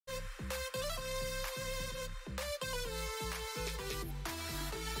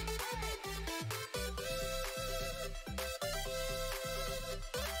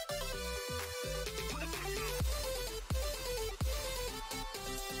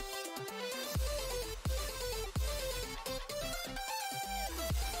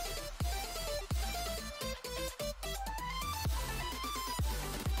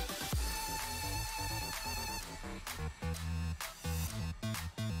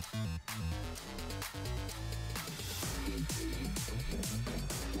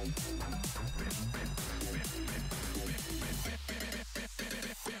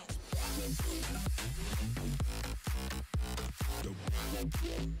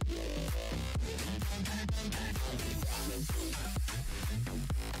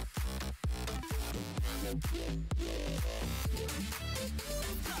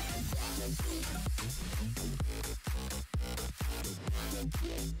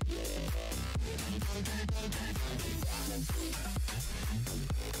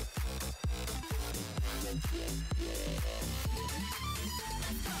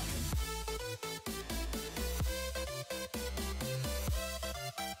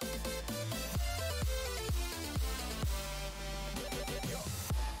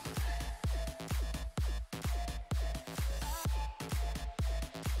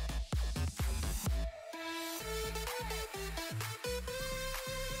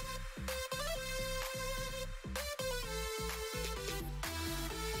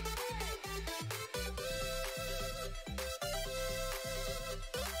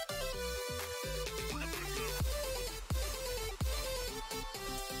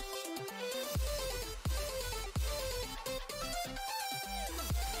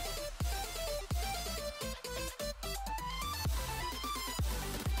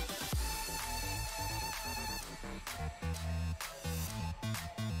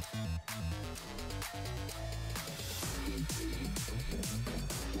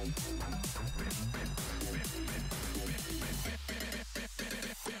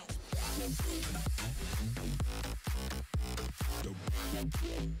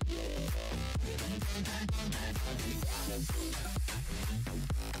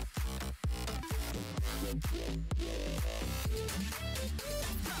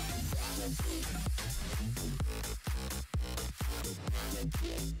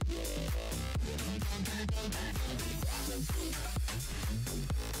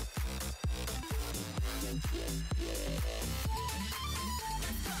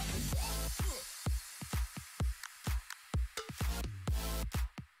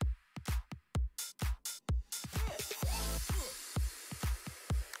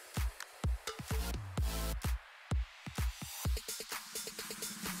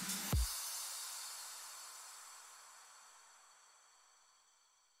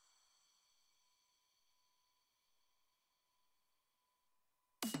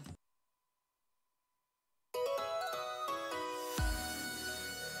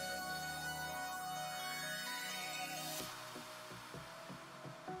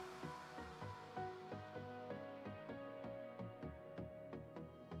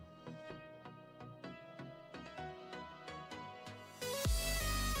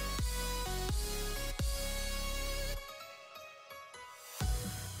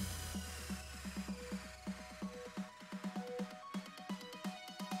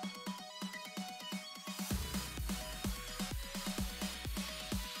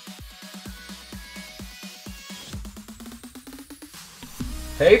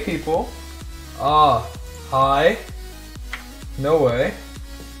Hey people. Hi. No way.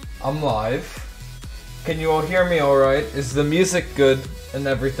 I'm live. Can you all hear me alright? Is the music good and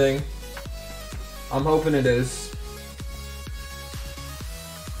everything? I'm hoping it is.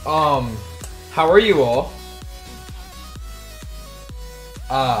 How are you all?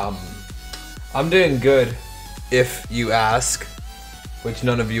 I'm doing good, if you ask. Which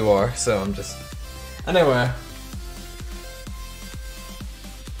none of you are, so I'm just... Anyway.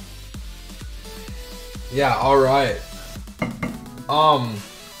 Yeah, alright.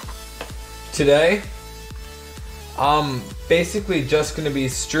 Today, I'm basically just gonna be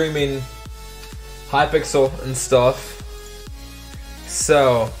streaming Hypixel and stuff.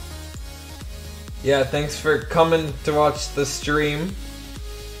 So, yeah, thanks for coming to watch the stream.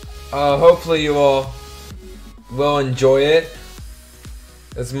 Hopefully you all will enjoy it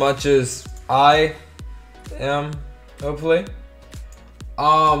as much as I am, hopefully.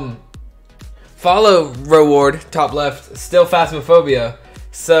 Follow reward, top left, still Phasmophobia.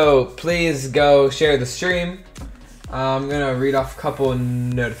 So please go share the stream. I'm gonna read off a couple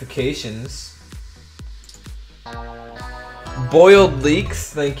notifications. Boiled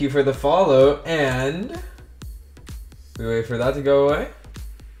Leaks, thank you for the follow, and we wait for that to go away.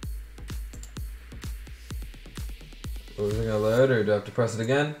 Was it gonna load, or do I have to press it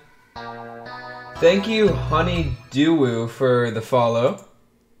again? Thank you, Honey Doo for the follow.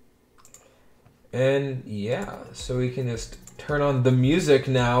 And yeah, so we can just turn on the music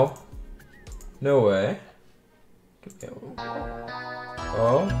now. No way.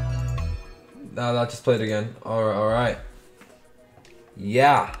 Oh. No, that just played again. Alright.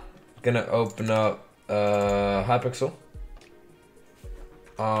 Yeah. Gonna open up Hypixel.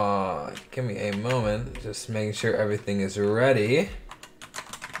 Give me a moment. Just making sure everything is ready.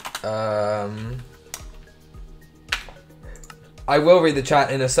 I will read the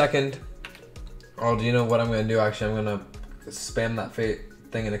chat in a second. Oh, do you know what I'm gonna do? Actually, I'm gonna spam that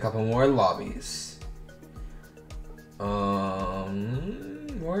thing in a couple more lobbies.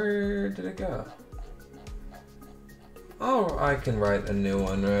 Where did it go? Oh, I can write a new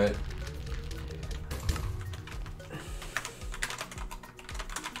one, right?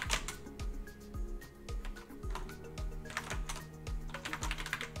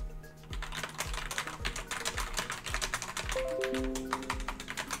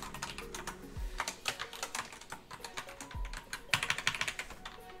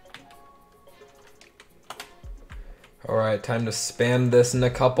 Alright, time to spam this in a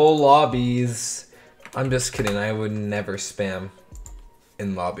couple lobbies. I'm just kidding, I would never spam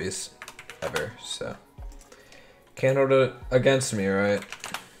in lobbies, ever, so. Can't hold it against me, right?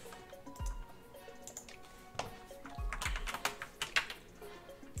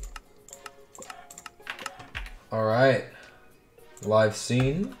 Alright. Live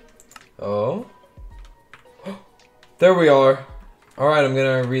scene. Oh. There we are. Alright, I'm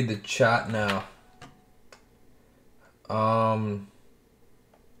gonna read the chat now.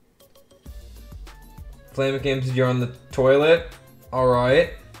 Flame Games, you're on the toilet.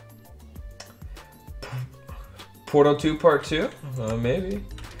 Alright. Portal 2 Part 2? Maybe.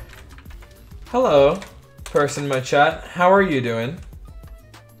 Hello, person in my chat. How are you doing?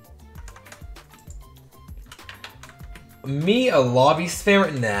 Me, a lobby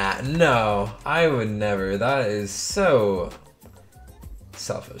spammer? Nah, no. I would never. That is so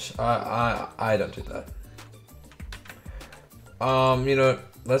selfish. I don't do that. You know,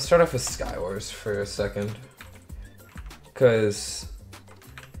 let's start off with Skywars for a second. Cause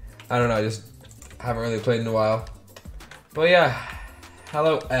I don't know, I just haven't really played in a while. But yeah,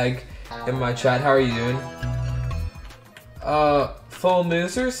 hello Egg in my chat. How are you doing? Full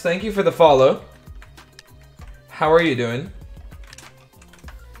Noosers, thank you for the follow. How are you doing?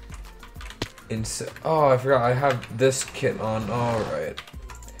 Oh, I forgot I have this kit on. Alright.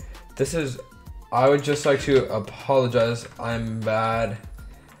 This is... I would just like to apologize. I'm bad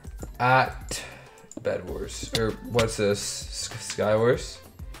at Bed Wars. Or what's this? Sky Wars?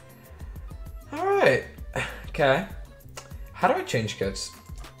 Alright. Okay. How do I change kits?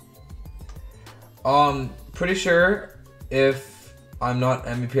 Pretty sure if I'm not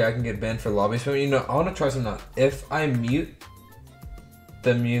MVP, I can get banned for lobby spam. You know, I want to try something out. If I mute,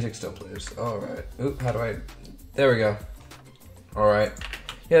 the music still plays. Alright. Oop, how do I... There we go. Alright.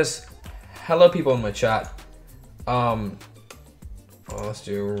 Yes. Hello people in my chat. Well, let's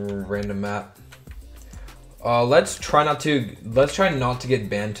do a random map. Let's try not to get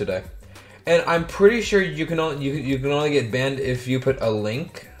banned today. And I'm pretty sure you can only get banned if you put a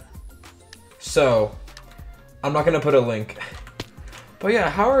link. So, I'm not gonna put a link. But yeah,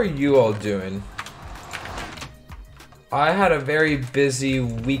 how are you all doing? I had a very busy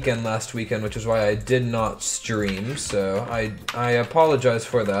weekend last weekend, which is why I did not stream. So I apologize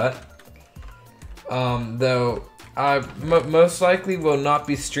for that. Though I most likely will not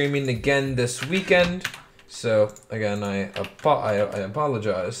be streaming again this weekend. So again, I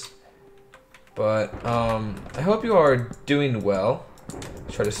apologize. But I hope you are doing well.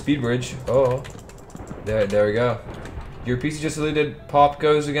 Try to speed bridge. Oh, there we go. Your PC just deleted. Pop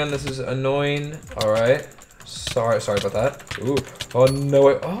goes again. This is annoying. All right. Sorry about that. Ooh. Oh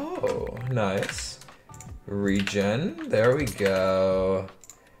no. Oh, nice. Regen. There we go.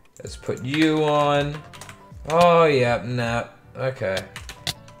 Let's put you on. Oh, yeah, nah. Okay.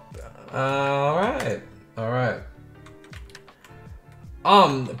 Alright. Alright.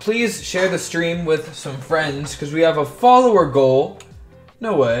 Please share the stream with some friends, because we have a follower goal.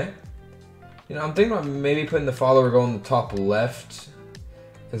 No way. You know, I'm thinking about maybe putting the follower goal in the top left.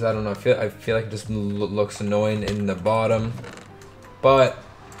 Because I don't know, I feel like it just looks annoying in the bottom. But,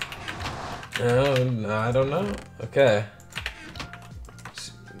 I don't know. Okay.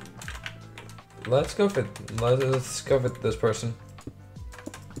 Let's go for this person.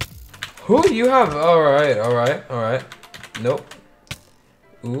 Who you have? Alright. Nope.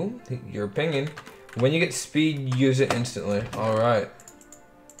 Ooh, you're pinging. When you get speed, use it instantly. Alright.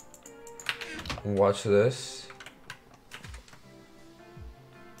 Watch this.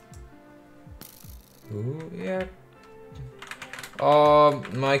 Ooh, yeah. Oh,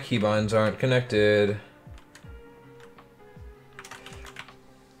 my keybinds aren't connected.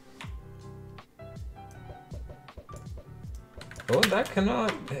 Oh, that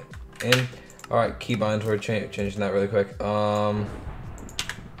cannot. And all right, keybinds. We're changing that really quick. All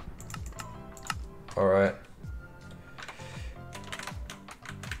right.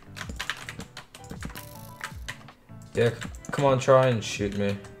 Yeah, come on, try and shoot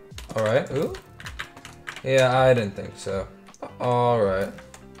me. All right. Ooh. Yeah, I didn't think so. Alright.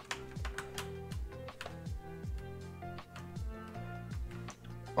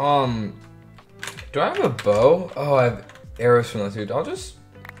 Do I have a bow? Oh, I have arrows from that dude. I'll just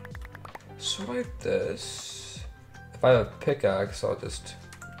swipe this. If I have a pickaxe, I'll just...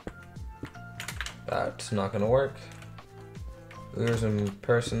 That's not gonna work. There's a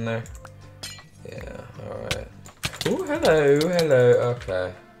person there. Yeah, alright. Ooh, hello, hello,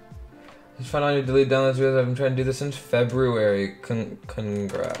 okay. Just found out you delete downloads videos. I've been trying to do this since February.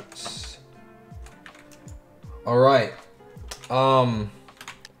 Congrats. Alright. I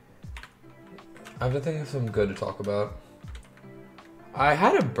have to think of something good to talk about. I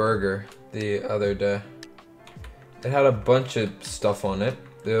had a burger the other day. It had a bunch of stuff on it.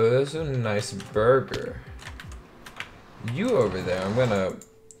 It was a nice burger. You over there, I'm gonna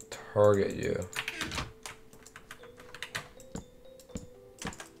target you.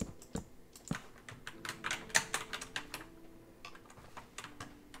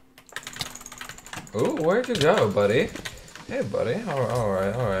 Ooh, where'd you go, buddy? Hey, buddy.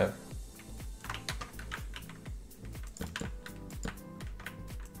 Alright, alright.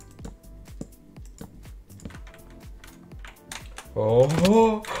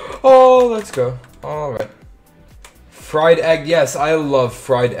 Oh, let's go. Alright. Fried egg. Yes, I love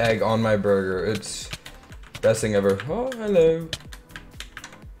fried egg on my burger. It's best thing ever. Oh, hello.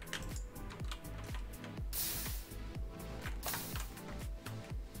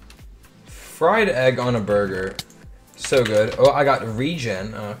 Fried egg on a burger. So good. Oh, I got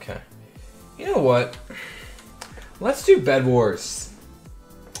regen. Okay. You know what? Let's do Bed Wars.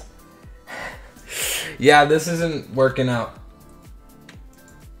 Yeah, this isn't working out.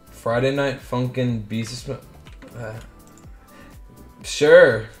 Friday night funkin' Beezus.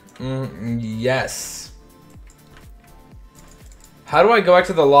 Sure. Yes. How do I go back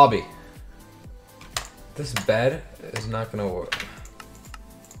to the lobby? This bed is not gonna work.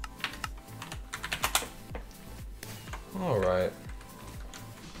 Alright.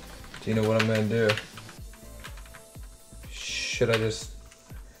 Do you know what I'm gonna do? Should I just...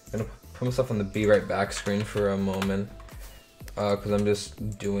 I'm gonna put myself on the be right back screen for a moment. Because I'm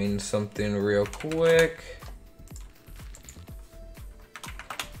just doing something real quick.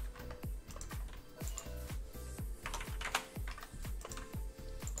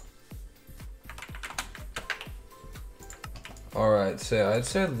 Alright, so I'd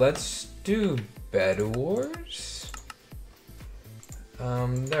say let's do Bed Wars.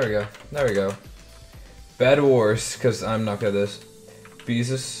 There we go. There we go. Bed Wars, because I'm not good at this.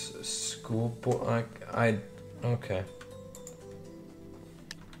 Beezus schoolboy. Okay.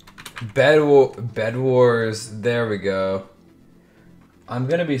 Bed Wars. There we go. I'm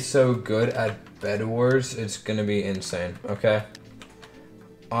gonna be so good at Bed Wars. It's gonna be insane. Okay.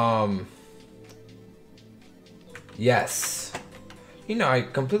 Yes. You know, I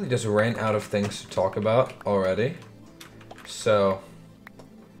completely just ran out of things to talk about already. So,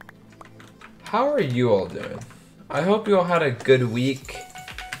 how are you all doing? I hope you all had a good week.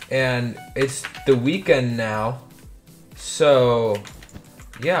 And it's the weekend now. So,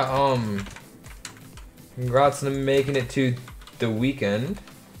 yeah, congrats on making it to the weekend.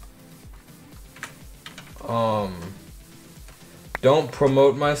 Don't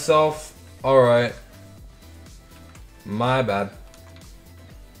promote myself. Alright. My bad.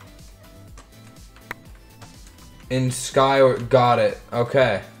 In Sky, got it.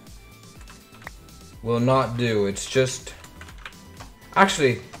 Okay. Will not do. It's just...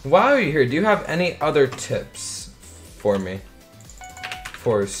 Actually, while you're here, do you have any other tips for me?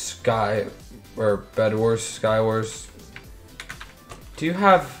 For Sky, or Bed Wars, Sky Wars? Do you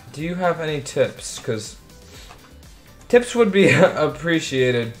have any tips? Because tips would be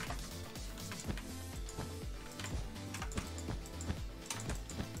appreciated.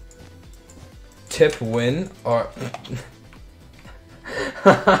 Tip win or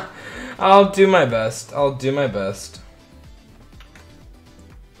I'll do my best. I'll do my best.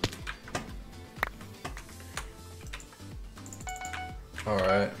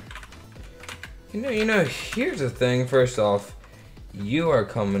 Alright. You know, here's the thing. First off, you are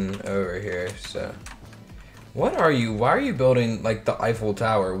coming over here, so what are you? Why are you building like the Eiffel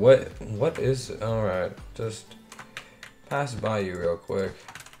Tower? What is alright, just pass by you real quick.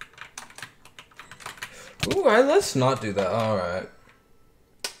 Ooh, let's not do that. Alright.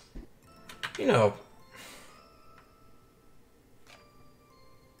 You know.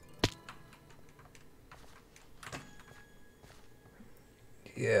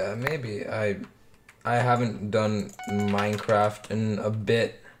 Yeah, maybe I haven't done Minecraft in a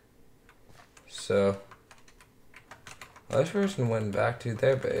bit. So this person went back to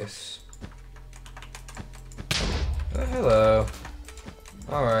their base. What the hello.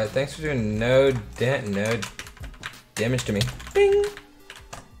 Alright, thanks for doing no damage to me. Bing!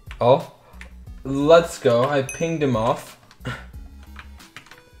 Oh, let's go. I pinged him off.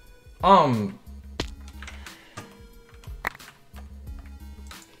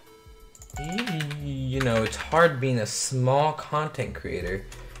 You know, it's hard being a small content creator,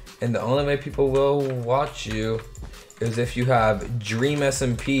 and the only way people will watch you is if you have Dream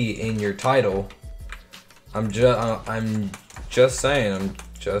SMP in your title. I'm just saying.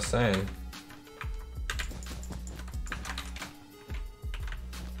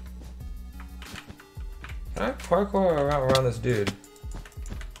 Can I parkour around this dude?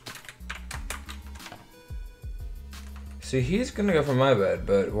 See, he's gonna go for my bed,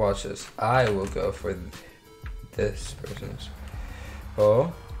 but watch this. I will go for this person's.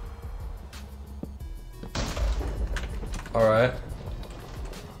 Oh. Alright.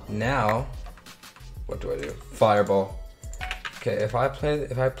 Now, what do I do? Fireball. Okay, if I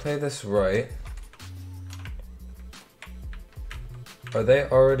play this right, are they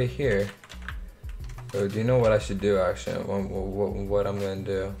already here? Or do you know what I should do actually? What I'm gonna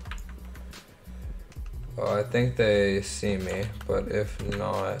do? Oh, I think they see me, but if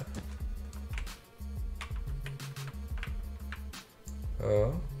not,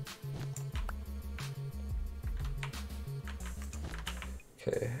 oh.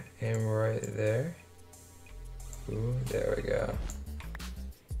 Okay, aim right there. Ooh, there we go.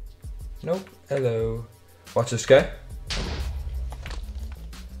 Nope. Hello. Watch this guy.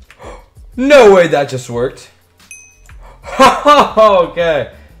 No way that just worked.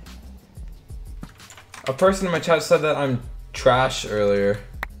 Okay. A person in my chat said that I'm trash earlier.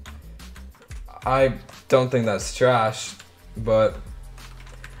 I don't think that's trash, but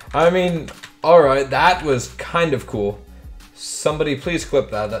I mean, alright, that was kind of cool. Somebody please clip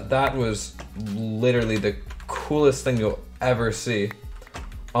that. That was literally the coolest thing you'll ever see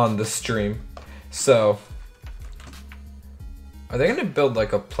on the stream. So, are they gonna build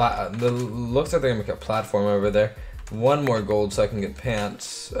like a looks like they're gonna make a platform over there. One more gold so I can get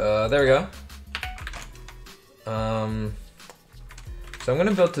pants. There we go. So I'm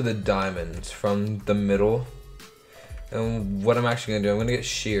gonna build to the diamonds from the middle. And what I'm actually gonna do, I'm gonna get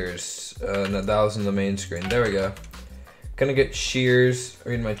shears. No, that was in the main screen. There we go. Gonna get shears.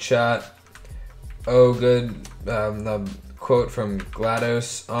 Read my chat. Oh, good. The quote from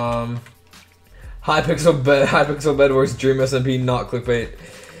GLaDOS. High pixel bed works Dream SMP, not clickbait.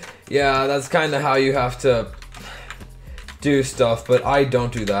 Yeah, that's kind of how you have to do stuff, but I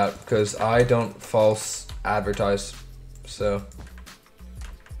don't do that because I don't false advertise. So,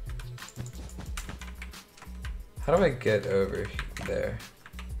 how do I get over there?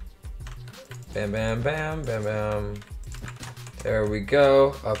 Bam, bam, bam, bam, bam. There we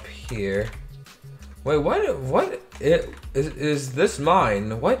go. Up here. Wait, what is this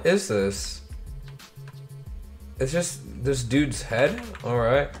mine? What is this? It's just this dude's head?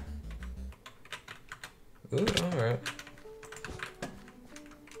 Alright. Ooh, alright.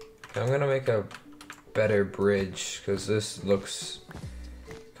 Okay, I'm gonna make a better bridge, because this looks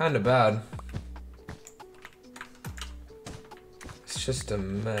kind of bad. It's just a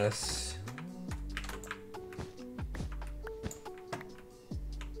mess.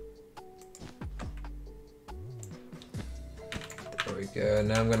 There we go.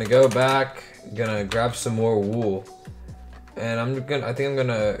 Now I'm gonna go back, gonna grab some more wool, and I think I'm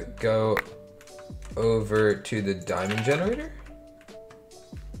gonna go over to the diamond generator.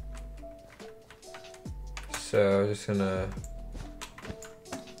 So just gonna,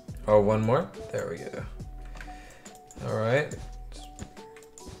 oh, one more. There we go. All right,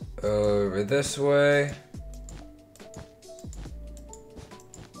 over this way.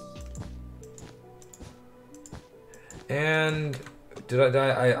 And did I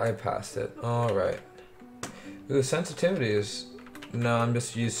die? I passed it. All right. Ooh, sensitivity is. No, I'm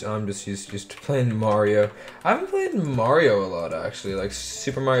just used to playing Mario. I haven't played Mario a lot actually, like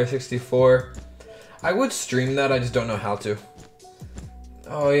Super Mario 64. I would stream that, I just don't know how to.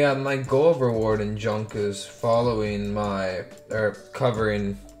 Oh yeah, my gold reward in junk is following my, or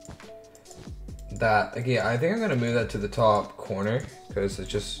covering that. Okay, I think I'm gonna move that to the top corner because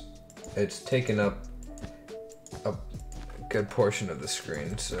it's taking up a good portion of the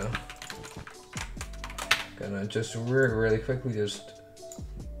screen. So gonna just really quickly just,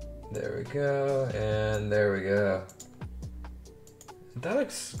 there we go, and there we go. That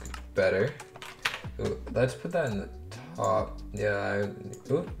looks better. Ooh, let's put that in the top. Yeah,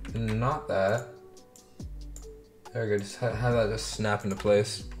 ooh, not that. There we go, just have that just snap into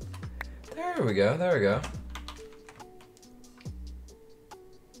place. There we go, there we go.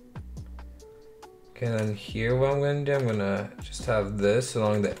 Okay, then here what I'm gonna do, I'm gonna just have this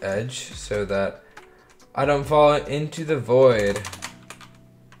along the edge so that I don't fall into the void.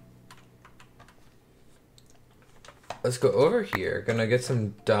 Let's go over here. Gonna get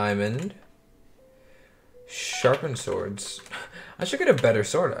some diamond. Sharpened swords. I should get a better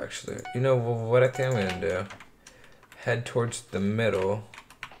sword actually. You know what I think I'm gonna do? Head towards the middle.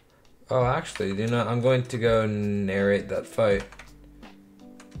 Oh, actually, you know, I'm going to go narrate that fight.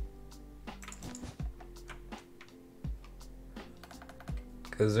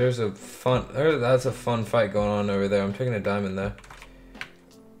 Cause there's a fun, that's a fun fight going on over there. I'm taking a diamond there.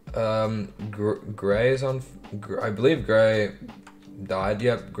 Gray is on. I believe Gray died.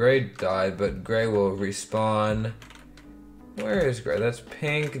 Yep, Gray died, but Gray will respawn. Where is Gray? That's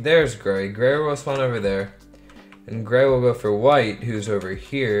pink. There's Gray. Gray will spawn over there, and Gray will go for White, who's over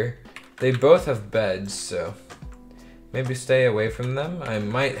here. They both have beds, so maybe stay away from them. I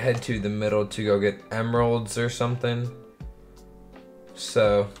might head to the middle to go get emeralds or something.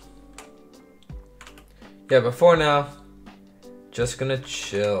 So, yeah, but for now, just gonna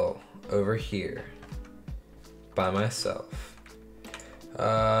chill over here by myself.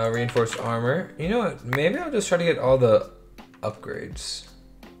 Reinforced armor. You know what? Maybe I'll just try to get all the upgrades.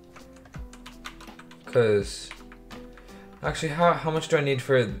 Cause actually, how much do I need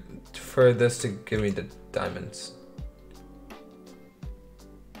for this to give me the diamonds?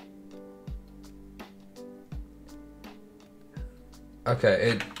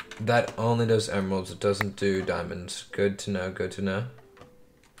 Okay, that only does emeralds, it doesn't do diamonds. Good to know, good to know.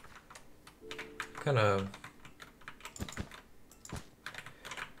 Kinda,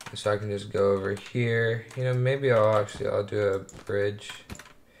 so I can just go over here. You know, maybe I'll do a bridge.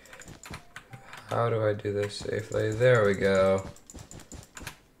 How do I do this safely? There we go.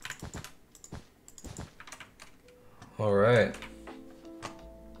 Alright.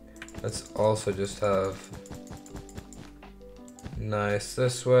 Let's also just have nice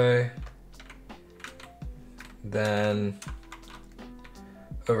this way. Then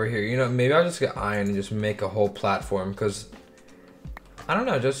over here, you know, maybe I'll just get iron and just make a whole platform, because I don't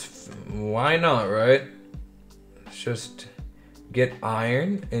know, just why not, right? Just get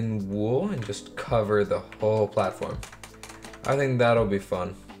iron and wool and just cover the whole platform. I think that'll be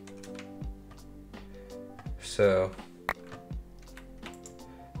fun. So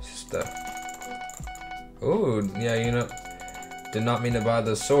just ooh, yeah, you know, did not mean to buy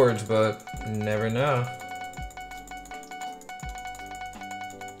the swords, but never know.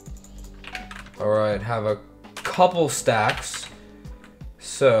 Alright, have a couple stacks.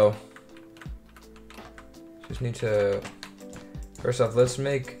 So, just need to, first off, let's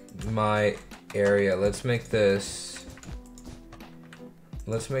make my area. Let's make this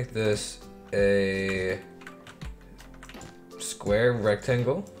a square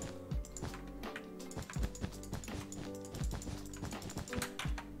rectangle.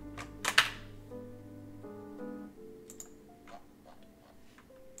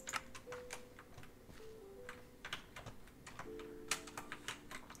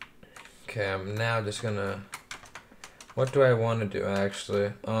 Okay, I'm now just gonna, what do I want to do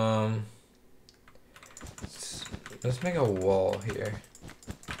actually? Let's make a wall here.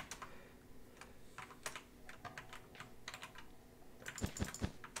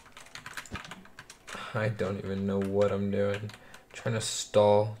 I don't even know what I'm doing. I'm trying to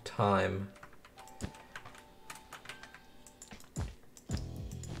stall time.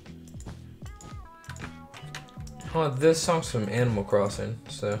 Oh, this song's from Animal Crossing,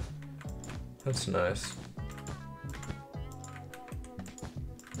 so that's nice.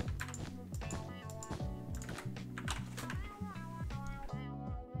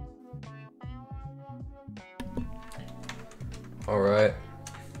 All right.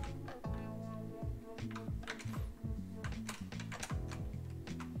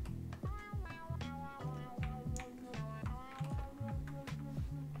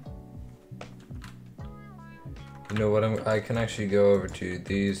 You know what? I can actually go over to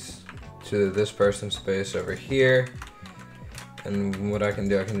this person's space over here, and what I can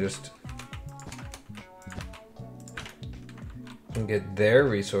do, I can just get their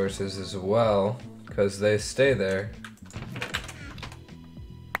resources as well, because they stay there.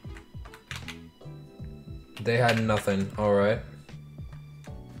 They had nothing. All right.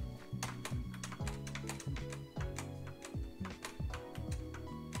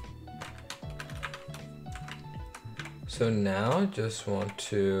 So now I just want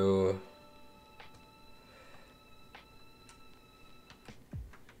to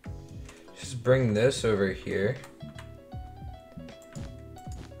just bring this over here.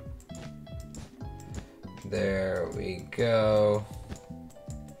 There we go.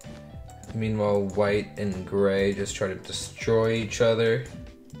 Meanwhile, white and gray just try to destroy each other.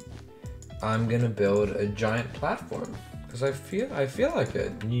 I'm gonna build a giant platform because I feel like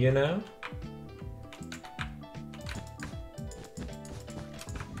it, you know?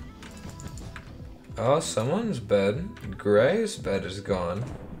 Oh, someone's bed. Gray's bed is gone.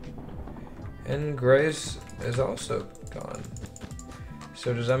 And Gray's is also gone.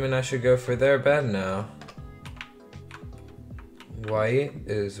 So does that mean I should go for their bed now? White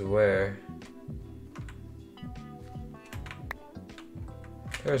is where?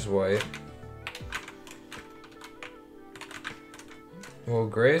 There's white. Well,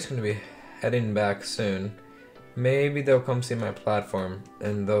 Gray's gonna be heading back soon. Maybe they'll come see my platform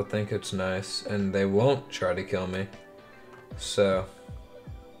and they'll think it's nice and they won't try to kill me. So.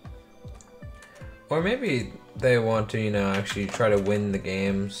 Or maybe they want to, you know, actually try to win the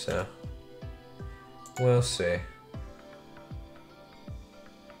game, so. We'll see.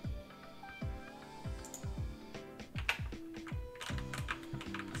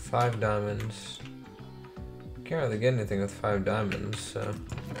 $5 diamonds. Can't really get anything with 5 diamonds, so.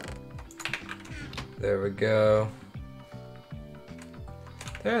 There we go.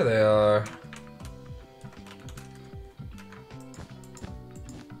 There they are.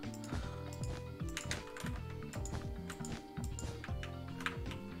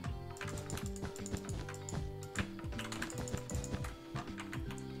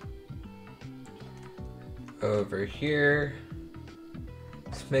 Over here.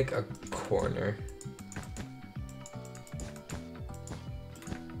 Let's make a corner.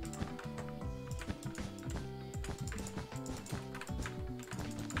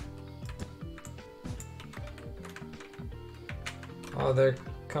 Oh, they're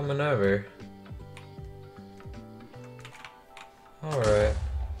coming over. Alright.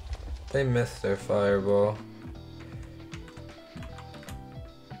 They missed their fireball.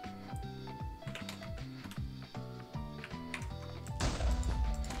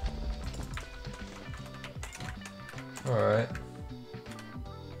 Alright.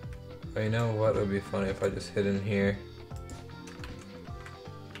 Oh, you know what would be funny if I just hid in here?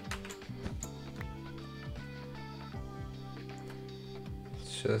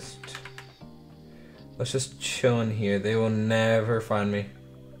 Let's just chill in here. They will never find me.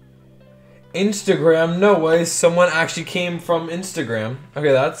 Instagram? No way. Someone actually came from Instagram.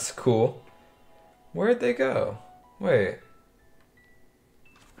 Okay, that's cool. Where'd they go? Wait.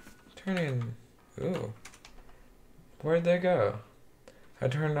 Turn in. Ooh. Where'd they go? I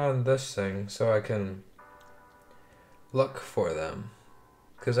turned on this thing so I can look for them.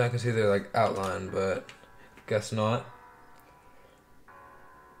 Because I can see their like outline, but guess not.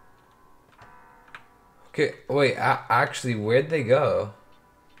 Okay, wait, actually, where'd they go?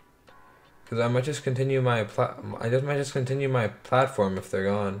 Because I might just continue my platform if they're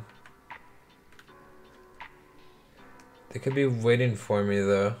gone. They could be waiting for me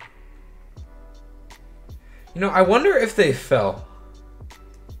though. You know, I wonder if they fell.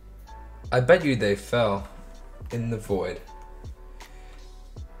 I bet you they fell in the void.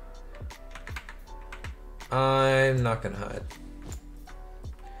 I'm not gonna hide.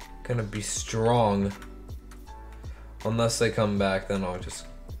 Gonna be strong. Unless they come back, then I'll just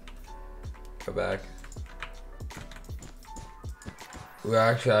go back. Well,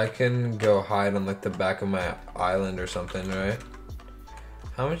 actually, I can go hide on like the back of my island or something, right?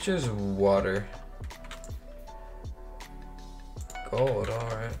 How much is water? Gold,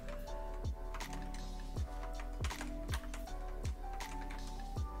 alright.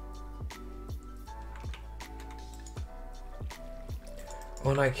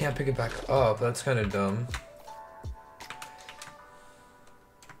 Oh, and I can't pick it back up. That's kind of dumb.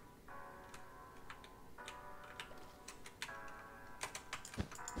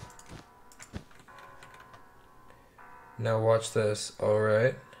 Now watch this,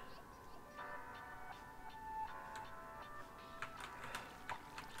 alright.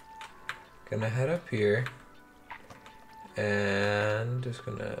 Gonna head up here. And just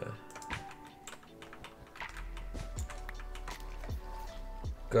gonna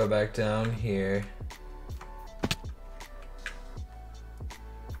go back down here.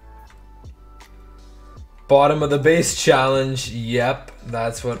 Bottom of the base challenge. Yep,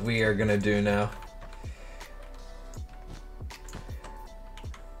 that's what we are gonna do now.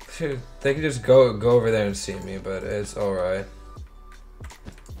 They could just go over there and see me, but it's alright.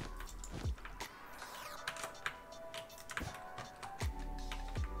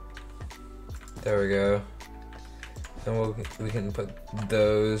 There we go. Then we can put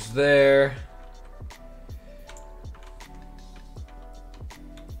those there.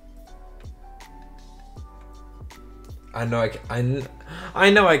 I know I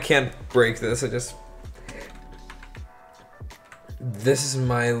know I can't break this. This is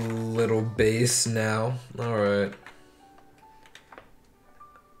my little base now. Alright.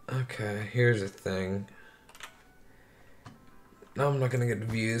 Okay, here's the thing. No, I'm not gonna get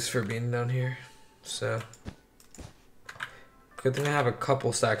views for being down here. So. Good thing I have a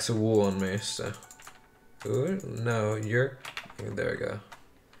couple stacks of wool on me, so. Ooh, no, you're. There we go.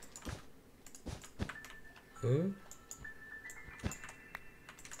 Ooh.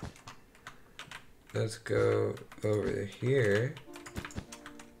 Let's go over here.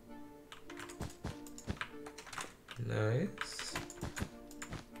 Nice.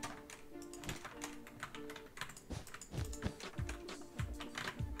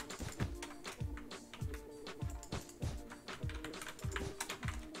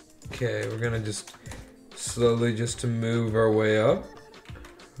 Okay, we're gonna just slowly just to move our way up.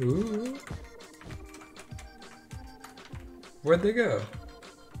 Ooh. Where'd they go?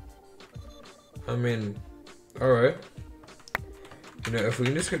 I mean, alright. You know, if we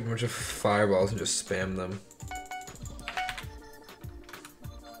can just get a bunch of fireballs and just spam them.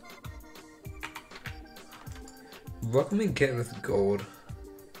 What can we get with gold?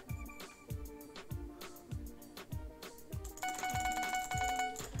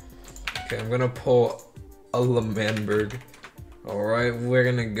 Okay, I'm gonna pull a Lamanberg. Alright, we're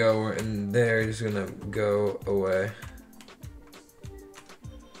gonna go and they're just gonna go away.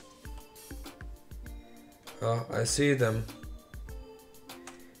 Oh, I see them.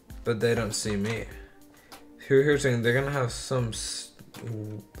 But they don't see me. Here's the thing, they're gonna have some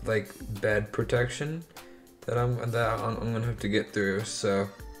like bed protection that I'm gonna have to get through, so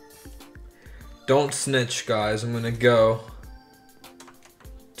don't snitch, guys. I'm gonna go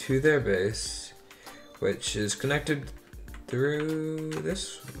to their base, which is connected through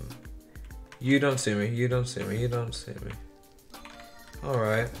this. You don't see me, you don't see me, you don't see me.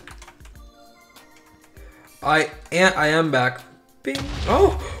 Alright. I am back. Bing.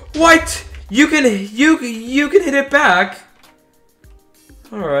 Oh, what? You can hit it back.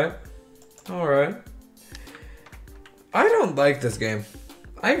 Alright. Alright. I don't like this game.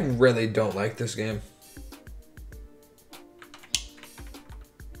 I really don't like this game.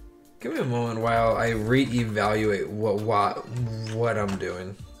 Give me a moment while I reevaluate what I'm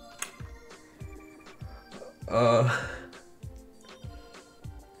doing.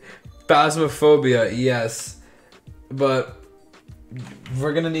 Phasmophobia, yes. But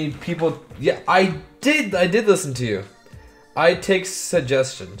we're gonna need people. Yeah, I did listen to you. I take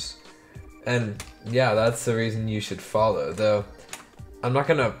suggestions. And yeah, that's the reason you should follow, though I'm not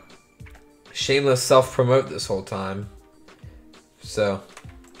gonna shameless self-promote this whole time. So,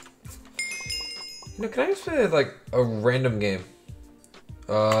 you know, can I just play like a random game?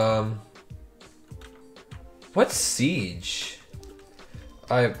 What's Siege?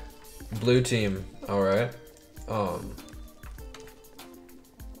 Blue team, alright.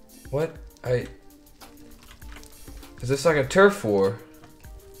 What? Is this like a turf war?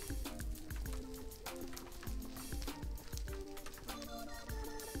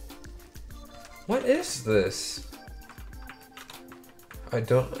 What is this? I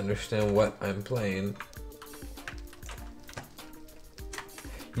don't understand what I'm playing.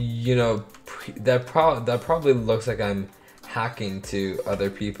 You know, that probably looks like I'm hacking to other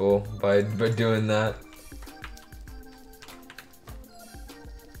people by doing that.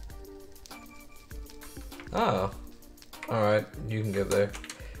 Oh, alright, you can go there.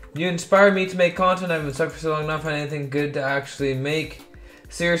 You inspired me to make content. I've been stuck for so long, not finding anything good to actually make.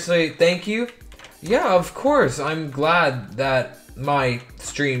 Seriously, thank you. Yeah, of course. I'm glad that my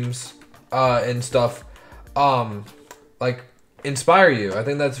streams and stuff like inspire you. I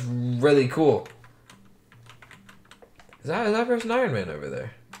think that's really cool. Is that person Iron Man over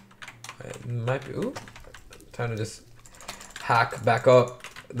there? It might be. Ooh, time to just hack back up.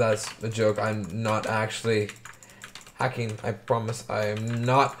 That's a joke. I'm not actually hacking. I promise I am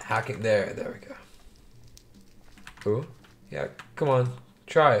not hacking. There we go. Ooh, yeah, come on,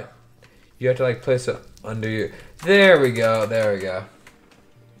 try it. You have to like place it under you. There we go, there we go.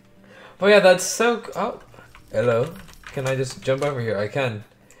 Oh yeah, that's so, oh, hello. Can I just jump over here? I can.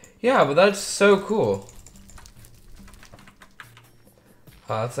 Yeah, but that's so cool.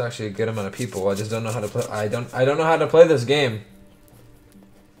 That's actually a good amount of people. I just don't know how to play. I don't know how to play this game.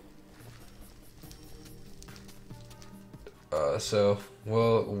 So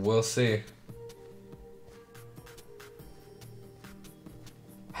we'll see.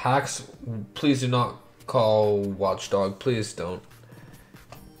 Hacks, please do not call Watchdog. Please don't.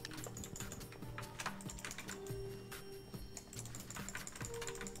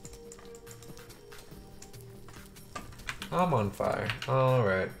 I'm on fire.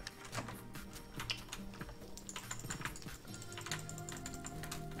 Alright.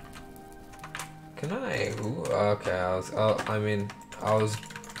 Can I? Ooh, okay, I was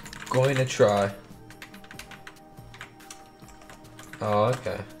going to try. Oh,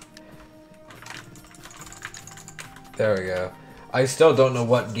 okay. There we go. I still don't know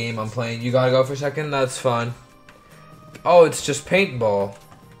what game I'm playing. You gotta go for a second? That's fine. Oh, it's just paintball.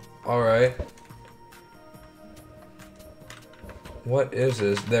 Alright. What is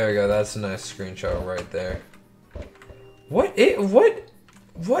this? There we go. That's a nice screenshot right there. What is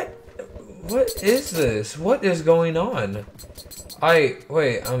this? What is going on? I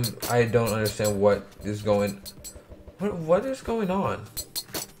don't understand what is going. What is going on?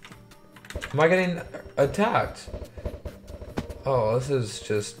 Am I getting attacked? Oh, this is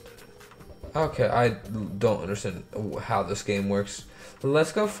just okay. I don't understand how this game works.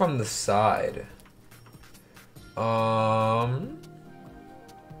 Let's go from the side.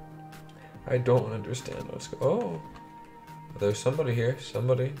 I don't understand. Let's go. Oh, there's somebody here.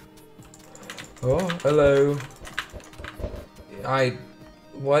 Somebody. Oh, hello.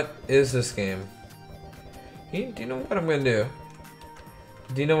 What is this game? Do you know what I'm gonna do?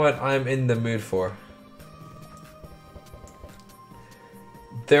 Do you know what I'm in the mood for?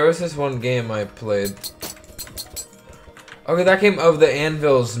 There was this one game I played. Okay, that game of the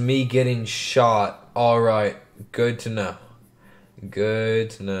anvils, me getting shot. Alright, good to know.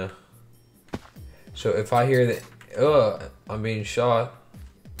 Good to know. So if I hear that, I'm being shot.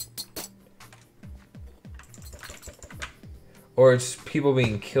 Or it's people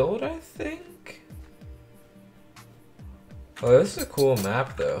being killed, I think? Oh, this is a cool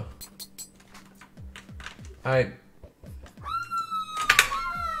map, though. I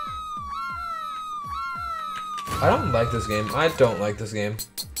don't like this game. I don't like this game.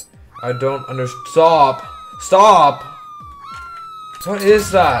 I don't understand. Stop! Stop! What is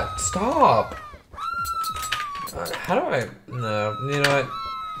that? Stop! How do I? No, you know what?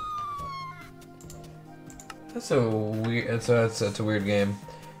 That's a weird. It's a weird game.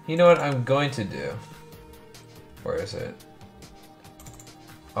 You know what I'm going to do? Where is it?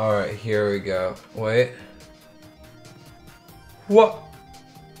 All right, here we go. Wait. What?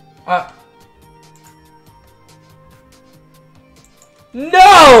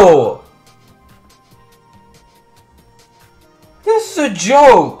 No! This is a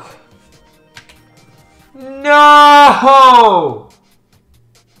joke. No!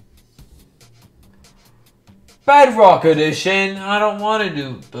 Bedrock edition. I don't want to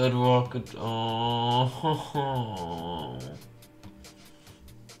do Bedrock. Oh.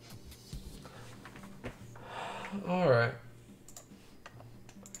 All right.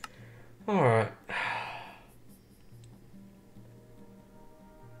 All right.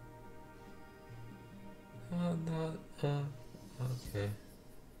 Okay.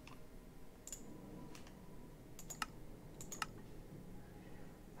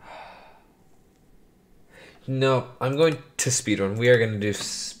 No, I'm going to speedrun. We are going to do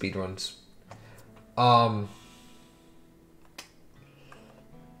speedruns.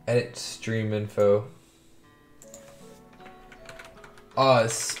 Edit stream info.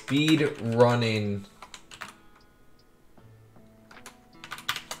 Speed running.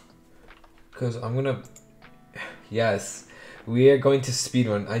 Because I'm gonna. Yes, we are going to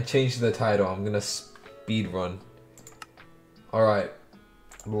speedrun. I changed the title. I'm gonna speedrun. Alright.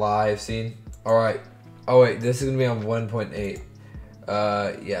 Live scene. Alright. Oh wait, this is gonna be on 1.8.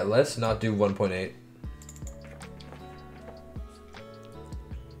 Yeah, let's not do 1.8.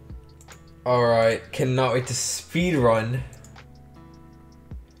 Alright, cannot wait to speedrun.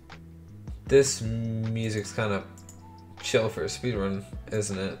 This music's kind of chill for a speedrun,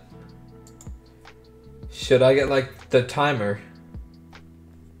 isn't it? Should I get like the timer?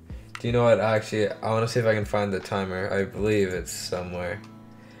 Do you know what? Actually, I want to see if I can find the timer. I believe it's somewhere.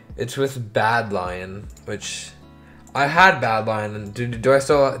 It's with Bad Lion, which I had Bad Lion. And do I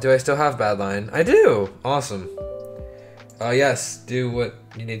still have Bad Lion? I do. Awesome. Yes. Do what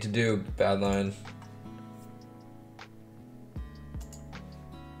you need to do, Bad Lion.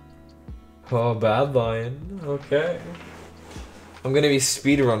 Oh, Bad Lion. Okay. I'm gonna be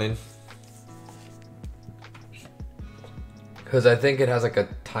speedrunning. Because I think it has like a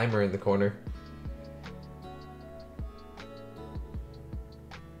timer in the corner.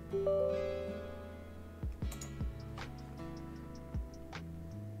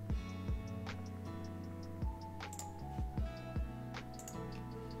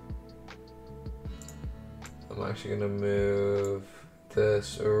 I'm actually gonna move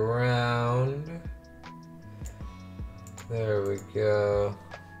this around. There we go.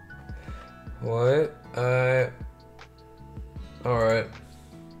 What? Alright.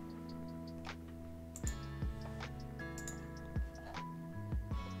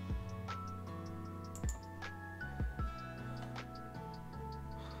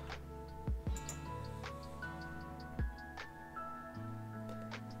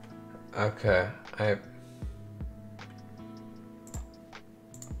 Okay,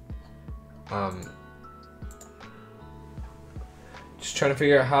 just trying to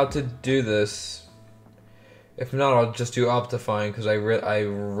figure out how to do this. If not, I'll just do Optifine because I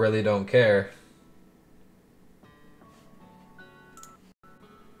really don't care.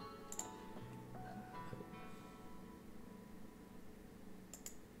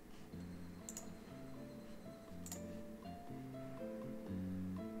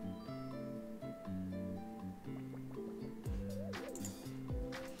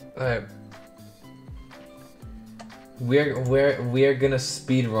 Alright. We're gonna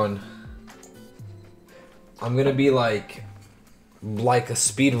speed run. I'm gonna be like a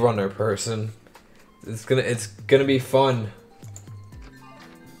speedrunner person. It's gonna be fun.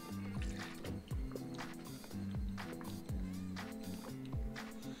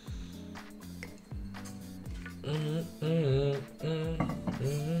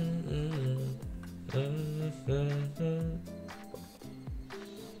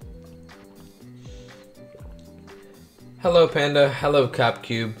 Hello Panda, hello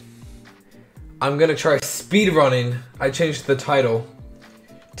Capcube. I'm gonna try speedrunning. I changed the title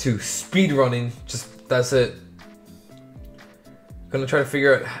to speedrunning. Just that's it. I'm gonna try to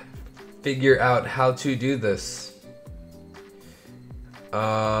figure out how to do this.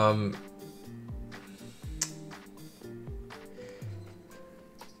 I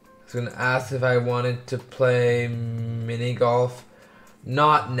was gonna ask if I wanted to play mini golf.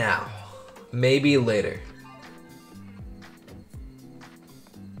 Not now. Maybe later.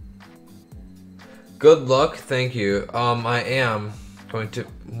 Good luck, thank you. I am going to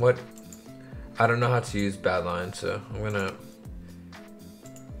what? I don't know how to use Badline, so I'm gonna.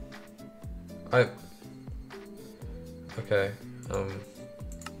 Okay.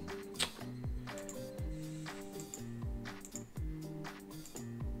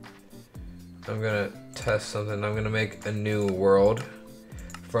 I'm gonna test something. I'm gonna make a new world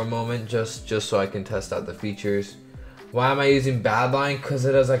for a moment, just so I can test out the features. Why am I using Badline? Because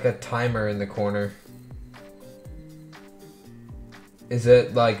it has like a timer in the corner. Is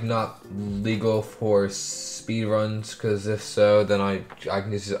it like not legal for speedruns? Because if so, then I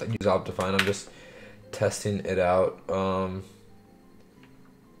can use Optifine. I'm just testing it out.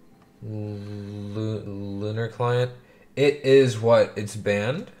 Lunar client. It is what? It's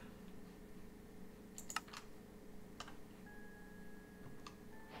banned.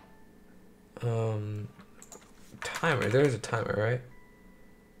 Timer. There's a timer, right?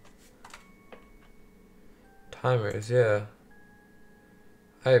 Timers, yeah.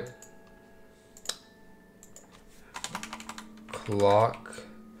 Clock.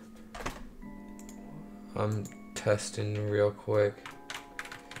 I'm testing real quick.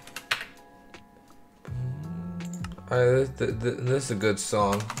 Alright, this is a good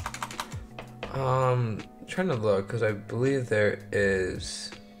song. Trying to look because I believe there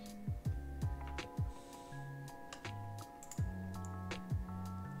is.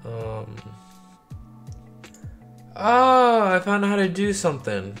 Oh, I found out how to do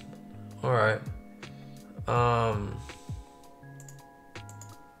something. Alright. I'm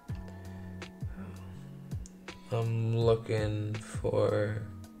looking for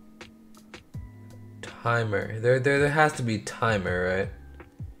timer. There has to be timer, right?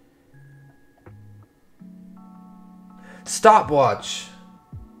 Stopwatch.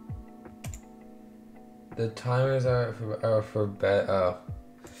 The timers are for bed. Oh.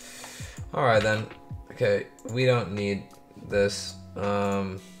 Alright then. Okay, we don't need this. Okay,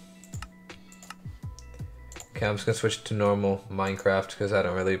 I'm just gonna switch to normal Minecraft because I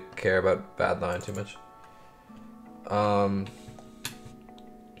don't really care about Badline too much.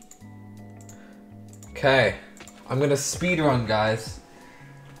 Okay, I'm gonna speedrun, guys.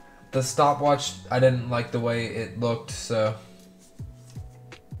 The stopwatch, I didn't like the way it looked, so.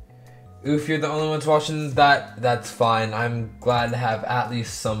 If you're the only ones watching that, that's fine. I'm glad to have at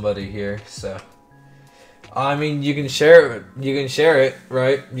least somebody here, so. I mean, you can share it. You can share it,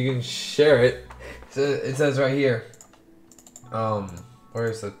 right? You can share it. It says right here.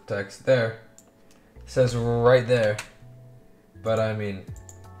 Where's the text? There. It says right there. But I mean,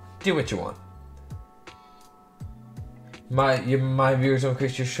 do what you want. My viewers don't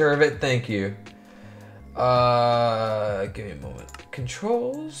increase. You're sure of it? Thank you. Give me a moment.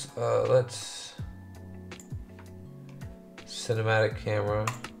 Controls. Let's cinematic camera.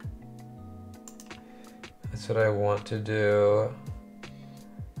 That's what I want to do.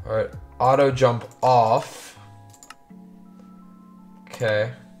 Alright, auto jump off.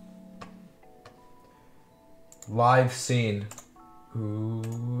 Okay. Live scene. Ooh,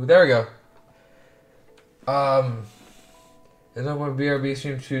 there we go. Is that what BRB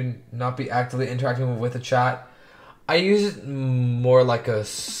stream to not be actively interacting with the chat? I use it more like a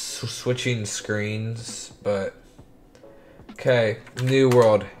switching screens, but okay. New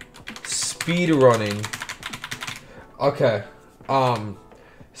world, speedrunning. Okay,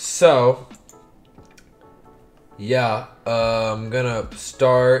 so yeah, I'm gonna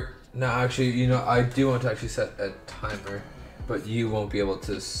start now. Actually, you know, I do want to actually set a timer, but you won't be able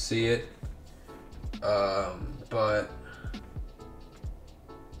to see it. But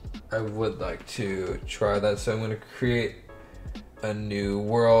I would like to try that, so I'm going to create a new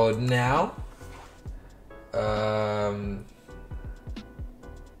world now.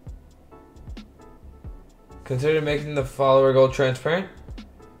 Consider making the follower goal transparent.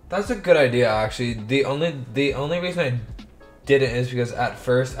 That's a good idea, actually. The only reason I didn't is because at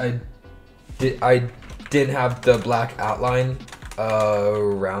first I didn't have the black outline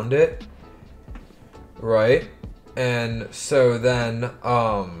around it, right? And so then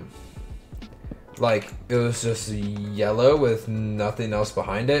like it was just yellow with nothing else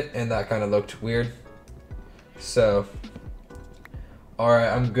behind it, and that kind of looked weird. So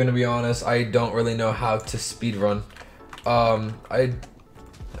alright, I'm gonna be honest, I don't really know how to speedrun. I've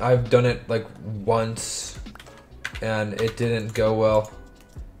done it like once and it didn't go well.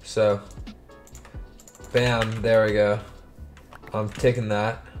 So bam, there we go. I'm taking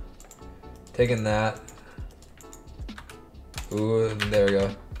that. Taking that. Ooh, there we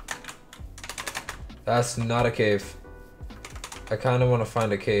go. That's not a cave. I kind of want to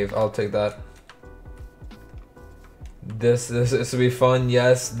find a cave. I'll take that. This will be fun.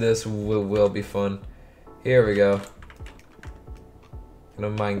 Yes, this will be fun. Here we go.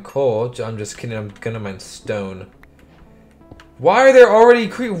 Gonna mine coal. I'm just kidding. I'm gonna mine stone. Why are there already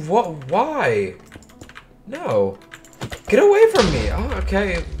what? Why? No. Get away from me. Oh,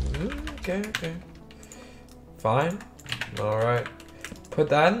 okay. Okay. Fine. Alright. Put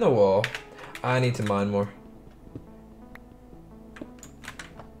that in the wall. I need to mine more.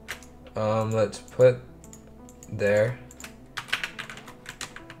 Let's put there.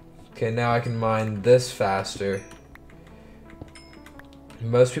 Okay, now I can mine this faster.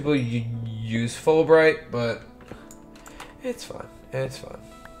 Most people use Fulbright, but it's fine. It's fine.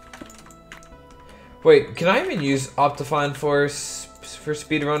 Wait, can I even use Optifine for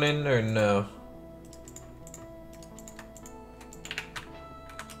speedrunning or no?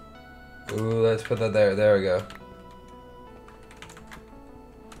 Ooh, let's put that there. There we go.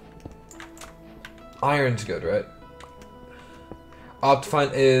 Iron's good, right?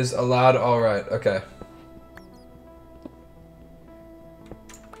 Optifine is allowed. Alright, okay.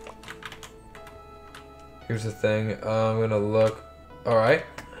 Here's the thing. I'm gonna look. Alright.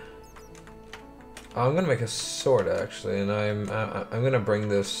 I'm gonna make a sword actually, and I'm gonna bring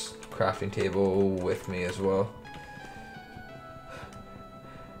this crafting table with me as well.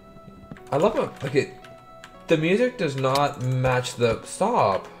 I love it. Look at the music does not match the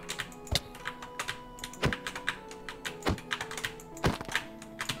stop.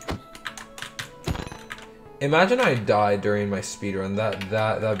 Imagine I died during my speedrun.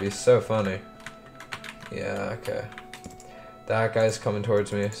 That'd be so funny. Yeah, okay. That guy's coming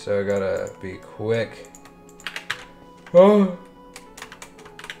towards me, so I gotta be quick. Oh.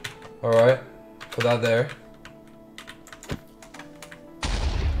 Alright. Put that there.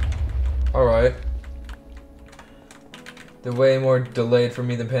 Alright. They're way more delayed for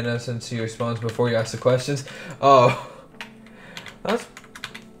me than Panda since he responds before you ask the questions. Oh. That's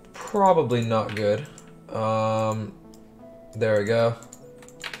probably not good. There we go.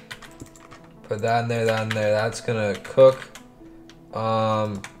 Put that in there, that in there. That's gonna cook.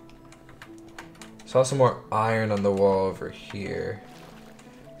 Saw some more iron on the wall over here.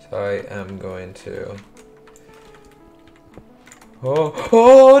 So I am going to...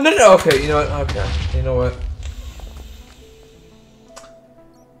 Oh, no. Okay, you know what? Okay, you know what?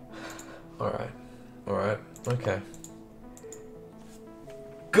 Alright, okay.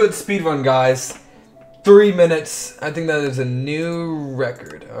 Good speedrun, guys. 3 minutes. I think that is a new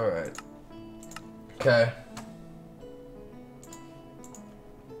record. Alright. Okay.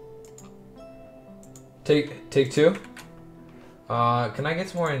 Take two. Can I get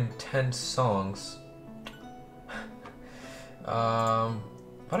some more intense songs?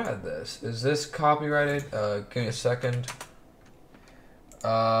 What about this? Is this copyrighted? Give me a second.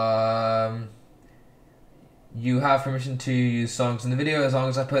 You have permission to use songs in the video as long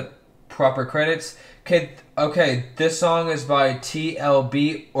as I put proper credits. Okay, this song is by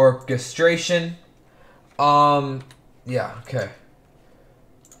TLB Orchestration. Yeah, okay.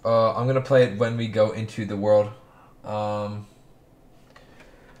 I'm gonna play it when we go into the world.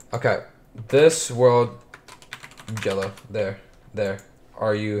 Okay, this world, Jello, there.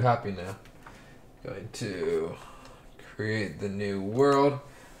 Are you happy now? Going to create the new world.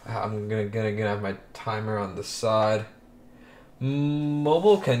 I'm gonna have my timer on the side.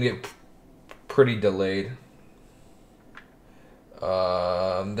 Mobile can get pretty delayed.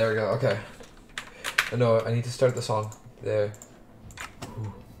 There we go. Okay. No, I need to start the song. There.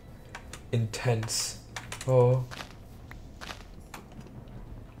 Ooh. Intense. Oh.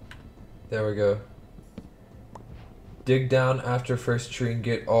 There we go. Dig down after first tree and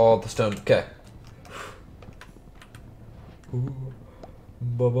get all the stone. Okay. Ooh.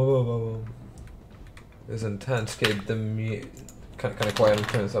 It's intense. Okay, the kind of quiet. I'm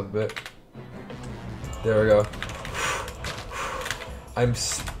turning this up a bit. There we go. I'm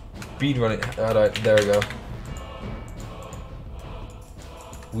speedrunning. Alright, there we go.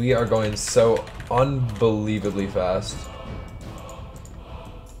 We are going so unbelievably fast.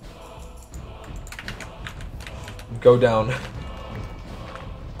 Go down.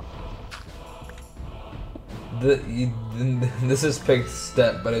 This is Pig's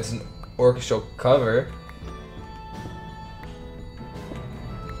Step, but it's an orchestral cover.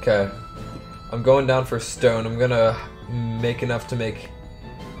 Okay. I'm going down for stone. I'm gonna make enough to make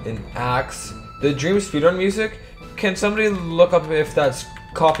an axe. The Dream Speedrun music, can somebody look up if that's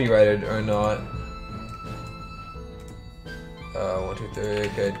copyrighted or not? 1, 2, 3,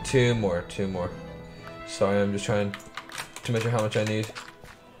 okay, two more. Sorry, I'm just trying to measure how much I need.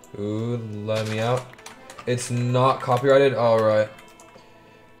 Ooh, let me out. It's not copyrighted? Alright.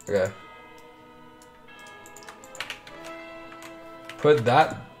 Okay. Put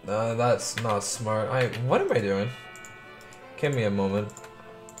that, that's not smart. What am I doing? Give me a moment.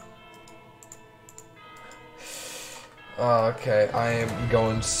 Okay, I am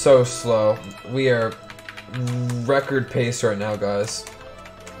going so slow. We are record pace right now, guys.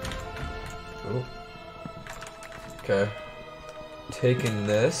 Ooh. Okay. Taking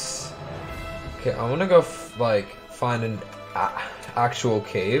this. Okay, I want to go find an actual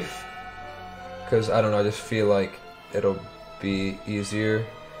cave. Because, I don't know, I just feel like it'll be easier.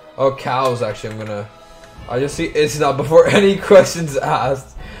 Oh, cows, actually, I just see it's not before any questions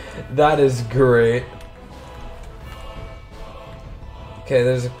asked. That is great. Okay,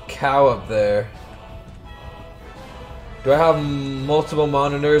 there's a cow up there. Do I have multiple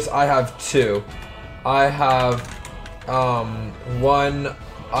monitors? I have 2. I have one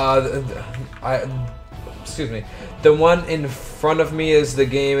excuse me. The one in front of me is the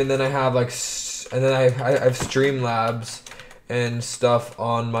game, and then I have I have Streamlabs and stuff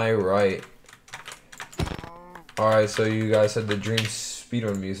on my right. Alright, so you guys had the Dream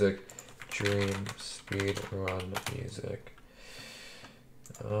Speedrun music. Dream Speedrun music.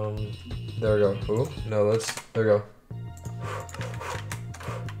 There we go. Ooh, no, there we go.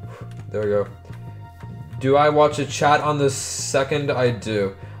 There we go. Do I watch a chat on the second? I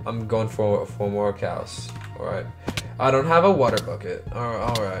do. I'm going for more cows. Alright. I don't have a water bucket.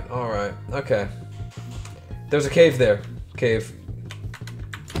 Alright. Okay. There's a cave there. Cave.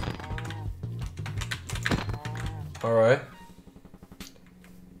 Alright.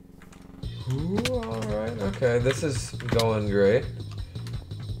 Alright. Okay, this is going great.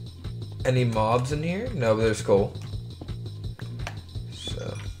 Any mobs in here? No, but there's coal.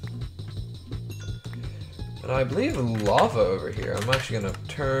 So. And I believe lava over here. I'm actually gonna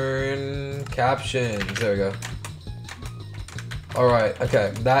turn captions. There we go. Alright,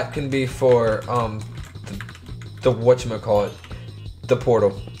 okay. That can be for the whatchamacallit, the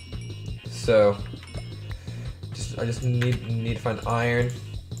portal. So I just need to find iron.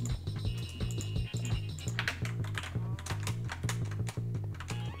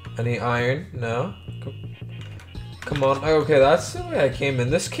 Any iron? No? Come on. Okay, that's the way I came in.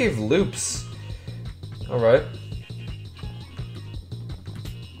 This cave loops. Alright.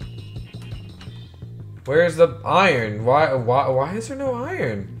 Where's the iron? Why is there no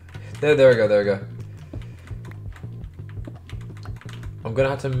iron? There we go. I'm gonna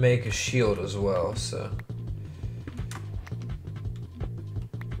have to make a shield as well, so.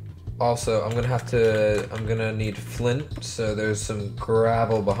 Also, I'm gonna need flint, so there's some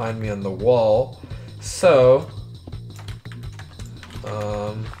gravel behind me on the wall. So,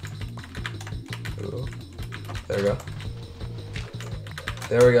 ooh, there we go.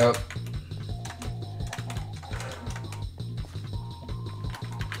 There we go.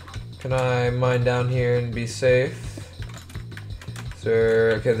 Can I mine down here and be safe?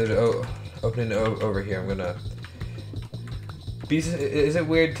 Sir, okay, there's an opening over here. I'm gonna. Beezus, is it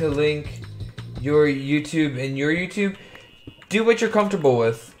weird to link your YouTube and your YouTube? Do what you're comfortable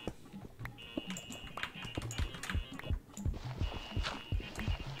with.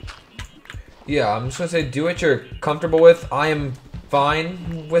 Yeah, I'm just gonna say do what you're comfortable with. I am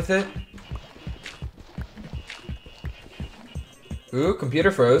fine with it. Ooh,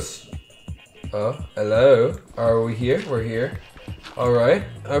 computer froze. Oh, hello. Are we here? We're here. Alright,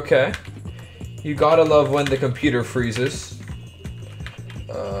 okay. You gotta love when the computer freezes.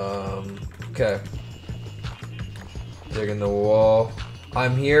 Okay. Digging the wall.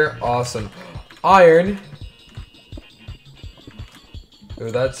 I'm here. Awesome. Iron.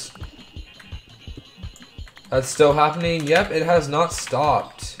 Ooh, that's still happening. Yep, it has not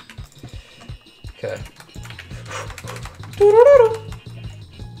stopped. Okay.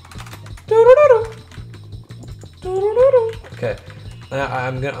 Okay.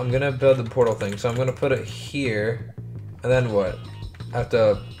 I'm gonna build the portal thing. So I'm gonna put it here, and then what? I have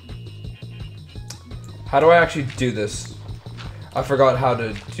to. How do I actually do this? I forgot how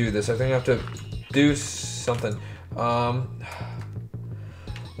to do this. I think I have to do something.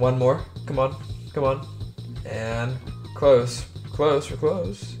 One more. Come on. Come on. And close. Close. We're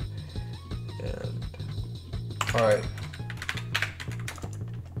close. And alright.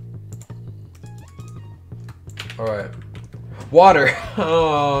 Alright. Water!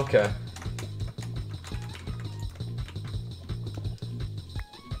 Oh, okay.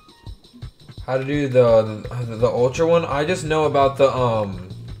 How to do the ultra one? I just know about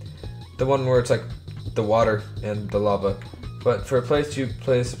the one where it's like the water and the lava. But for a place to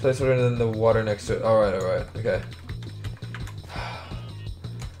place order and then the water next to it. Alright, alright, okay.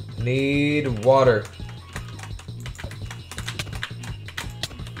 Need water.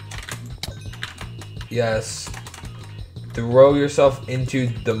 Yes. Throw yourself into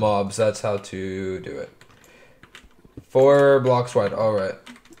the mobs. That's how to do it. 4 blocks wide. Alright.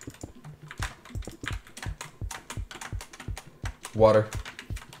 Water.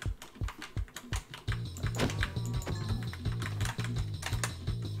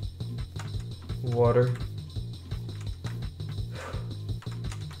 Water.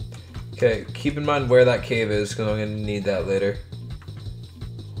 Okay, keep in mind where that cave is, because I'm going to need that later.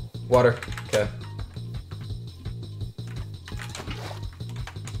 Water. Okay.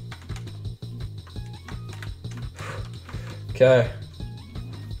 Okay.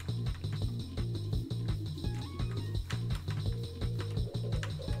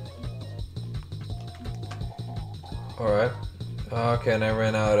 Alright. Okay, and I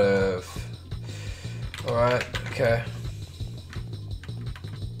ran out of... Alright, okay.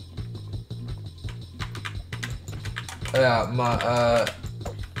 Yeah, my,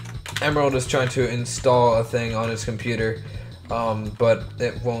 Emerald is trying to install a thing on his computer, but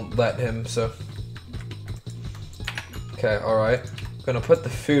it won't let him, so... Okay, alright. Gonna put the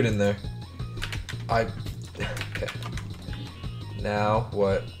food in there. Okay. Now,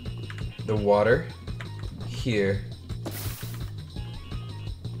 what? The water. Here.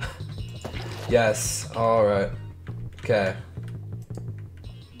 Yes, alright. Okay.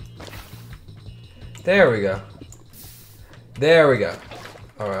 There we go. There we go.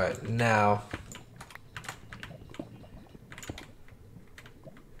 Alright, now.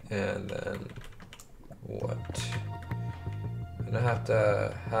 And then what? I'm gonna have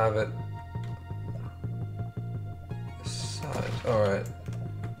to have it aside. Alright.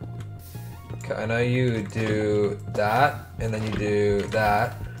 Okay, I know you do that, and then you do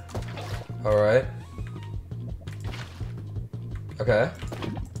that. Alright. Okay.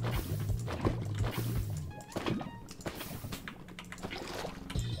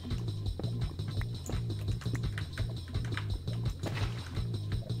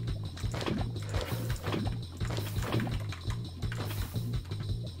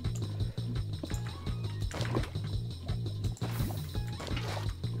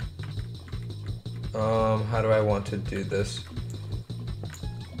 How do I want to do this?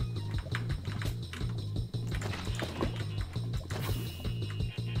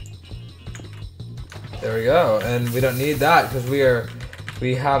 There we go, and we don't need that because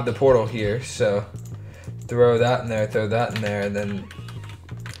we have the portal here, so throw that in there, throw that in there, and then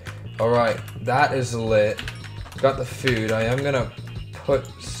alright, that is lit. Got the food. I am gonna put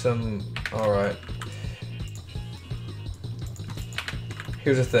some alright.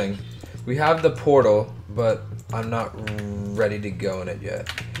 Here's the thing. We have the portal, but I'm not ready to go in it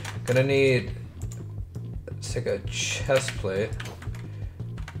yet. Gonna need, let's take a chest plate,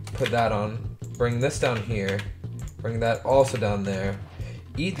 put that on, bring this down here, bring that also down there,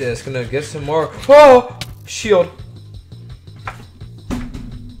 eat this, gonna get some more, oh, shield.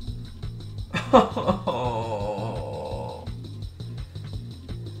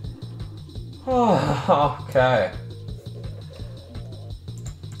 Okay.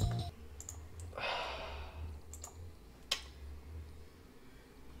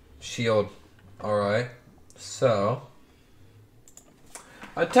 Shield. Alright. So.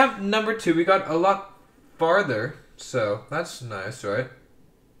 Attempt number 2. We got a lot farther. So, that's nice, right?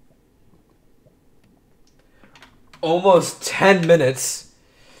 Almost 10 minutes.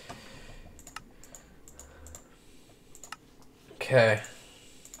 Okay.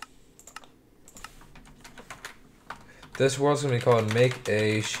 This world's gonna be called Make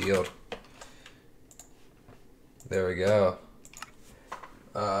a Shield. There we go.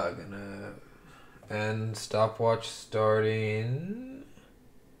 Gonna end stopwatch starting.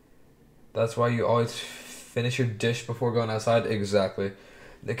 That's why you always finish your dish before going outside. Exactly.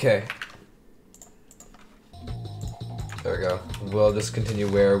 Okay. There we go. We'll just continue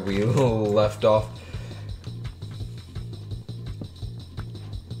where we left off.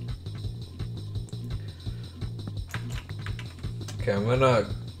 Okay, I'm gonna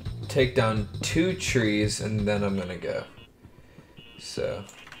take down 2 trees and then I'm gonna go. So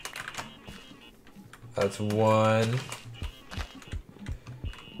that's 1.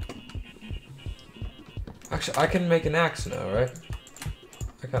 Actually, I can make an axe now, right?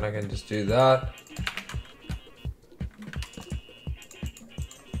 I can just do that.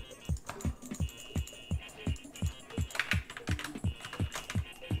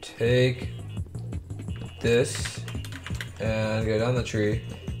 Take this and go down the tree.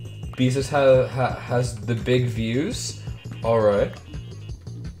 Beezus has the big views. Alright.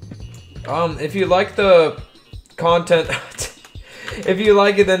 If you like the content, if you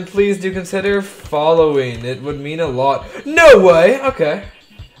like it, then please do consider following. It would mean a lot. No way! Okay.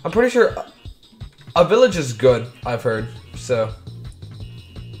 I'm pretty sure a village is good, I've heard. So.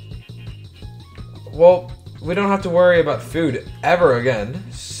 Well, we don't have to worry about food ever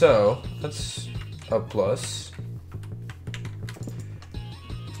again. So, that's a plus.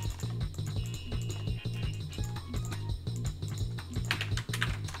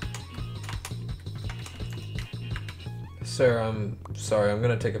 Sir, I'm sorry, I'm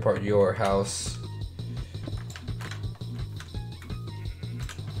gonna take apart your house.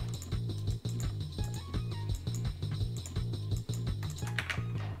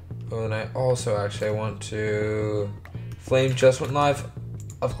 Oh, and I also actually want to... Flame just went live.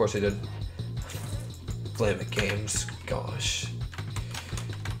 Of course he did. Flame at games, gosh.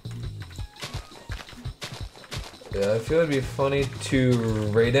 Yeah, I feel it'd be funny to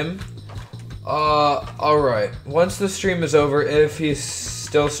raid him. Alright. Once the stream is over, if he's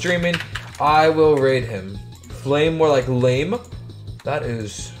still streaming, I will raid him. Flame more like lame. That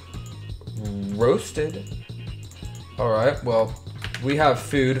is roasted. Alright, well, we have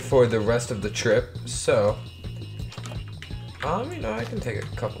food for the rest of the trip, so... you know, I can take a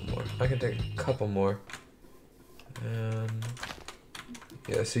couple more. I can take a couple more. And...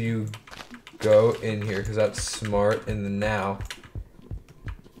 yeah, so you go in here, because that's smart in the now.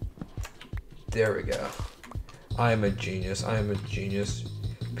 There we go. I am a genius. I am a genius.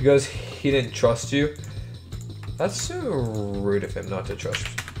 Because he didn't trust you. That's so rude of him not to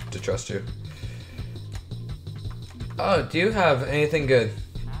trust you. Oh, do you have anything good?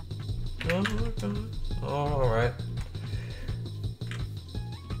 Oh, alright.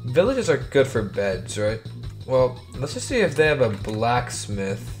 Villages are good for beds, right? Well, let's just see if they have a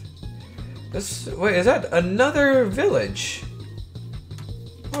blacksmith. Wait, is that another village?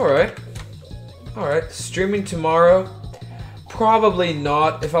 Alright. Alright, streaming tomorrow? Probably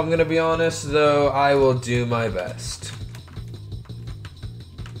not, if I'm gonna be honest, though I will do my best.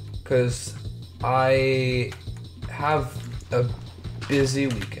 Because I have a busy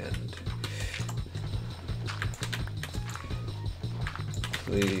weekend.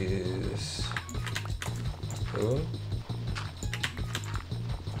 Please. Ooh.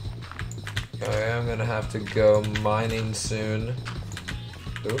 Okay, I'm gonna have to go mining soon.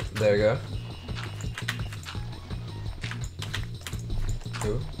 Ooh, there you go.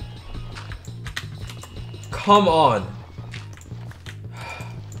 Ooh. Come on.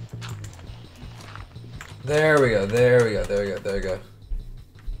 There we go, there we go, there we go, there we go.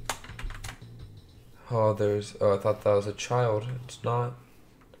 Oh, oh, I thought that was a child. It's not.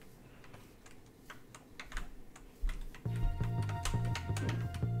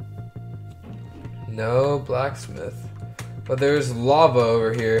 No blacksmith. But there's lava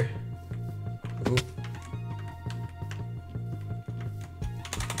over here. Ooh.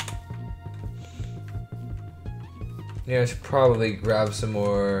 Yeah, I should probably grab some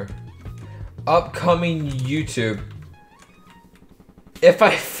more upcoming YouTube. If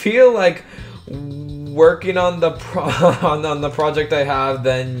I feel like working on the on the project I have,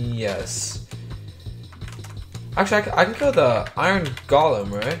 then yes. Actually, I can kill the Iron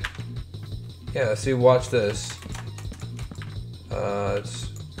Golem, right? Yeah, see, watch this. Let's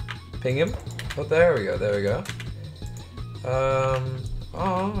ping him. Oh, there we go, there we go. Oh,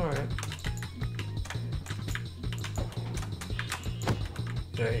 alright.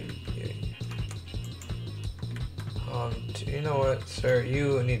 You know what, sir?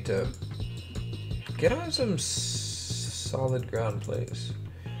 You need to get on some solid ground, please.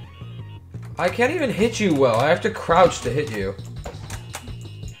 I can't even hit you well. I have to crouch to hit you.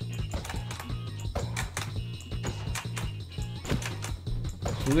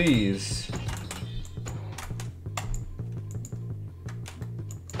 Please.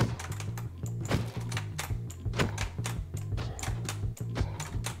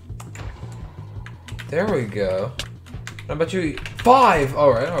 There we go. How about you? 5!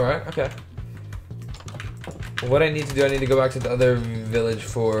 Alright, alright, okay. What I need to do, I need to go back to the other village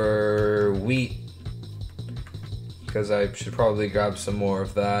for wheat. Because I should probably grab some more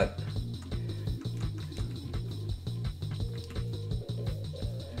of that.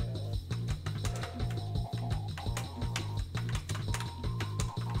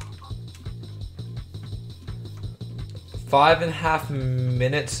 Five and a half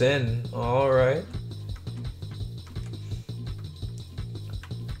minutes in. Alright.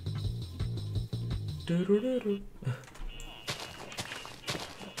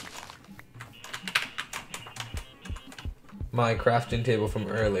 My crafting table from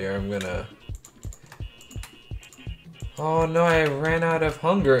earlier, I'm gonna... Oh no, I ran out of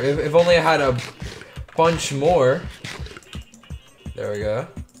hunger. If only I had a bunch more. There we go.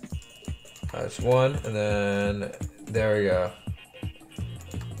 That's one, and then there we go.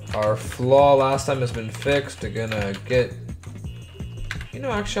 Our flaw last time has been fixed. We're gonna get... You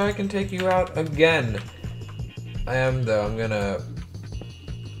know, actually, I can take you out again. I am, though. I'm gonna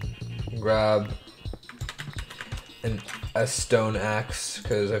grab a stone axe,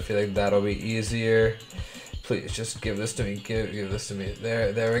 because I feel like that'll be easier. Please, just give this to me. Give this to me.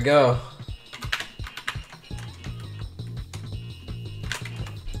 There we go.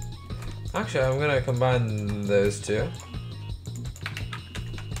 Actually, I'm gonna combine those two.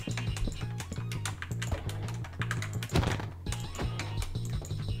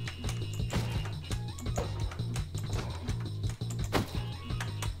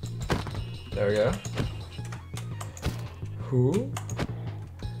 There we go. Who?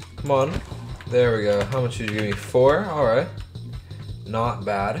 Come on. There we go. How much did you give me? 4? Alright. Not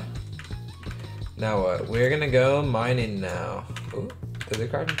bad. Now what? We're gonna go mining now. Ooh, did they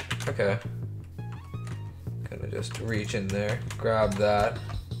grab me? Okay. Gonna just reach in there. Grab that.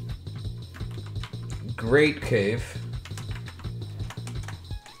 Great cave.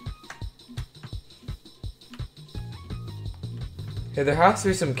 Okay, there has to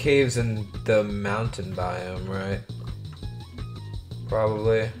be some caves in the mountain biome, right?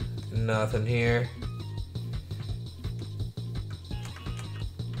 Probably. Nothing here.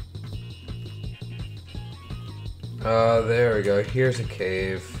 Oh, there we go. Here's a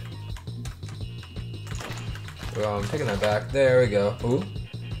cave. Well, I'm taking that back. There we go. Ooh.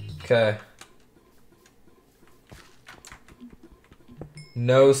 Okay.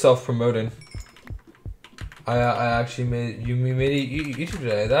 No self-promoting. I actually made a YouTube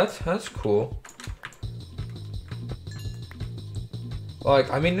today. That's cool.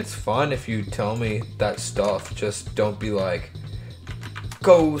 Like, I mean, it's fun if you tell me that stuff. Just don't be like,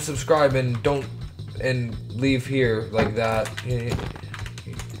 go subscribe and don't leave here like that.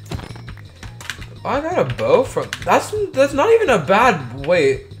 I got a bow from. That's not even a bad.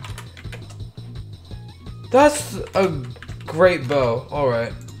 Wait. That's a great bow. All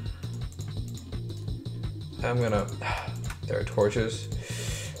right. I'm gonna. There are torches.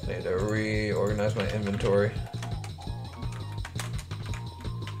 I need to reorganize my inventory.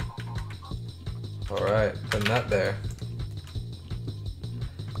 Alright, putting that there.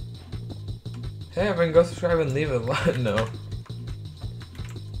 Hey, everyone, go subscribe and leave a like. No.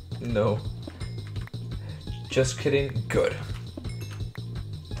 No. Just kidding. Good.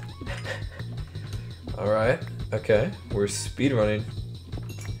 Alright, okay. We're speedrunning.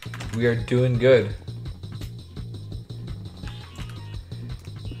 We are doing good.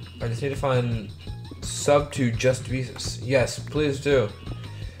 I just need to find sub to just Beezus. Yes, please do.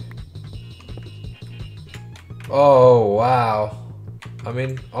 Oh, wow. I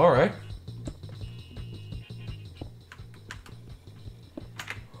mean, alright.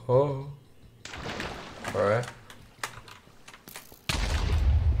 Oh. Alright.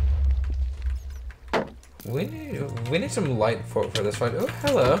 We need some light for this fight. Oh,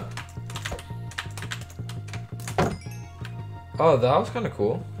 hello. Oh, that was kind of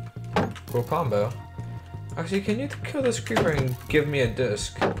cool. Cool combo. Actually, can you kill this creeper and give me a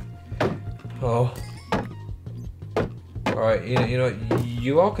disc? Oh. Alright, you know,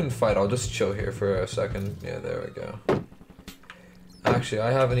 you all can fight. I'll just chill here for a second. Yeah, there we go. Actually,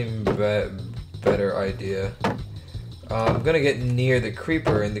 I have an even better idea. I'm gonna get near the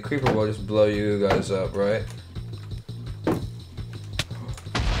creeper, and the creeper will just blow you guys up, right?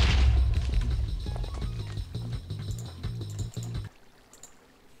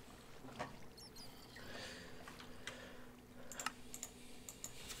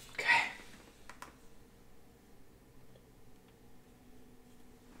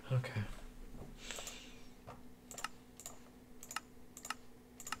 Okay.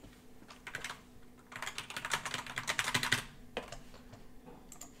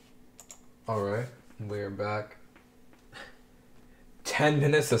 Alright, we're back. 10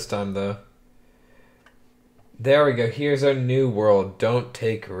 minutes this time, though. There we go. Here's our new world. Don't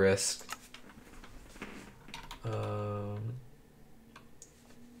take risks.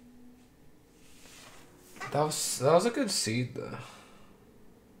 That was a good seed, though.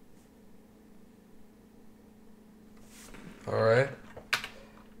 Alright.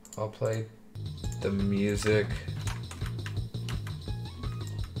 I'll play the music.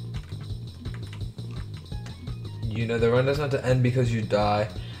 You know, the run doesn't have to end because you die.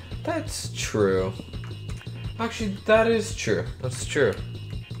 That's true. Actually, that is true. That's true.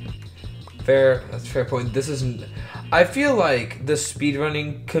 Fair. That's a fair point. This isn't... I feel like the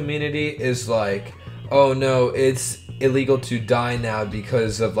speedrunning community is like, oh no, it's illegal to die now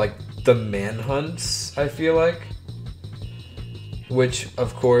because of, like, the manhunts, I feel like. Which,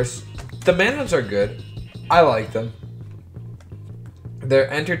 of course, the manhunts are good. I like them. They're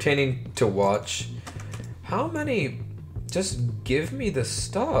entertaining to watch. How many? Just give me the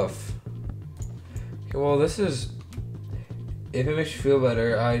stuff. Okay, well, this is... If it makes you feel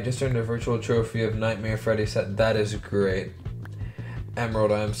better, I just earned a virtual trophy of Nightmare Freddy set. That is great.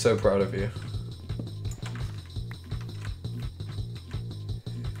 Emerald, I am so proud of you.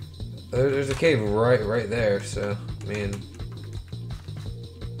 There's a cave right there, so, I mean...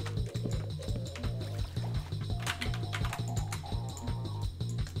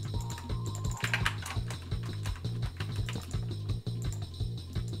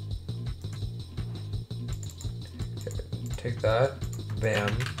 Take that.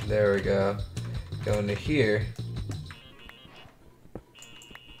 Bam. There we go. Go into here.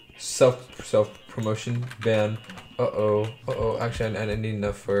 Self-promotion. Bam. Uh-oh. Actually, I need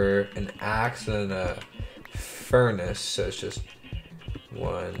enough for an axe and a furnace. So it's just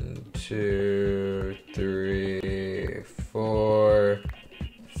 1, 2, 3, 4,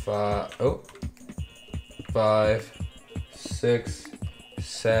 5. Oh. 5, 6,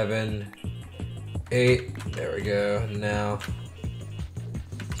 7, 8. There we go. Now,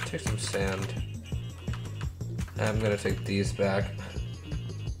 let's take some sand. I'm gonna take these back.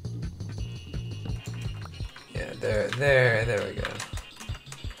 Yeah, there we go.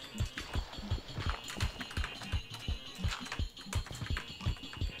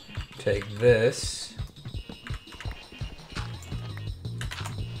 Take this.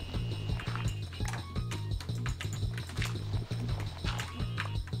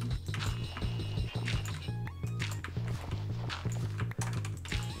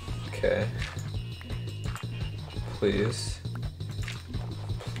 Okay. Please.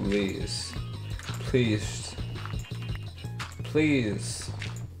 Please. Please. Please.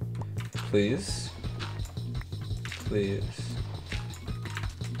 Please. Please.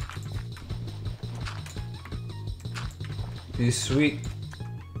 These sweet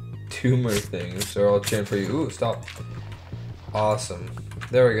tumor things are all cheering for you. Ooh, stop. Awesome.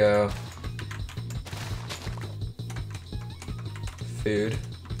 There we go. Food.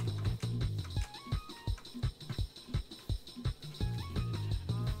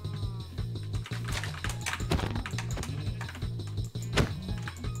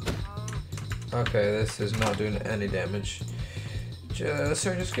 Okay, this is not doing any damage.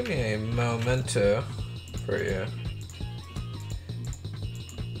 Sir, just give me a memento for you.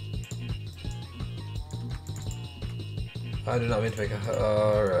 I did not mean to make a...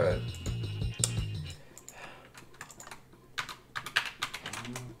 Alright.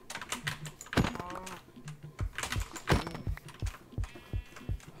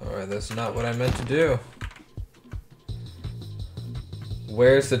 Alright, that's not what I meant to do.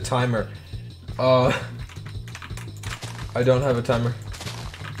 Where's the timer? I don't have a timer.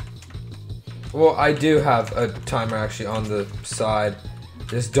 Well, I do have a timer actually on the side.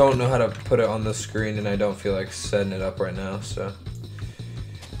 Just don't know how to put it on the screen, and I don't feel like setting it up right now, so.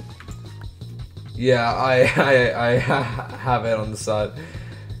 Yeah, I have it on the side.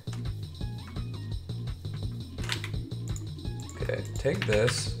 Okay, take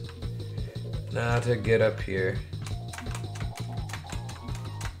this. Now to get up here.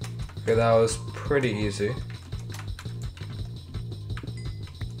 Okay, that was pretty easy.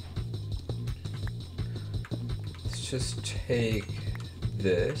 Let's just take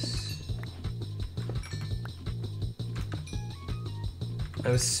this.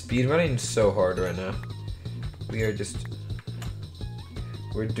 I'm speedrunning so hard right now. We are just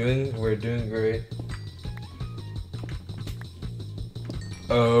we're doing great.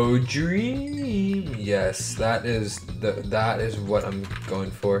 Oh, dream. Yes, that is what I'm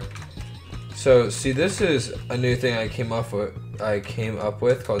going for. So, see, this is a new thing I came up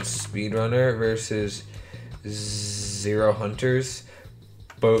with called Speedrunner versus Zero Hunters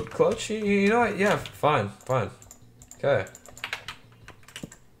boat clutch. You know what? Yeah, fine. Okay.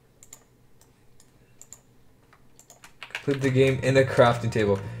 Complete the game in a crafting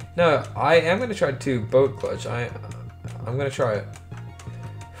table. No, I am gonna try to boat clutch. I'm gonna try it.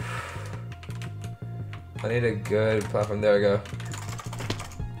 I need a good platform. There we go.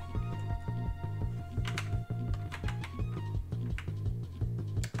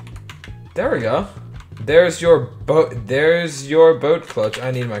 There we go. There's your boat clutch.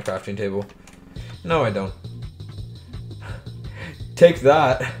 I need my crafting table. No, I don't. Take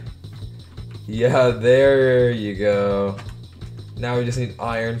that. Yeah, there you go. Now we just need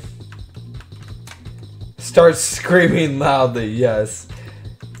iron. Start screaming loudly, yes.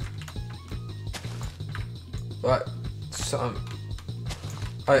 What?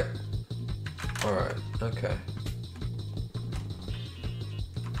 Alright, okay.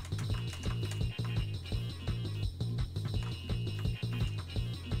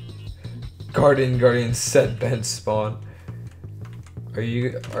 Guardian set bench spawn. Are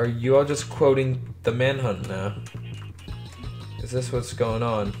you all just quoting the manhunt now? Is this what's going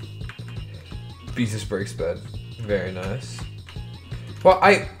on? Beezus breaks bed. Very nice. Well,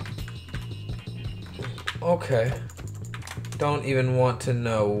 okay. Don't even want to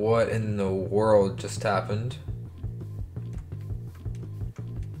know what in the world just happened.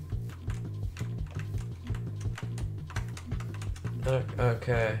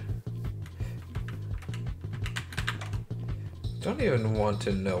 Okay. Don't even want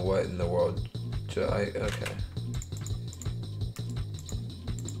to know what in the world. Okay.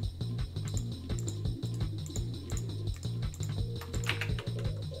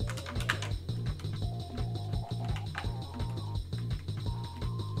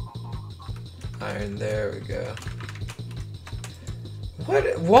 Iron, there we go.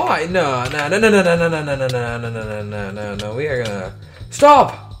 What? Why? No. We are gonna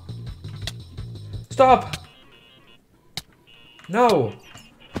stop. Stop. No.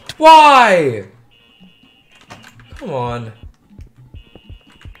 Why? Come on.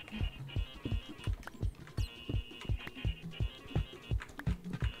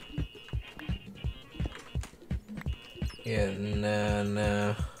 Yeah,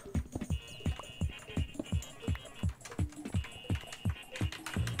 nah.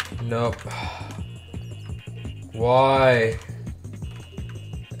 Nope. Why?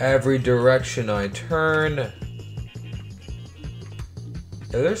 Every direction I turn.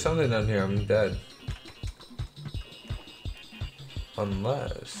 If there's something down here, I'm dead.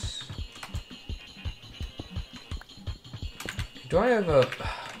 Unless... Do I have a...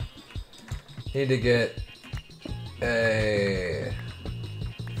 Need to get a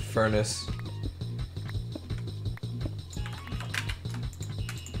furnace.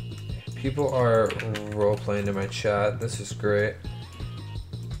 People are role-playing in my chat. This is great.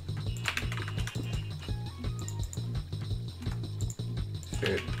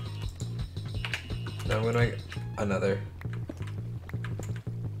 Dude. Now I'm gonna another.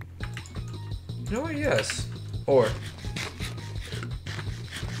 You know what? Yes. Or.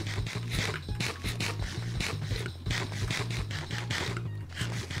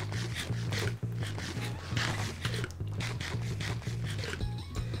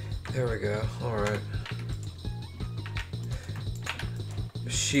 There we go. Alright.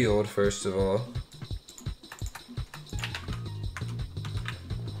 Shield, first of all.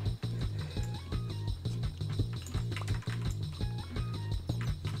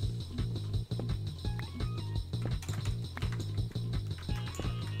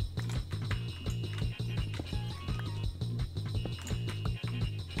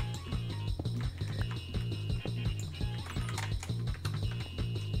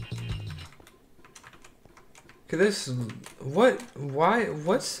 This what why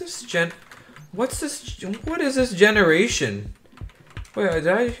what's this what is this generation? Wait, did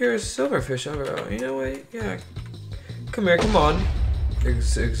I hear a silverfish? Oh, you know what? Yeah. Come here, come on.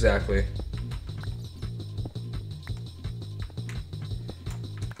 Exactly.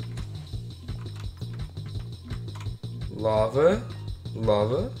 Lava?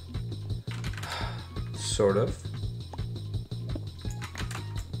 Lava? Sort of.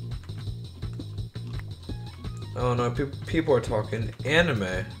 Oh no, people are talking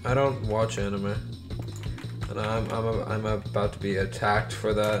anime. I don't watch anime. And I'm about to be attacked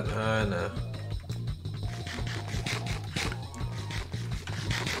for that. I know.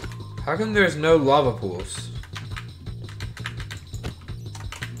 How come there's no lava pools?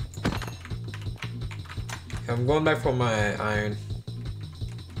 I'm going back for my iron.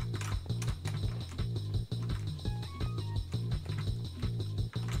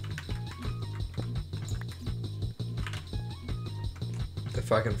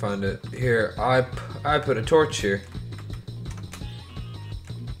 If I can find it. Here, I put a torch here.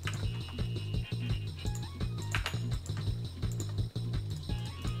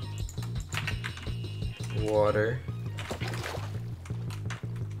 Water.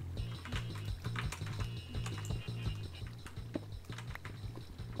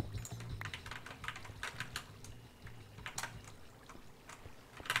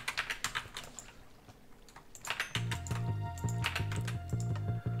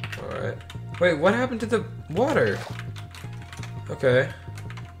 Alright. Wait, what happened to the water? Okay.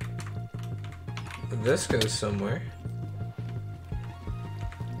 This goes somewhere.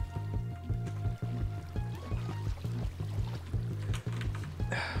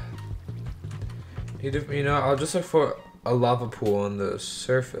 You know, I'll just look for a lava pool on the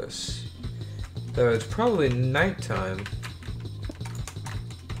surface. Though it's probably nighttime.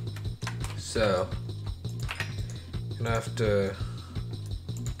 So, gonna have to.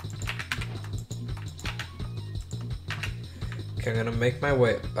 Okay, I'm gonna make my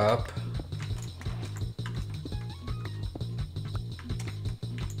way up.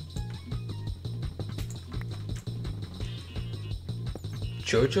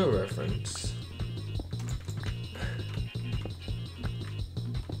 JoJo reference.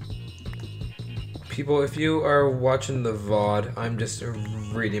 People, if you are watching the VOD, I'm just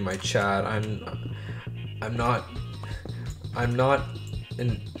reading my chat. I'm not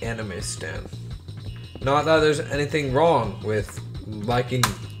an anime stan. Not that there's anything wrong with liking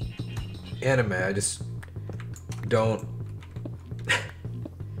anime. I just don't.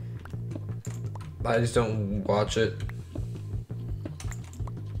 I just don't watch it.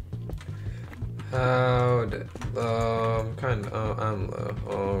 How did I'm low.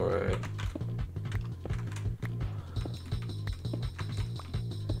 All right.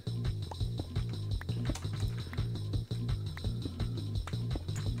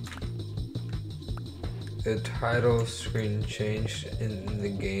 The title screen changed in the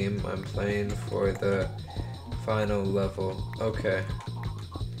game I'm playing for the final level. Okay.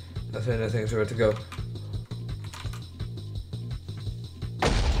 That's another thing's about to go.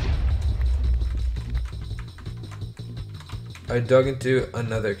 I dug into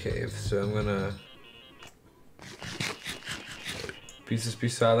another cave, so I'm gonna. Beezus, be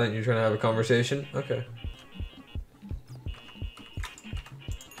silent. You're trying to have a conversation? Okay.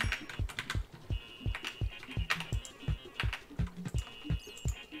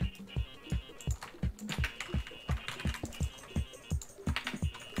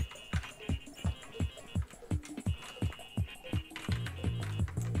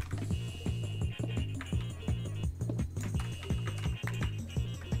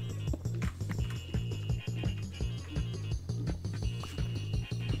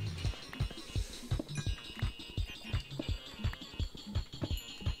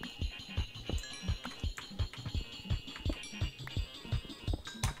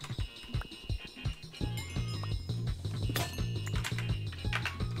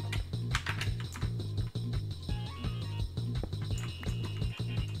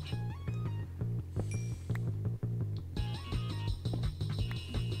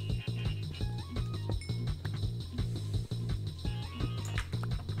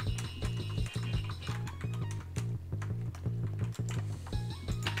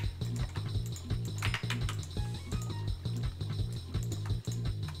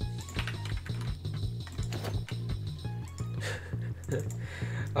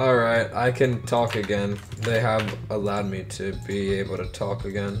 Alright, I can talk again. They have allowed me to be able to talk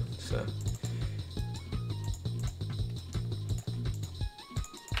again, so.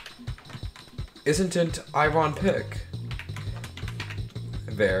 Isn't it ironic?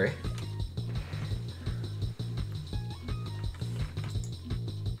 Very.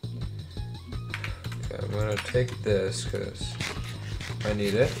 Okay, I'm gonna take this, because I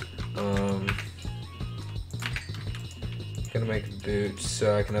need it. Gonna make boots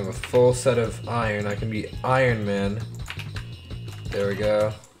so I can have a full set of iron. I can be Iron Man. There we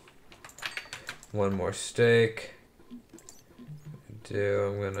go. One more steak.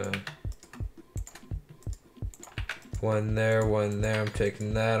 I'm gonna one there, I'm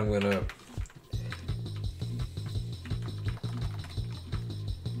taking that. I'm gonna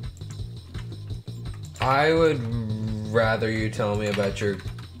I would rather you tell me about your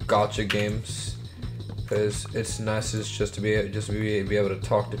gotcha games, because it's nice just to be able to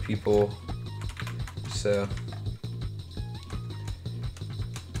talk to people. So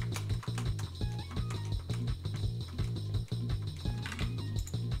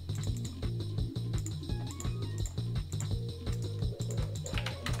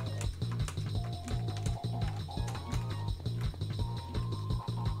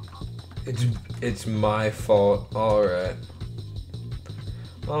it's my fault. Alright.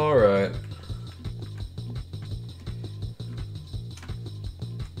 Alright.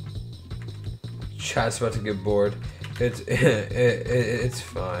 Chat's about to get bored. It's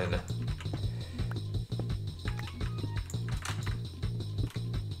fine.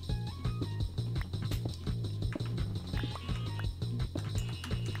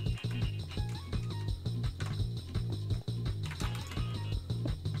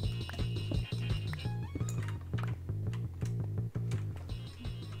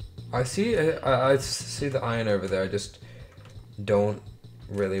 I see the iron over there. I just don't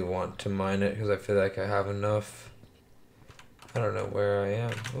really want to mine it because I feel like I have enough. I don't know where I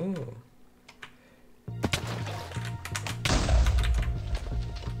am. Ooh.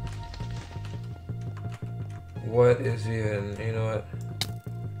 What is even, you know what?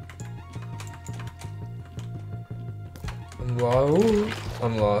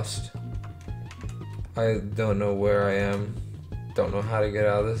 I'm lost. I don't know where I am. Don't know how to get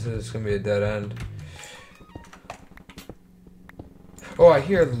out of this. It's gonna be a dead end. Oh, I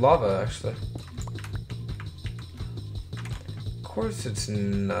hear lava actually. Of course it's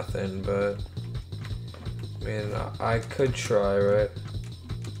nothing, but I mean, I could try, right?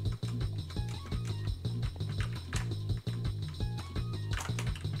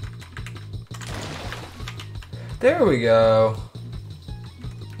 There we go.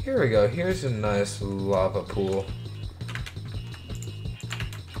 Here we go. Here's a nice lava pool.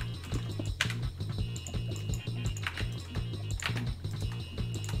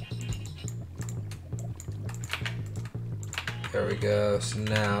 There we go. So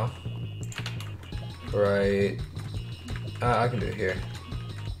now, right, I can do it here.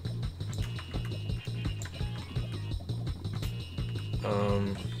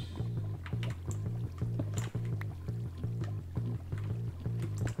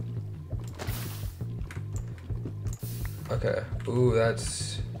 Okay. Ooh,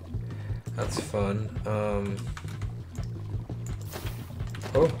 that's fun.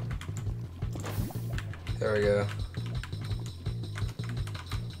 Oh, there we go.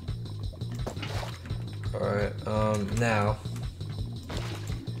 Alright, now.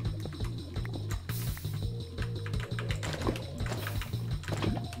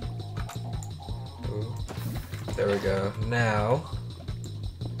 Ooh, there we go. Now.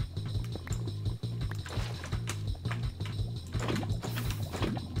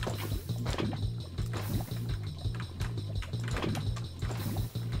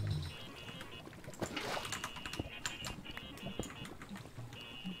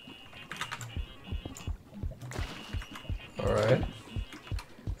 Alright.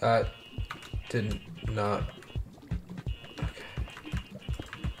 That did not. Okay.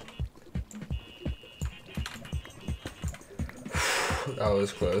 That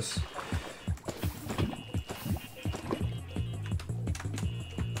was close.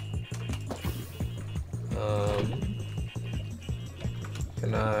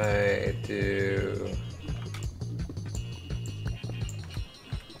 Can I do?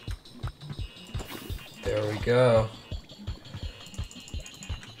 There we go.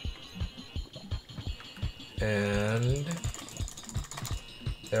 And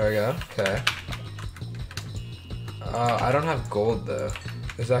there we go. Okay. I don't have gold though.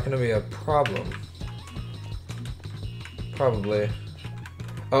 Is that gonna be a problem? Probably.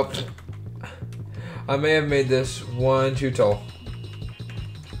 Oh, I may have made this one too tall.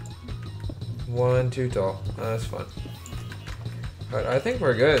 One too tall. That's fun. Alright, I think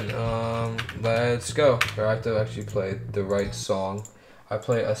we're good. Let's go. I have to actually play the right song. I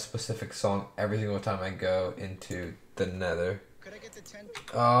play a specific song every single time I go into the nether. Could I get the 10?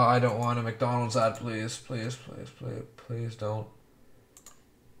 I don't want a McDonald's ad, please. Please, please, please, please don't.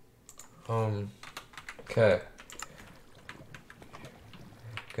 Okay.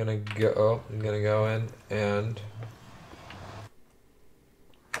 Gonna go. Oh, I'm gonna go in and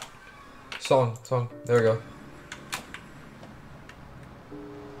song. There we go.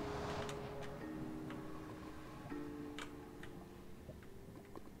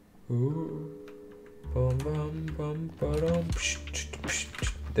 Ooh. Bum, bum, bum, ba-dum.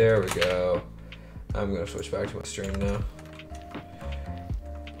 There we go. I'm gonna switch back to my stream now.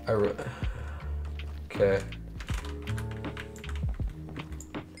 Okay.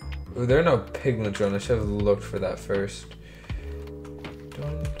 Ooh, there are no pigments on. I should have looked for that first.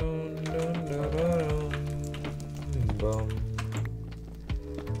 Dun, dun, dun, dun, dun, bum.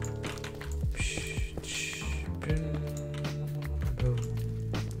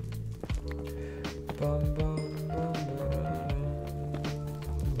 Bum, bum, bum,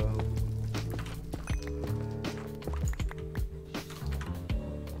 bum.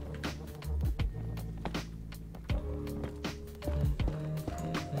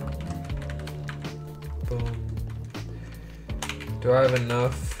 Do I have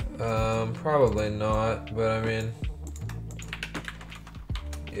enough? Probably not, but I mean,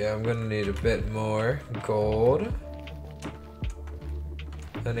 yeah, I'm gonna need a bit more gold.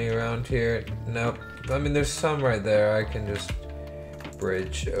 Any around here? Nope. I mean, there's some right there. I can just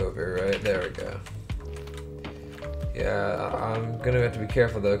bridge over, right? There we go. Yeah, I'm gonna have to be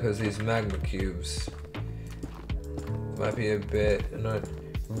careful though, because these magma cubes might be a bit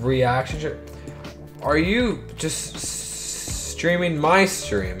reaction. Are you just streaming my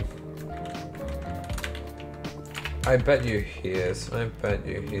stream? I bet you he is. I bet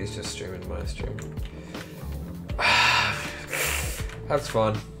you he's just streaming my stream. That's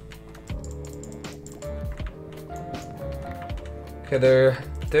fun. Okay,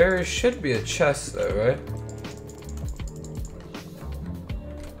 there should be a chest though, right?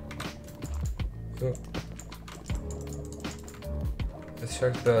 Oh. Let's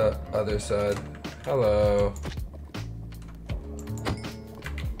check the other side. Hello.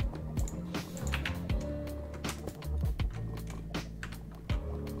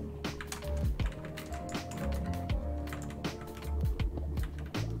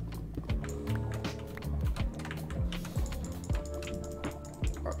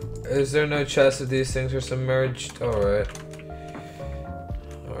 Is there no chest if these things are submerged? Alright.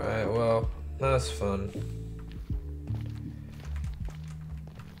 Alright, well, that's fun.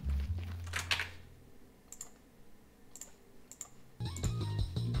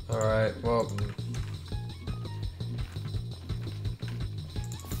 Alright, well.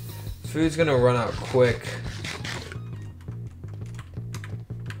 Food's gonna run out quick.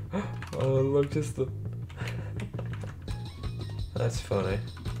 Oh, look, just the. That's funny.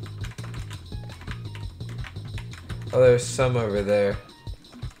 Oh, there's some over there.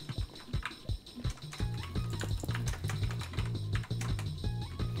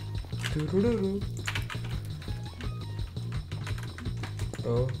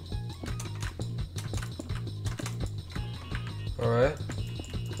 Oh. Alright.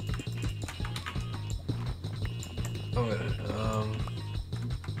 I'm gonna,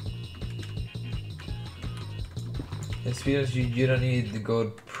 in Speedrunning, you don't need the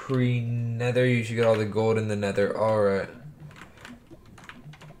gold pre-nether, you should get all the gold in the nether. Alright.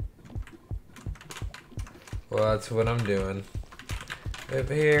 Well, that's what I'm doing.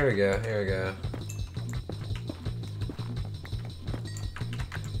 Here we go, here we go.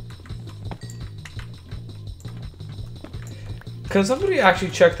 Can somebody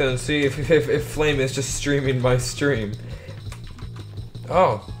actually check that and see if Flame is just streaming my stream?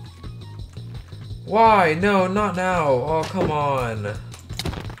 Oh. Why? No, not now. Oh, come on.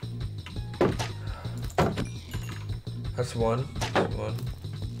 That's one. That's one.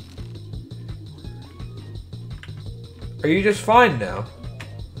 Are you just fine now?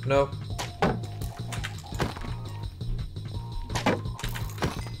 Nope.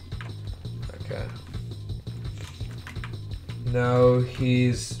 Okay. No,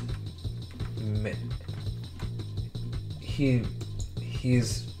 he's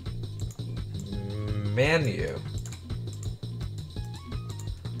Manu.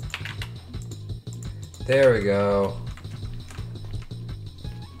 There we go.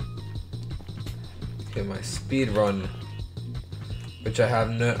 Okay, my speed run, which I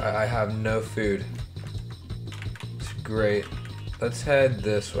have no food. It's great. Let's head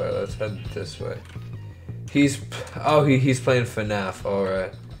this way. Let's head this way. He's playing FNAF. All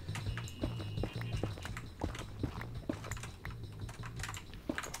right.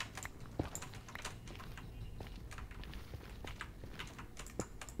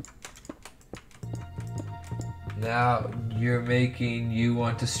 Now you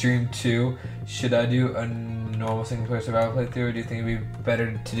want to stream too. Should I do a normal single player survival playthrough, or do you think it'd be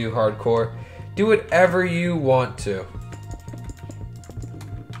better to do hardcore? Do whatever you want to.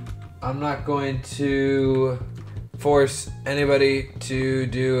 I'm not going to force anybody to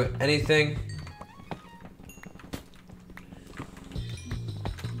do anything.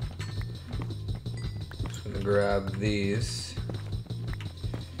 Just gonna grab these.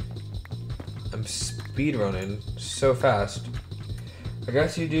 I'm speedrunning so fast. I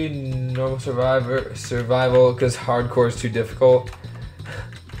guess you do normal survival because hardcore is too difficult.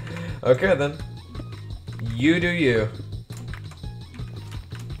 Okay then. You do you.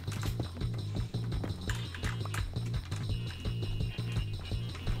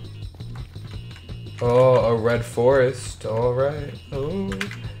 Oh, a red forest. Alright. Oh.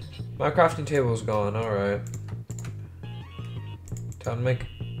 My crafting table is gone. Alright. Time to make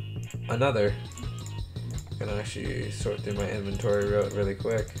another. I'm gonna actually sort through my inventory really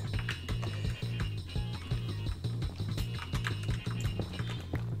quick.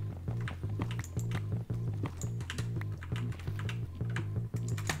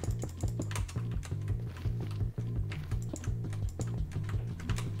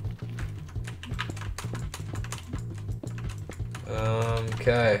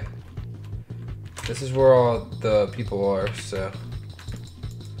 Okay. This is where all the people are, so.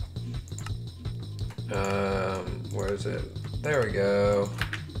 Where is it? There we go.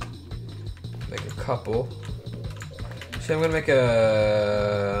 Make a couple. So I'm gonna make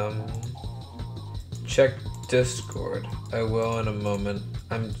a check Discord. I will in a moment.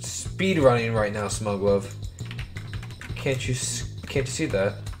 I'm speed running right now, Smuglove. Can't you see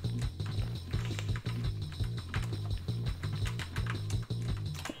that?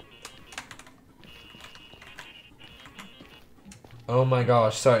 Oh my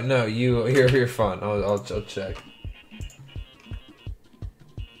gosh! Sorry, no, you're fun. I'll check.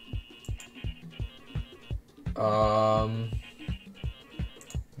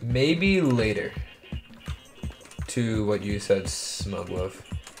 Maybe later. To what you said, Smuglove.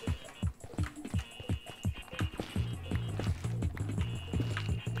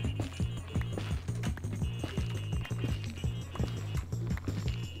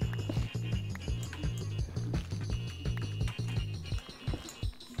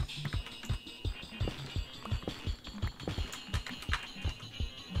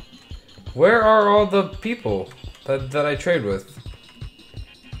 Where are all the people that I trade with?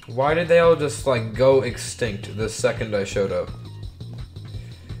 Why did they all just like go extinct the second I showed up?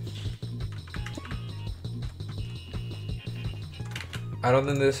 I don't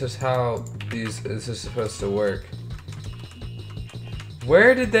think this is how this is supposed to work.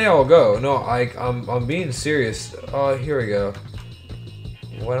 Where did they all go? No, I'm being serious. Oh, here we go.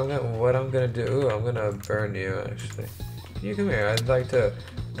 What I'm gonna do? Ooh, I'm gonna burn you actually. You come here. I'd like to.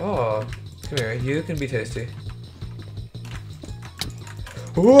 Oh, come here. You can be tasty.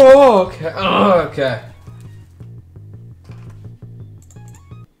 Whoa, okay. Oh, okay.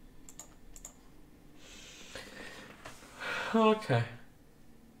 Okay.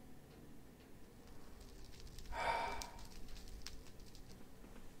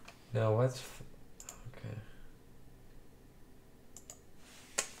 No, what's... Okay.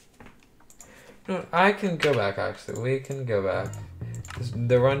 No, I can go back, actually. We can go back.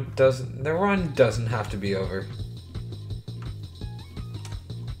 The run doesn't have to be over.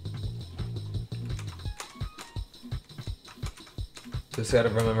 Just gotta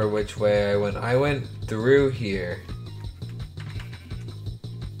remember which way I went. I went through here.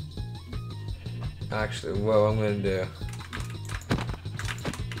 Actually, what I'm gonna do.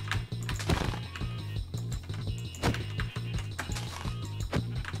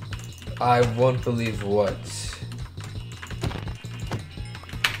 I won't believe what.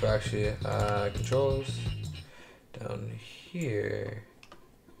 Actually, controls down here.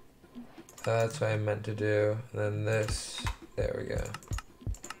 That's what I meant to do. And then this. There we go.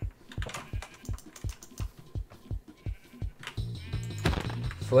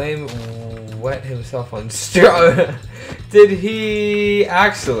 Flame wet himself on straw. Did he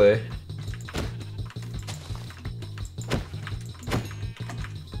actually?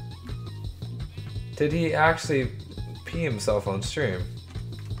 Did he actually pee himself on stream?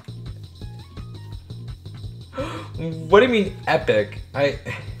 What do you mean epic?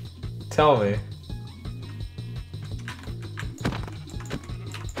 Tell me.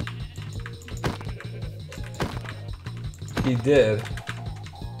 He did.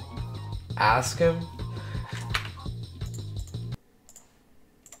 Ask him.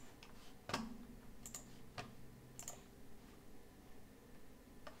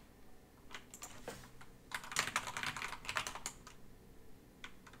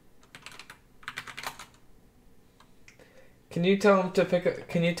 Can you tell him to pick up?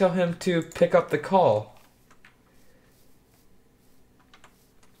 Can you tell him to pick up the call?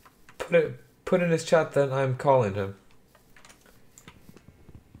 Put in his chat that I'm calling him.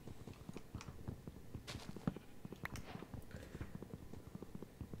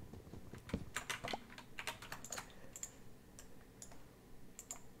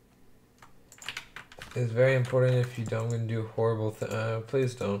 It's very important. If you don't, I'm gonna do horrible things.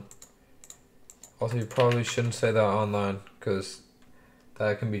 Please don't. Also, you probably shouldn't say that online because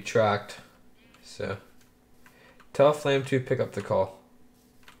that can be tracked. So, tell Flame to pick up the call.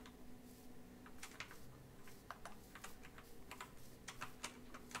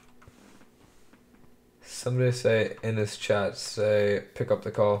 Somebody say in his chat, say pick up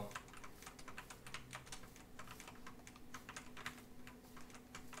the call.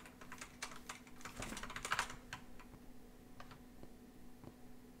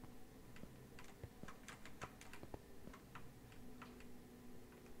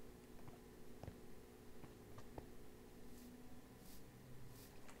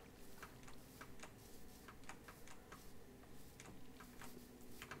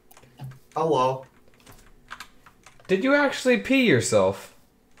 Hello. Did you actually pee yourself?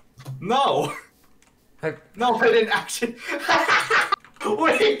 No. No, I didn't actually.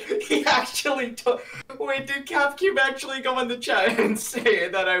 Wait, he actually took. Wait, did CapCube actually go in the chat and say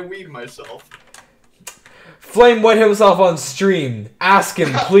that I weed myself? Flame wet himself on stream. Ask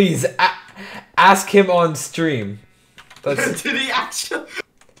him, please. Ask him on stream. That's... Did he actually?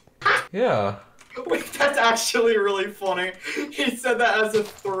 Yeah. Wait, that's actually really funny. He said that as a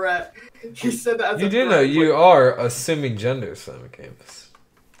threat. He said that as a threat. You do know you are assuming gender, Simon Campus.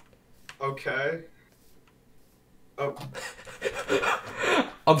 Okay. Oh.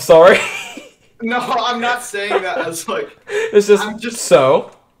 I'm sorry. No, I'm not saying that as like. It's just, I'm just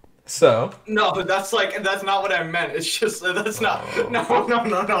so. No, that's not what I meant. It's just that's not. No,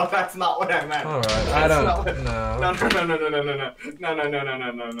 that's not what I meant. All right, I don't. No.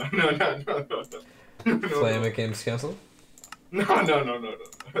 Flame it game's canceled. No.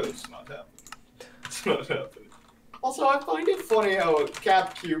 It's not happening. It's not happening. Also, I find it funny how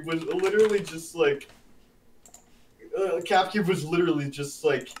CapCube was literally just like. CapCube was literally just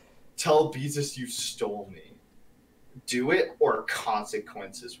like, tell Beezus you stole me. Do it or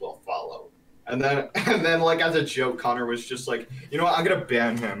consequences will follow. And then like as a joke, Connor was just like, you know what, I'm gonna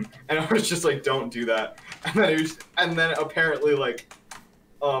ban him. And I was just like, don't do that. And then apparently like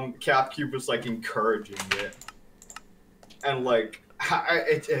CapCube was like encouraging it. And like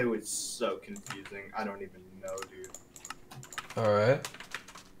it was so confusing. I don't even know, dude. Alright.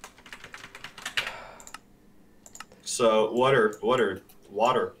 So water.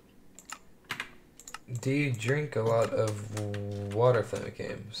 Do you drink a lot of water, Flame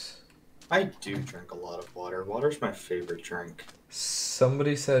games? I do drink a lot of water. Water's my favorite drink.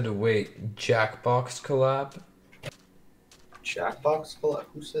 Somebody said, wait, Jackbox collab? Jackbox collab?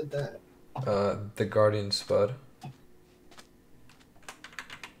 Who said that? The Guardian Spud.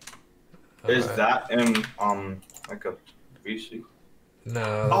 Is that in, like a VC?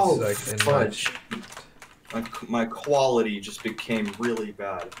 No, that's like in fudge. My quality just became really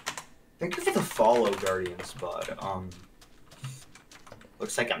bad. Thank you for the follow, Guardian Spud.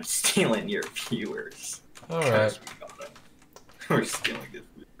 Looks like I'm stealing your viewers. Alright. We're stealing the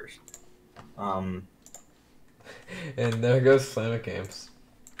viewers. And there goes Flame Games.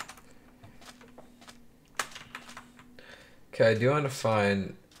 Okay, I do want to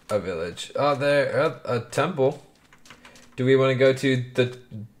find a village. Oh, there, a temple. Do we want to go to the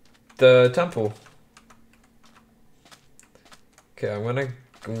temple? Okay, I'm gonna.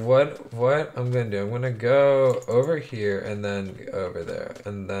 What I'm gonna do? I'm gonna go over here and then over there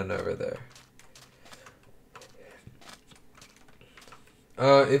and then over there.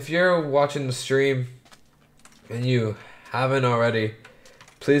 If you're watching the stream and you haven't already,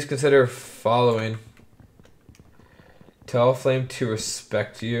 please consider following. Tell Flame to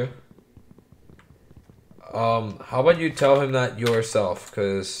respect you. How about you tell him that yourself?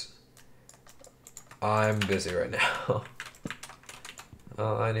 Cause I'm busy right now.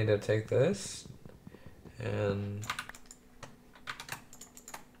 I need to take this and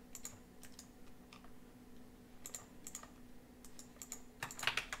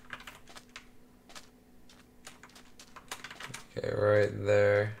okay, right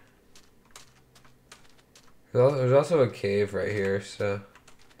there. There's also a cave right here, so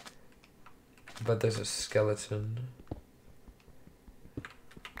but there's a skeleton.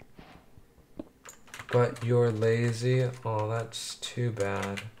 But you're lazy? Oh, that's too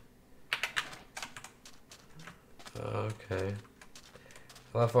bad. Okay.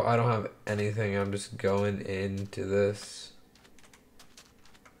 I don't have anything. I'm just going into this.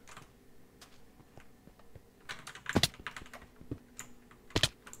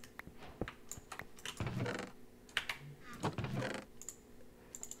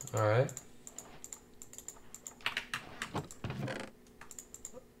 Alright.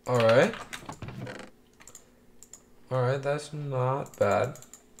 Alright. Alright, that's not bad.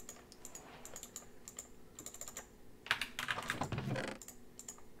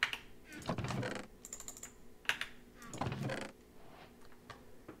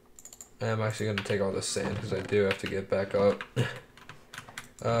 I'm actually going to take all this sand because I do have to get back up.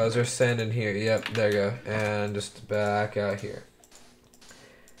 Is there sand in here? Yep, there you go. And just back out here.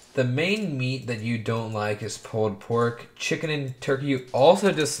 The main meat that you don't like is pulled pork. Chicken and turkey you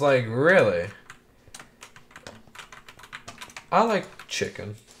also dislike, really? I like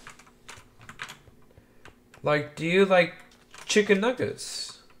chicken. Like, do you like chicken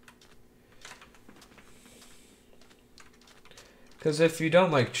nuggets? Because if you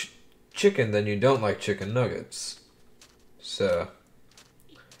don't like chicken, then you don't like chicken nuggets. So,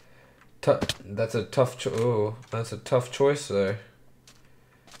 that's a tough that's a tough choice there.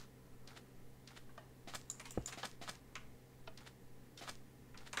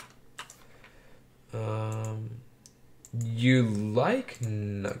 You like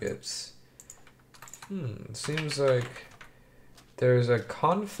nuggets? Seems like there's a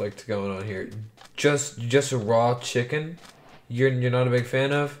conflict going on here. Just raw chicken? You're not a big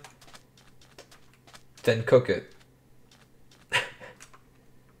fan of? Then cook it.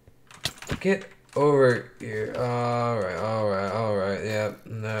 Get over here. Alright. Yep,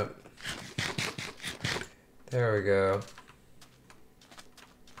 nope. There we go.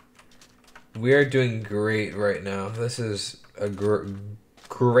 We are doing great right now. This is a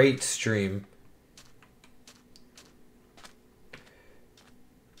great stream.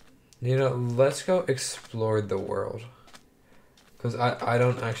 You know, let's go explore the world. Because I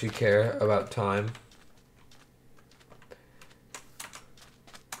don't actually care about time.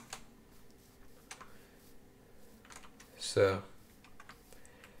 So,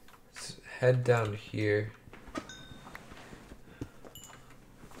 let's head down here.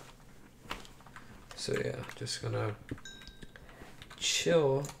 So yeah, just gonna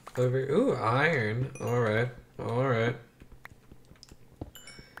chill over. Ooh, iron. Alright.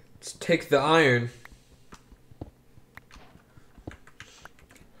 Let's take the iron.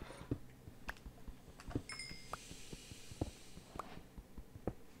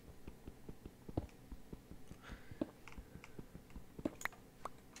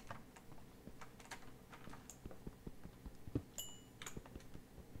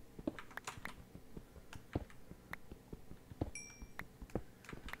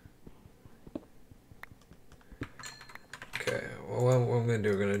 What I'm gonna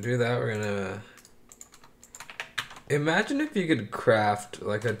do, we're gonna do that. We're gonna imagine if you could craft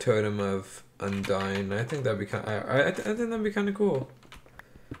like a totem of undying. I think that'd be kind. I think that'd be kind of cool.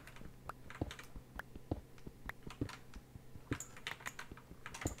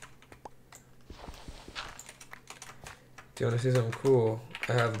 Do you want to see something cool?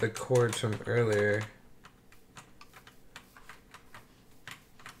 I have the cords from earlier.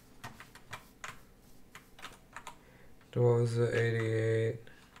 What was it? 88.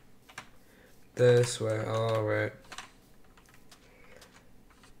 This way. Alright.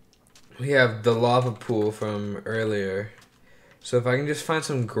 We have the lava pool from earlier. So if I can just find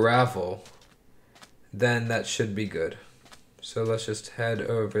some gravel, then that should be good. So let's just head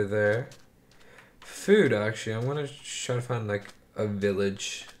over there. Food, actually. I'm gonna try to find like a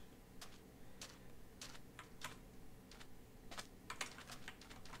village.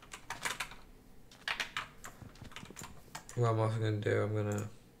 What I'm also gonna do, I'm gonna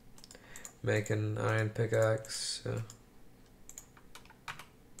make an iron pickaxe. So.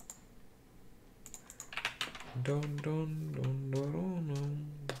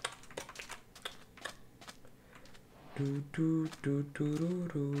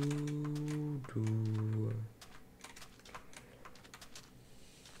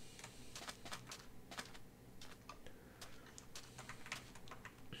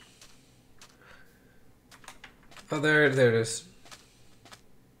 Oh, there it is.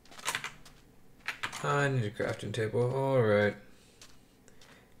 I need a crafting table. Alright.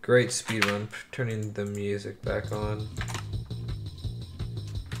 Great speedrun. Turning the music back on.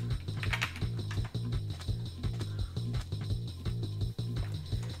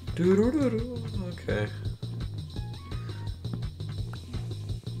 Okay.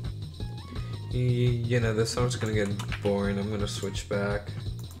 You know, this song's gonna get boring. I'm gonna switch back.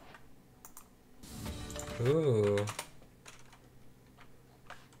 Ooh.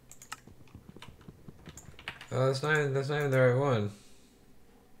 Oh, that's not even the right one.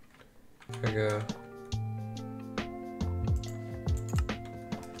 There we go.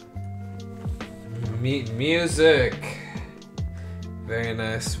 Music. Very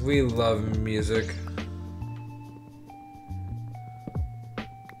nice. We love music.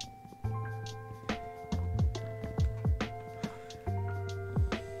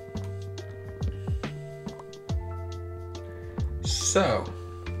 So,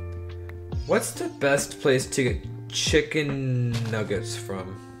 what's the best place to get chicken nuggets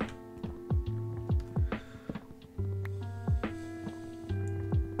from?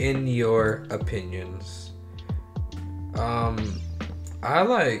 In your opinions. I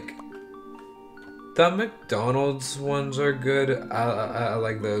like the McDonald's ones are good. I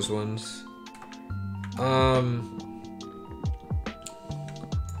like those ones.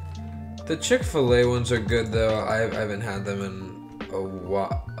 The Chick-fil-A ones are good though. I haven't had them in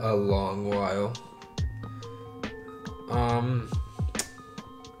a long while.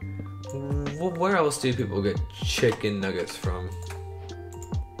 Where else do people get chicken nuggets from?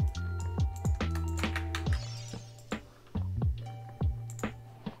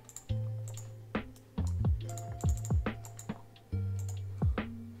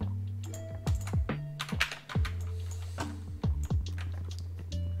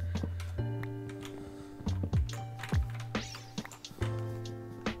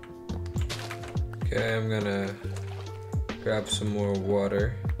 Okay, I'm gonna grab some more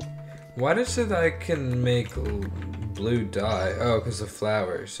water. Why does it I can make blue dye? Oh, because of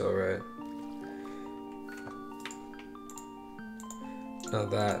flowers, alright.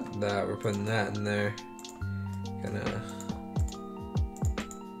 Not that, we're putting that in there. Gonna...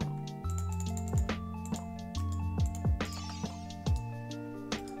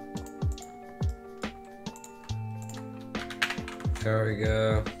 There we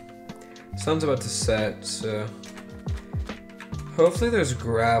go. Sun's about to set, so hopefully there's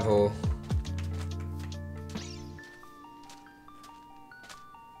gravel.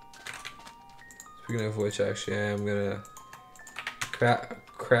 Speaking of which, actually, I am gonna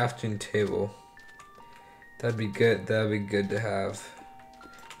crafting table. That'd be good. That'd be good to have.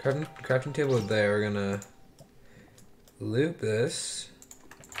 Crafting table there. We're gonna loop this.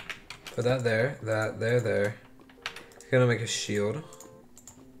 Put that there. That there. Gonna make a shield.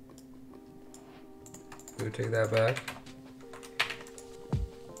 We'll take that back.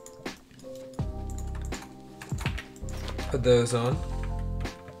 Put those on.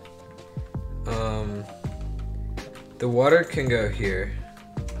 The water can go here.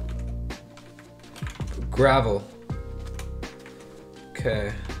 Gravel.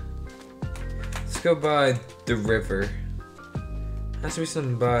 Okay. Let's go by the river. Has to be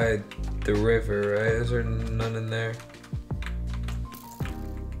something by the river, right? Is there none in there?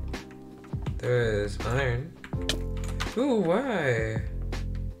 There is iron. Ooh, why?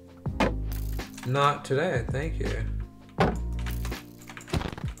 Not today, thank you.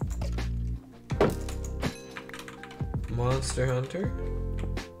 Monster Hunter.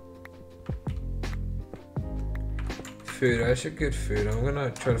 Food, I should get food. I'm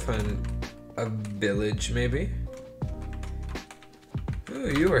gonna try to find a village, maybe. Ooh,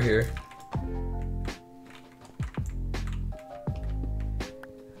 you are here.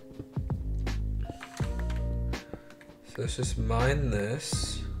 So let's just mine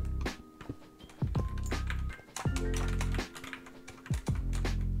this.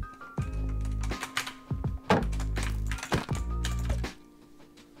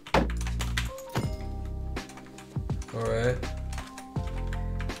 Alright.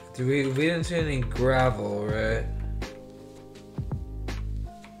 We didn't see any gravel, right?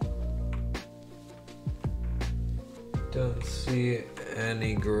 Don't see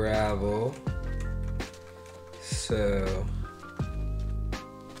any gravel. So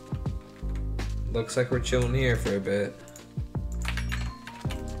looks like we're chilling here for a bit.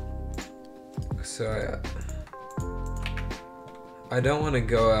 So I don't want to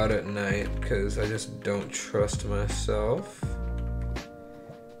go out at night because I just don't trust myself.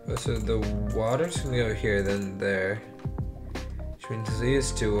 So the water's gonna go here, then there, which means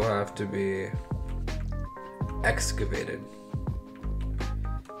these two will have to be excavated.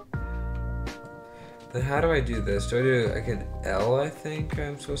 Then how do I do this? Do I do like an L, I think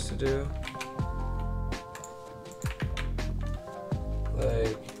I'm supposed to do?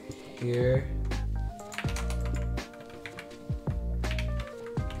 Like here.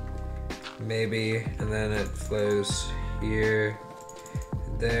 Maybe, and then it flows here,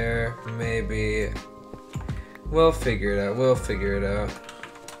 there, maybe. We'll figure it out,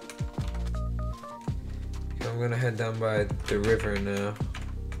 Okay, I'm gonna head down by the river now.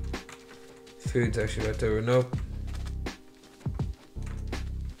 Food's actually left over. Nope.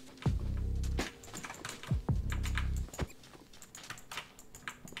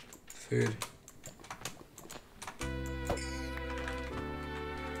 Food.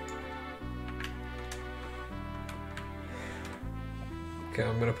 Okay,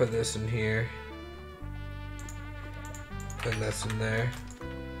 I'm gonna put this in here. Put this in there.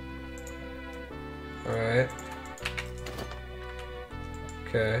 Alright.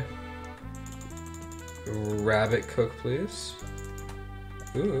 Okay. Rabbit cook, please.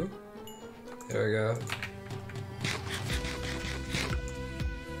 Ooh. There we go.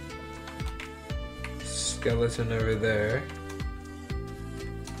 Skeleton over there.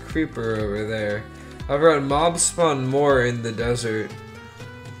 Creeper over there. I've read mobs spawn more in the desert.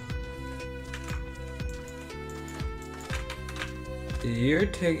 You're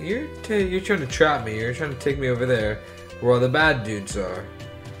trying to trap me. You're trying to take me over there, where all the bad dudes are.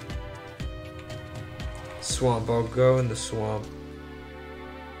 Swamp. I'll go in the swamp.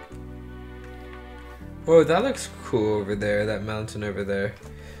 Whoa, that looks cool over there. That mountain over there.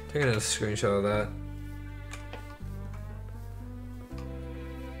 Taking a screenshot of that.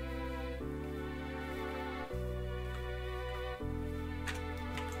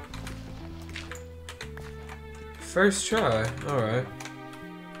 First try. Alright.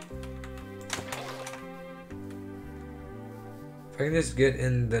 If I can just get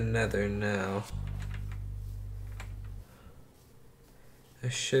in the nether now. I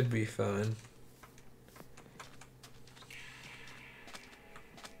should be fine.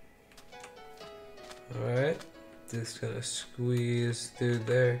 Alright. Just gonna squeeze through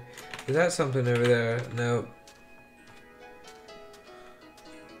there. Is that something over there? Nope.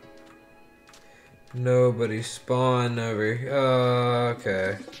 Nobody spawn over here.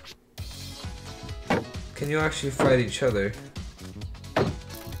 Okay. Can you actually fight each other?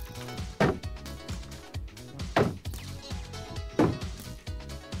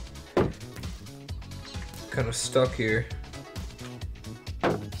 Kind of stuck here.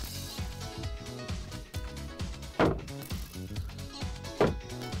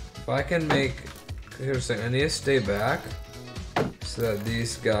 If I can make... Here's a second. I need to stay back so that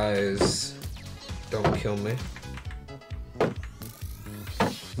these guys don't kill me.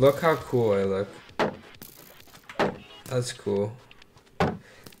 Look how cool I look. That's cool. Okay,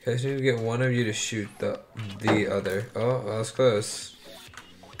 I just need to get one of you to shoot the other. Oh, that was close.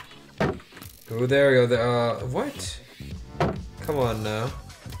 Oh, there we go. There, what? Come on now.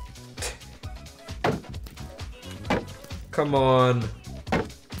 Come on.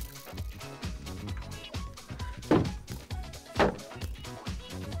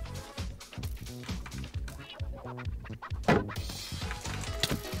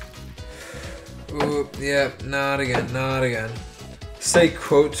 Ooh, yeah, not again, not again. Say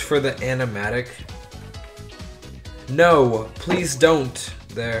quotes for the animatic. No, please don't.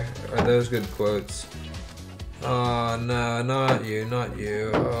 There, are those good quotes? Oh, no, not you, not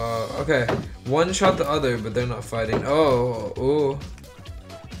you. Okay, one shot the other, but they're not fighting. Oh, ooh.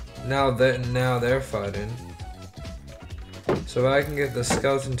 Now they're fighting. So I can get the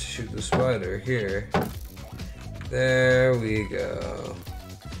skeleton to shoot the spider here. There we go.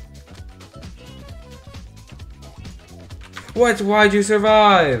 What? Why'd you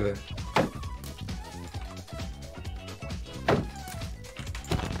survive?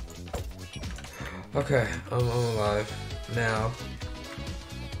 Okay, I'm alive now.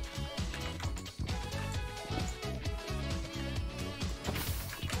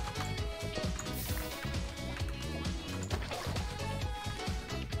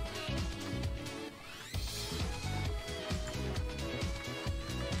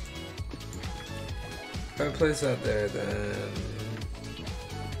 If I place that there, then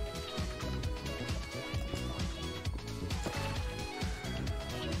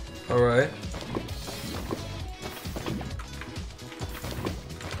all right.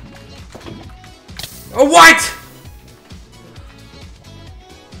 Oh, what?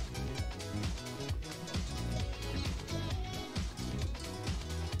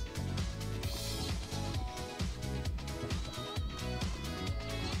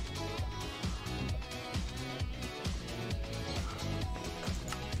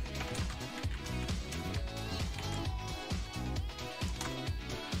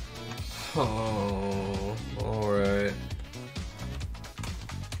 Oh, all right.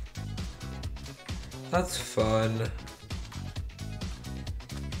 That's fun.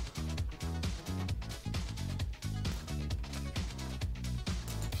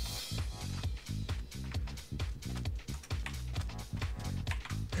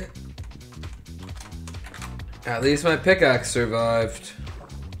 At least my pickaxe survived.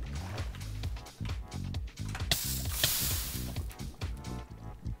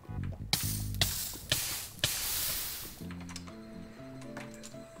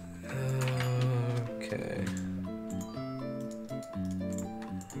 Okay.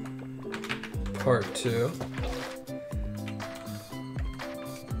 Part 2.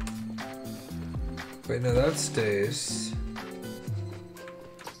 Wait, no, that stays.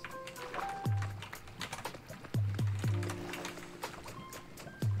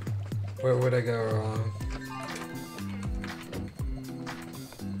 Where would I go wrong?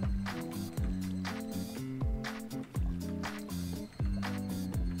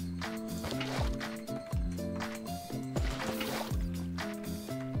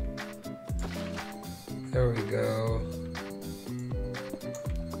 There we go.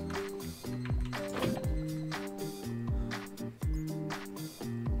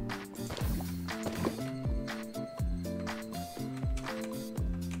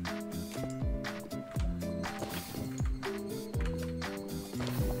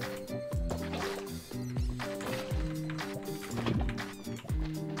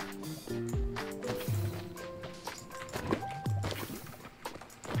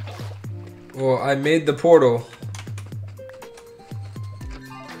 Well, I made the portal.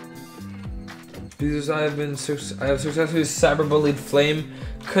 Beezus, I have successfully cyberbullied Flame.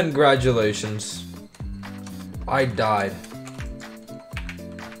 Congratulations. I died.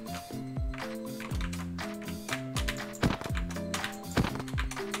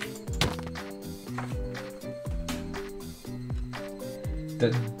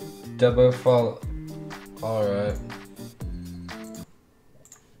 The double fall. Alright.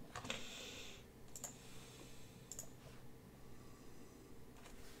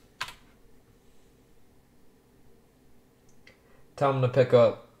 Tell him to pick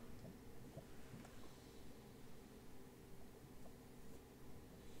up.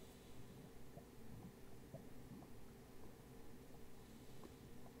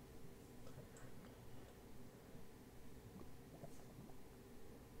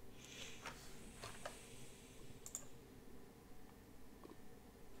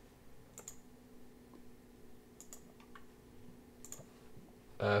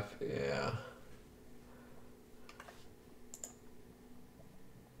 Yeah.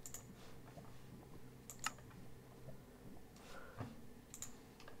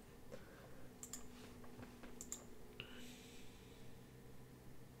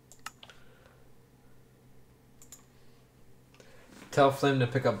 Tell Flame to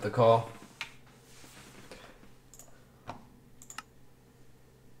pick up the call.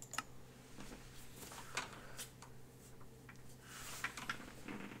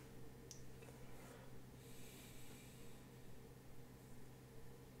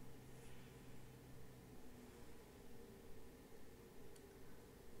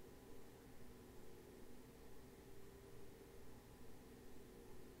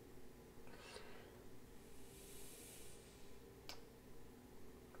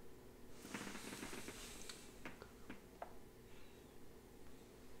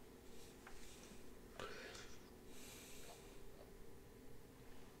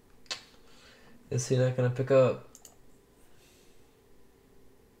 Is he not gonna pick up?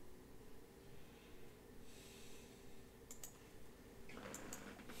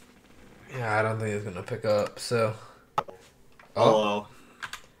 Yeah, I don't think he's gonna pick up, so. Hello.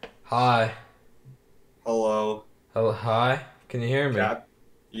 Hi. Hello. Hello, hi? Can you hear me?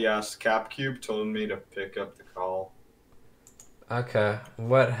 Yes, Capcube told me to pick up the call. Okay.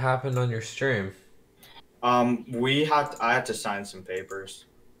 What happened on your stream? I had to sign some papers.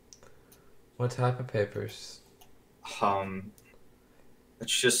 What type of papers? Let's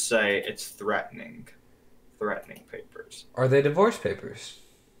just say it's threatening papers. Are they divorce papers?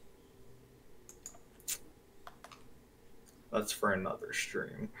 That's for another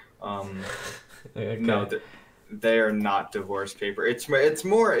stream. Okay. No, they are not divorce paper. It's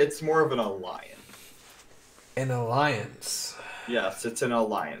more of an alliance. An alliance. Yes, it's an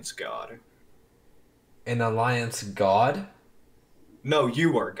alliance god. An alliance god? No,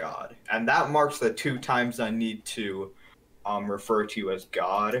 you are God. And that marks the 2 times I need to refer to you as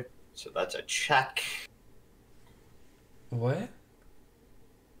God. So that's a check. What?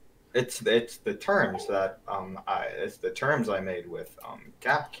 It's the terms that it's the terms I made with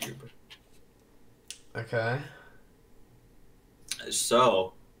Capcube. Okay.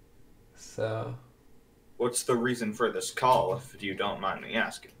 So what's the reason for this call, if you don't mind me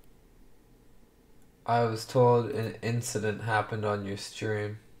asking? I was told an incident happened on your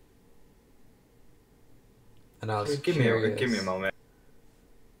stream. And I was curious. Give me a moment.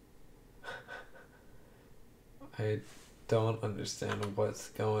 I don't understand what's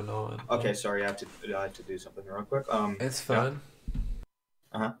going on. Okay, sorry, I have to do something real quick. It's fun.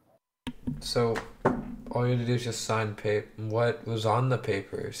 Yeah. So, all you had to do is just sign paper. What was on the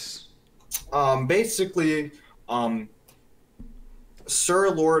papers? Basically, Sir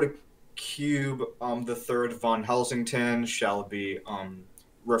Lord Cube, the Third von Helsington shall be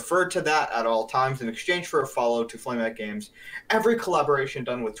refer to that at all times in exchange for a follow to Flameout Games. Every collaboration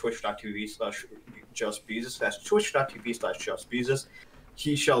done with twitch.tv/justbeezus, that's twitch.tv/justbeezus.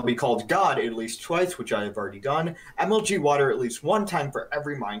 He shall be called God at least twice, which I have already done. MLG Water at least one time for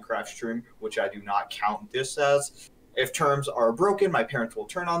every Minecraft stream, which I do not count this as. If terms are broken, my parents will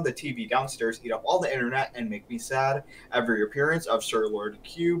turn on the TV downstairs, eat up all the internet, and make me sad. Every appearance of Sir Lord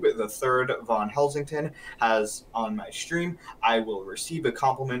Cube III von Helsington has on my stream, I will receive a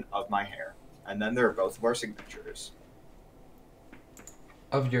compliment of my hair. And then there are both of our signatures.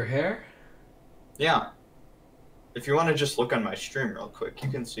 Of your hair? Yeah. If you want to just look on my stream real quick, you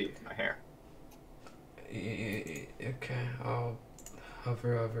can see my hair. Okay, I'll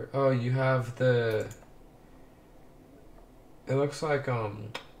hover over. Oh, you have the... It looks like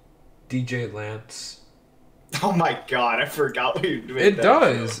DJ Lance. Oh my god, I forgot we made It that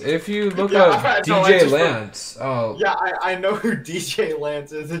does. joke. If you look up DJ Lance. Oh. Yeah, I know who DJ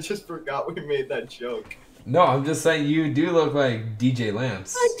Lance is. I just forgot we made that joke. No, I'm just saying you do look like DJ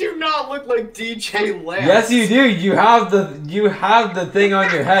Lance. I do not look like DJ Lance. Yes, you do. You have the thing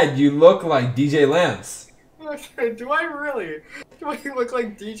on your head. You look like DJ Lance. Do I really? Do I look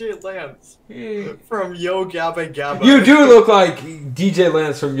like DJ Lance Yeah. from Yo Gabba Gabba? You do look like DJ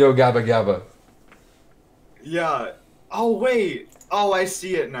Lance from Yo Gabba Gabba. Yeah. Oh wait. Oh, I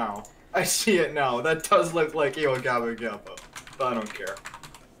see it now. I see it now. That does look like Yo Gabba Gabba, but I don't care.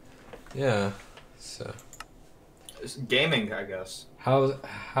 Yeah. So. It's gaming, I guess.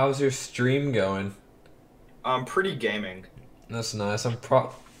 How's your stream going? Pretty gaming. That's nice.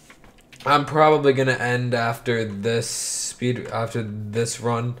 I'm probably gonna end after this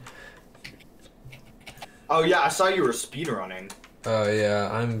run. Oh yeah, I saw you were speedrunning. Oh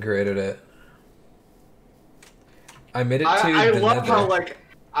yeah, I'm great at it. I made it to I the love nether. how like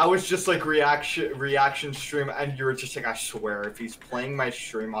I was just like reaction stream, and you were just like, I swear, if he's playing my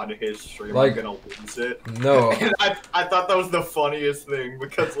stream on his stream, Like, I'm gonna lose it. No. And I thought that was the funniest thing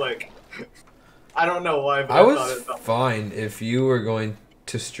because like I don't know why, but I thought was fine if you were going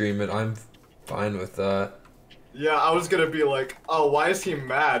to stream it. I'm fine with that. Yeah, I was gonna be like, oh, why is he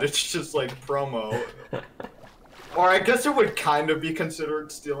mad? It's just like promo. Or I guess it would kind of be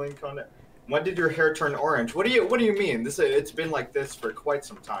considered stealing content. When did your hair turn orange? What do you mean? It's been like this for quite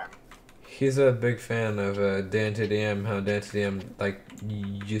some time. He's a big fan of Dante DM. How Dante DM like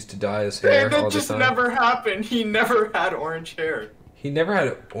used to dye his hair all the time. That just never happened. He never had orange hair. He never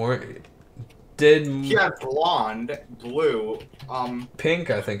had orange. He had blonde, blue, pink,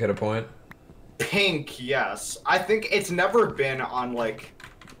 I think, at a point. Pink, yes. I think it's never been on like,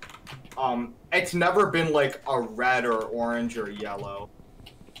 it's never been like a red or orange or yellow.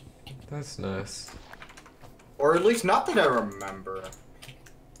 That's nice. Or at least not that I remember.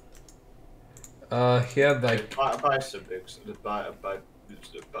 He had like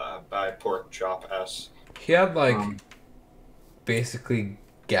by pork chop s. He had like basically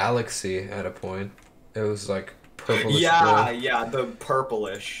galaxy at a point. It was like purplish. Yeah, blue. yeah, the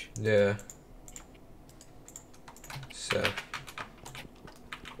purplish. Yeah. So.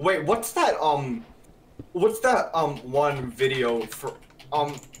 Wait, what's that one video for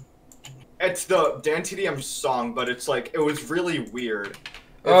it's the Dan TDM song, but it's like it was really weird. It's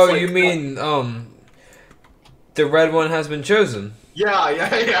oh, like, you mean the red one has been chosen? Yeah.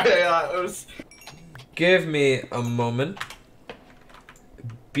 It was. Give me a moment.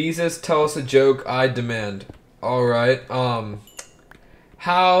 Beezus, tell us a joke, I demand. Alright,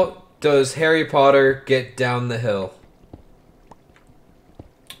 how does Harry Potter get down the hill?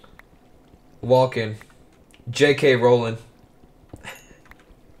 Walking. J.K. Rowling.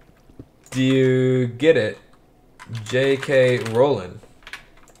 Do you get it? J.K. Rowling.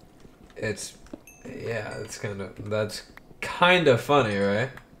 That's kind of funny, right?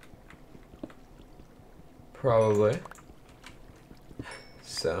 Probably.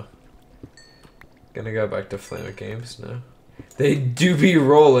 So, gonna go back to Flameout Games now. They do be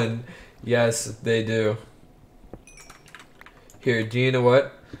rolling. Yes, they do. Here, do you know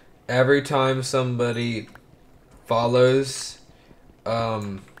what? Every time somebody follows,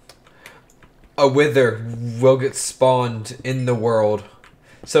 a wither will get spawned in the world.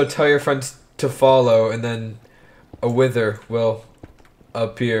 So tell your friends to follow, and then a wither will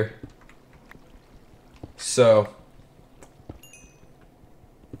appear. So,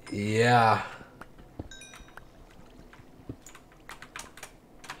 yeah.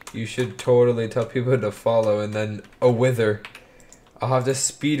 You should totally tell people to follow, and then a wither. I'll have to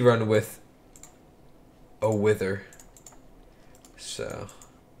speedrun with a wither. So,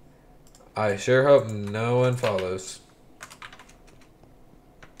 I sure hope no one follows.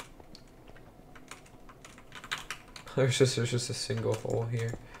 There's just a single hole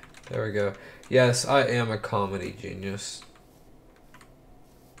here. There we go. Yes, I am a comedy genius.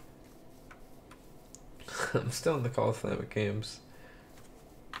 I'm still in the Call of Flamin' games.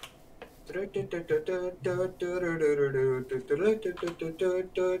 See,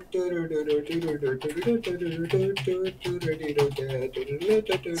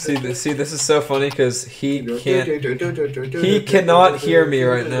 this is so funny because he cannot hear me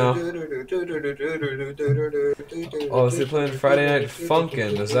right now. Oh, is he playing Friday Night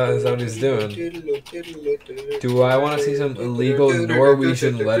Funkin'? Is that what he's doing? Do I want to see some illegal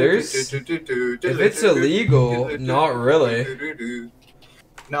Norwegian letters? If it's illegal, not really.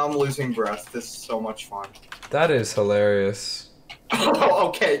 Now I'm losing breath. This is so much fun. That is hilarious. Oh,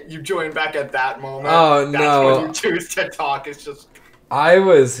 okay, you joined back at that moment. Oh, That's no. when you choose to talk. It's just... I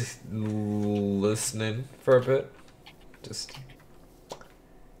was listening for a bit. Just...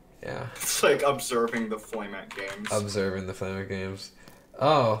 yeah. It's like observing the Flamet games. Observing the Flamin' games.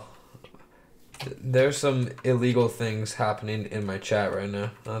 Oh. There's some illegal things happening in my chat right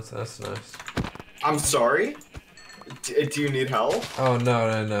now. That's nice. I'm sorry? Do you need help? Oh,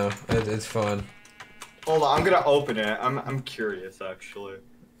 no. It's fun. Hold on, I'm gonna open it. I'm curious, actually.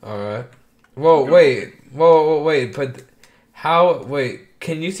 Alright. Whoa, wait, but how, wait,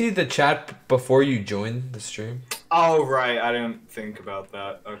 can you see the chat before you join the stream? Oh, right, I didn't think about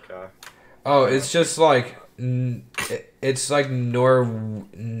that. Okay. Oh, it's just like, it's like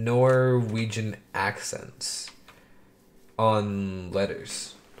Norwegian accents on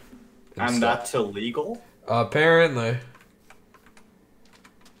letters. And stuff. that's illegal? Apparently.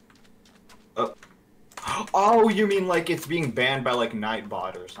 Oh, you mean like it's being banned by like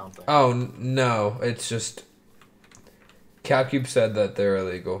Nightbot or something? Oh, no, it's just... Capcube said that they're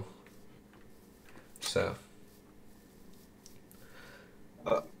illegal. So.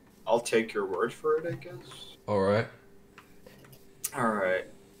 I'll take your word for it, I guess. Alright. Alright.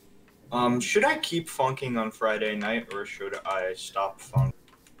 Should I keep funking on Friday night or should I stop funking?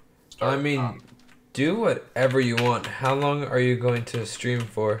 I mean, do whatever you want. How long are you going to stream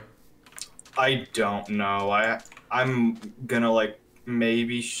for? I don't know. I'm gonna like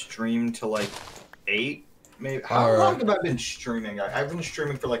maybe stream to like 8. Maybe. How long have I been streaming? I've been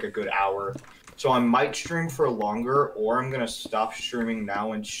streaming for like a good hour. So I might stream for longer, or I'm gonna stop streaming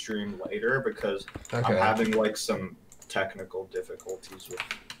now and stream later because I'm having like some technical difficulties with.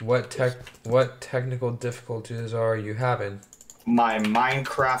 What technical difficulties are you having? My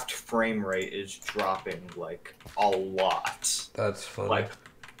Minecraft frame rate is dropping like a lot. That's funny. Like,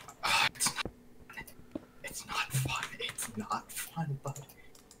 it's not fun. It's not fun, but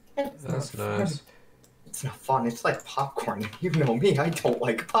that's nice. Fun. It's not fun. It's like popcorn. You know me. I don't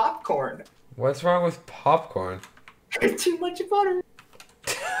like popcorn. What's wrong with popcorn? It's too much butter.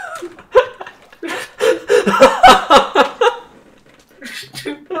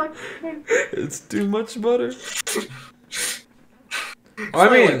 It's too much butter. I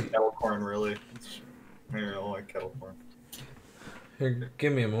mean, like kettle corn, really. I don't like kettle corn. Here,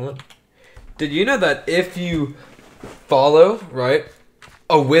 give me a moment. Did you know that if you follow, right,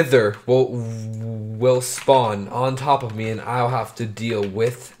 a wither will spawn on top of me, and I'll have to deal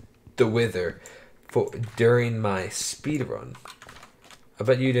with the wither during my speedrun? I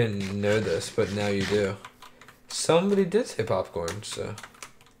bet you didn't know this, but now you do. Somebody did say popcorn, so.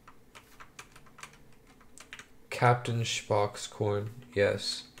 Captain Spock's corn,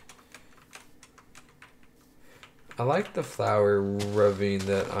 yes. I like the flower ravine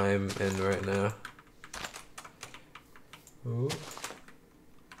that I'm in right now. Ooh.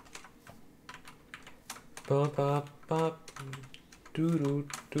 Bop bop bop. Doo doo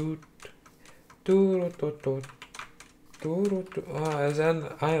doo. Doo doo doo. Doo doo doo. Oh, is that an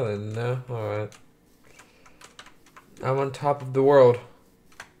island? No? Alright. I'm on top of the world.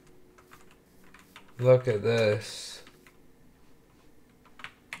 Look at this.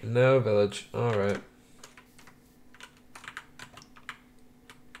 No village. Alright.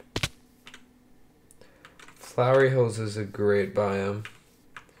 Flowery Hills is a great biome.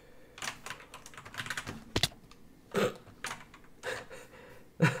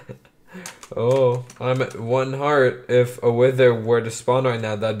 Oh, I'm at 1 heart. If a wither were to spawn right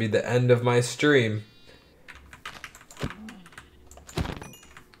now, that'd be the end of my stream.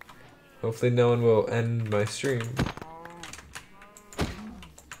 Hopefully no one will end my stream.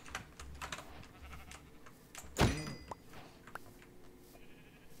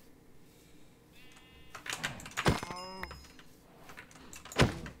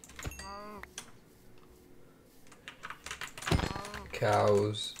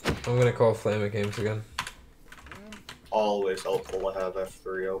 Cows. I'm gonna call Flamin' Games again. Always helpful to have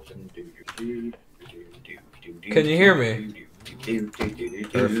F3 open. Can you hear me?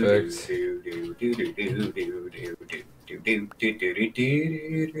 Perfect.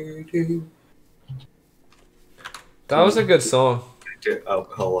 That was a good song. Oh,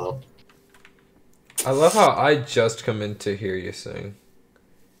 hello. I love how I just come in to hear you sing.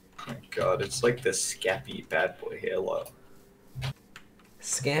 Oh my god, it's like the Scappy Bad Boy Halo.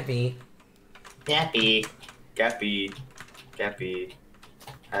 Scappy. Gappy. Gappy. Gappy.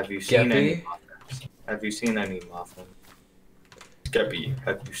 Have you seen any muffins? Have you seen any muffins? Gappy,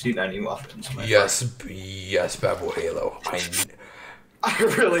 have you seen any muffins? My Yes, friend? yes, Bad Boy Halo. I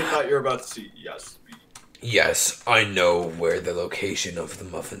really thought you were about to say yes. Yes, I know where the location of the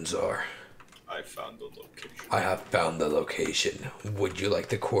muffins are. I found the location. I have found the location. Would you like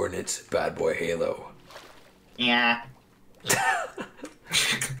the coordinates, Bad Boy Halo? Yeah.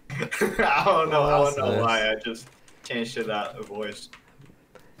 I don't know Nice. why I just changed to that voice.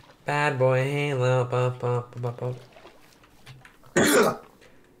 Bad Boy Halo. Bum, bum, bum, bum.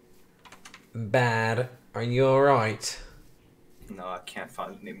 Bad. Are you alright? No, I can't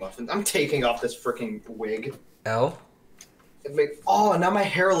find any muffins. I'm taking off this freaking wig. L? Oh, now my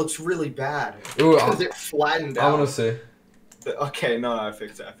hair looks really bad. Ooh, Because it flattened out. I want to see. Okay, no, I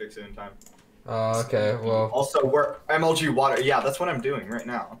fixed it. I fixed it in time. Okay, well. Also, we're MLG water. Yeah, that's what I'm doing right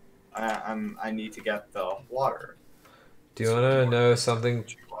now. I need to get the water. Do you want to know something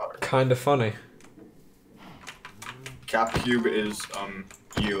kind of funny? Cap Cube is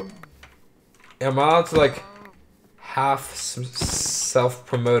you. Am I allowed to like half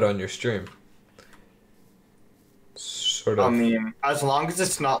self-promote on your stream? Sort of. I mean, as long as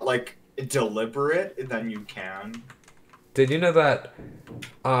it's not like deliberate, then you can. Did you know that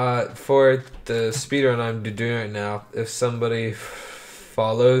for the speedrun I'm doing right now, if somebody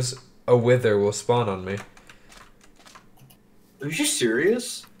follows, a wither will spawn on me? Are you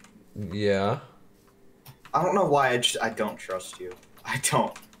serious? Yeah. I don't know why I don't trust you. I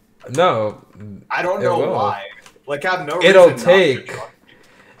don't. No. I don't know why. Like, I have no reason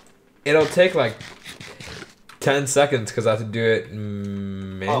It'll take like 10 seconds because I have to do it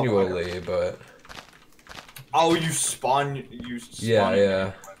manually, but... Oh, you spawn.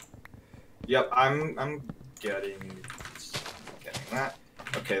 Yeah. Yep, I'm getting that.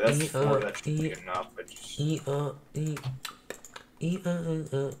 Okay, that's 4. That should be enough. But just...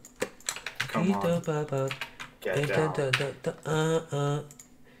 Come on. Get down.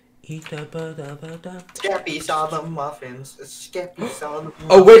 Scappy saw the muffins. Scappy saw the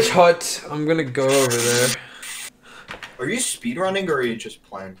muffins. A witch hut! I'm gonna go over there. Are you speedrunning or are you just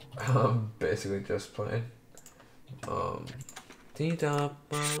playing? I'm basically just playing. Mine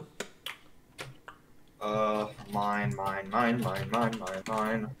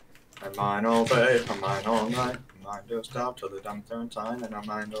all day, mine all night. Mine don't stop till the dumb turn sign, and I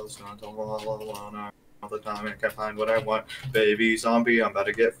mind all the time, and I can't find what I want. Baby zombie, I'm about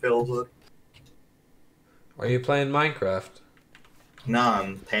to get filled with. Are you playing Minecraft? No,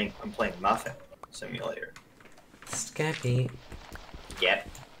 I'm playing Muffin Simulator. Scappy.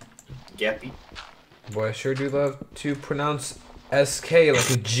 Gappy. Boy, I sure do love to pronounce SK like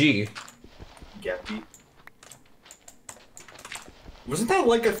a G. Gappy. Wasn't that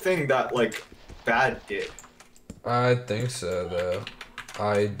like a thing that like Bad did? I think so, though.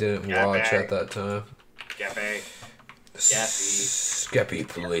 I didn't watch at that time. Gappy. Skeppy,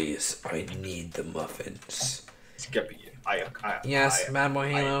 please. I need the muffins. Skippy. Yes, Bad Boy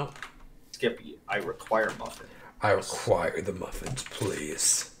Halo. Skippy, I require muffin. I require the muffins,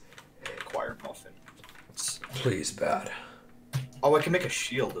 please. I require muffin. Please, Bad. Oh, I can make a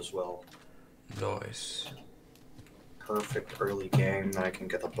shield as well. Nice. Perfect early game. Then I can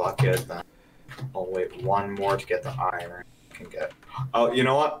get the bucket. Then I'll wait one more to get the iron. I can get. Oh, you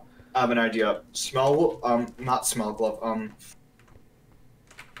know what? I have an idea. Not smell glove.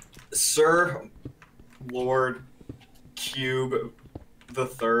 Sir Lord Cube the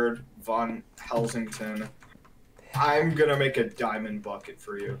Third von Helsington. I'm gonna make a diamond bucket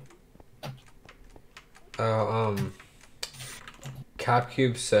for you.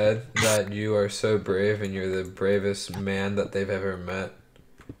 Capcube said that you are so brave and you're the bravest man that they've ever met.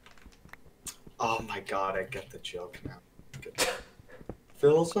 Oh my god, I get the joke now.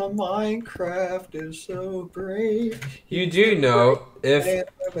 Phil's on Minecraft is so brave. You do know if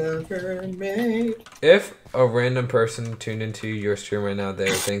a random person tuned into your stream right now, they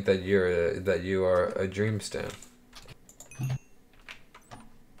would think that you are a dream stan.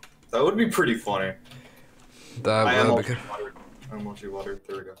 That would be pretty funny. That would be good. I'm multi-watered.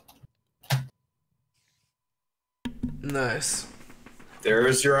 There we go. Nice.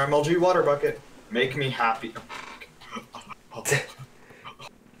 There's your MLG water bucket. Make me happy. Oh,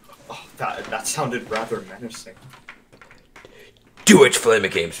 That sounded rather menacing. Do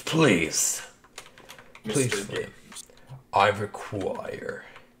Flaming Games, please. Please, Mr. Flame. Games. I require.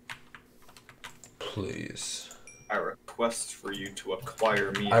 Please. I request for you to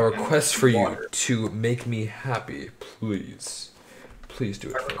acquire me. I request for you water. to make me happy, please. Please do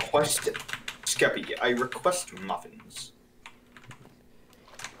it. I request Skeppy. I request muffins.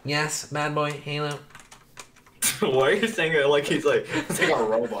 Yes, bad boy, Halo. Why are you saying it like he's like a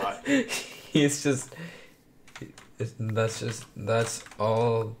robot? He's just. That's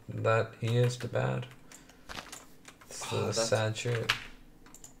all that he is to bad. It's the sad truth.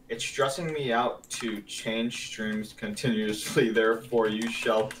 It's stressing me out to change streams continuously, therefore you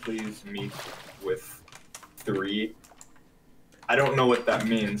shall please meet with 3. I don't know what that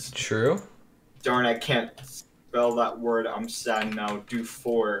means. True. Darn, I can't spell that word. I'm sad now. Do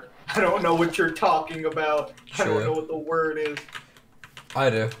 4. I don't know what you're talking about. True. I don't know what the word is. I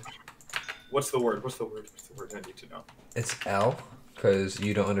do. What's the word? What's the word? What's the word? I need to know. It's L, because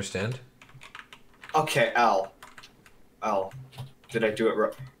you don't understand. Okay, L. L. Did I do it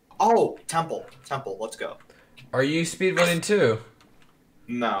right? Oh, temple. Temple. Let's go. Are you speedrunning too?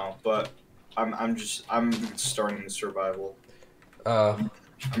 No, but I'm starting the survival. I'm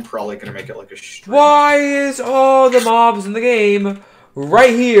probably gonna make it like a stream. Why is all the mobs in the game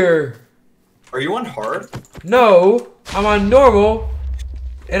right here? Are you on hard? No, I'm on normal.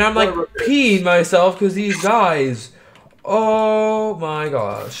 And I'm like peeing myself because these guys. Oh my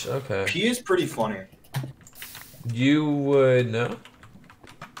gosh. Okay. P is pretty funny. You would know?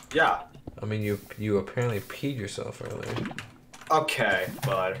 Yeah. I mean, you apparently peed yourself earlier. Okay,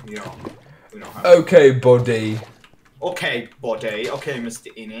 but we don't have. Okay, buddy. Okay, buddy. Okay, Mr.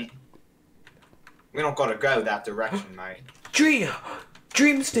 Innit. We don't gotta go that direction, mate.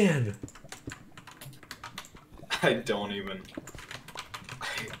 Dream stand. I don't even.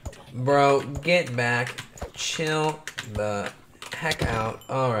 Bro, get back. Chill the heck out.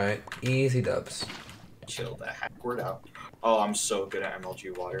 Alright, easy dubs. Chill the heck word out. Oh, I'm so good at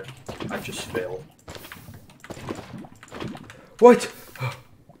MLG water. I just failed. What?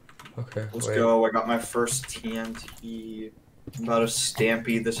 Okay, Let's wait. go. I got my first TNT. I'm about to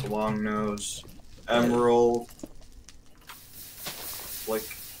Stampy this long nose. Emerald. Like,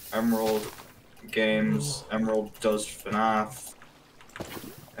 Emerald games. Emerald does FNAF.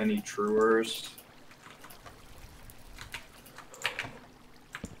 Any truers?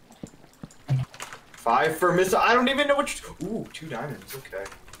 Five for miss. I don't even know which. Ooh, 2 diamonds. Okay,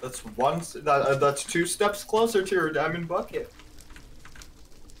 that's that's 2 steps closer to your diamond bucket.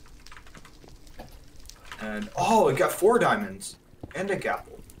 And oh, I got 4 diamonds and a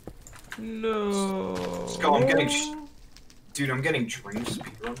gapple. No. Let's go. I'm getting, dude. I'm getting dream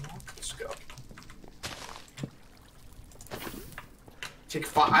speedrun. Let's go. Take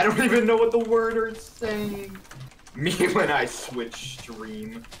 5. I don't even know what the word is saying. Me when I switch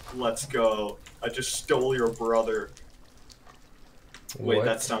stream. Let's go. I just stole your brother. Wait, What?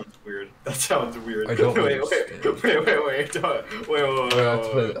 that sounds weird. That sounds weird. I don't wait. I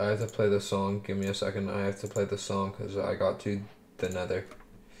have to play the song. Give me a second. I have to play the song because I got to the nether.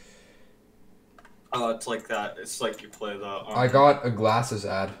 Oh, it's like that. It's like you play the. I got a glasses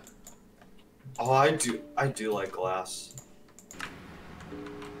ad. Oh, I do like glass.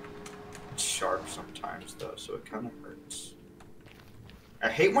 It's sharp sometimes though, so it kind of hurts. I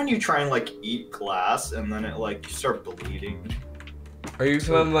hate when you try and like eat glass and then it like you start bleeding. Are you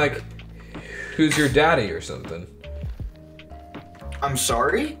feeling like, who's your daddy or something? I'm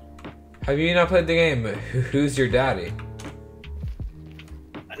sorry? Have you not played the game? Who's your daddy?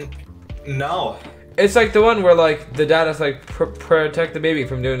 No. It's like the one where like the dad has like protect the baby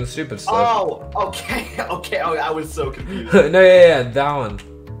from doing the stupid stuff. Oh, okay, okay. Oh, I was so confused. No, yeah, that one.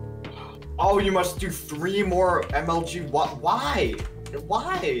 Oh, you must do 3 more MLG. What? Why?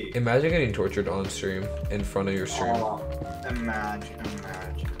 Why? Imagine getting tortured on stream in front of your stream. Oh, imagine.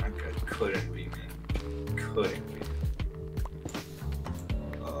 It couldn't be me. Couldn't be.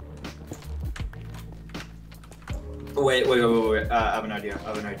 Wait. I have an idea.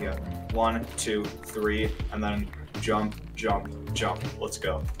 1, 2, 3, and then jump. Let's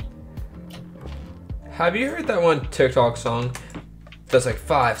go. Have you heard that one TikTok song that's like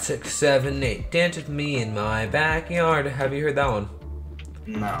 5, 6, 7, 8? Dance with me in my backyard. Have you heard that one?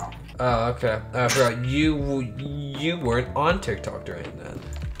 No. Oh, okay. I forgot you weren't on TikTok during that.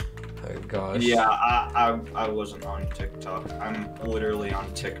 Oh gosh. Yeah, I wasn't on TikTok. I'm literally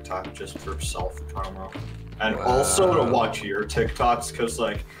on TikTok just for self-promo. And also to watch your TikToks, cause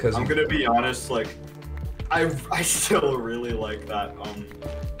like I'm gonna be honest, like I still really like that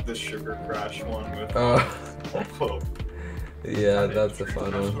the Sugar Crash one with Yeah, that's a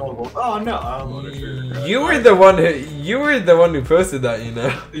fun one. Oh no, I'm on a trigger. You were the one who posted that, you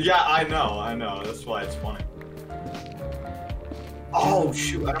know. Yeah, I know. That's why it's funny. Oh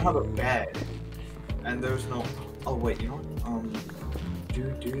shoot, I don't have a bed, and there's no. Oh wait, you know what?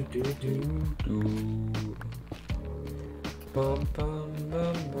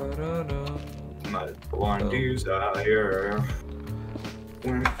 My one desire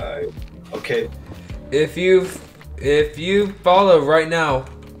when I. Okay. If you follow right now,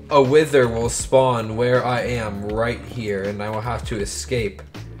 a wither will spawn where I am right here, and I will have to escape.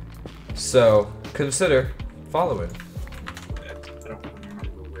 So consider following. I don't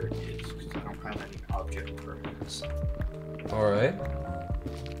remember where it is because I don't have any object permanents. Alright.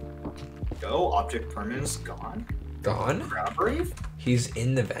 Go, object permanence gone. Gone? Crab Brave? He's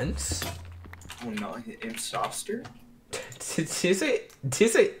in the vents? Oh no, Imsoster? Did you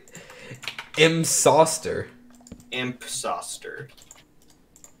say Imsoster? Impsoster.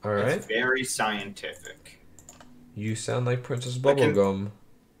 Alright. It's very scientific. You sound like Princess Bubblegum.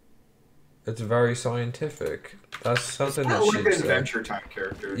 It's very scientific. That's something that like she'd an say. Adventure Time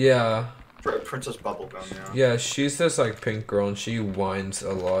character. Yeah. Princess Bubblegum, yeah. Yeah, she's this like pink girl and she whines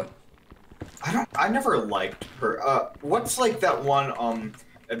a lot. I never liked her. What's like that one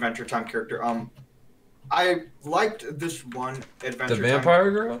Adventure Time character? I liked this one Adventure The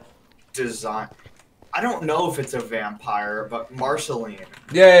vampire girl? design. I don't know if it's a vampire, but Marceline.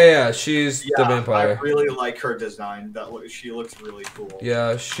 Yeah, she's the vampire. I really like her design. She looks really cool.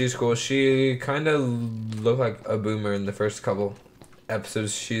 Yeah, she's cool. She kind of looked like a boomer in the first couple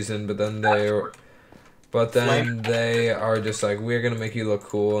episodes she's in, but then they are just like, we're gonna make you look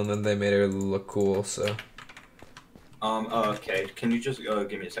cool, and then they made her look cool. So. Okay. Can you just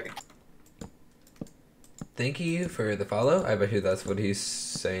give me a second? Thank you for the follow. I bet you that's what he's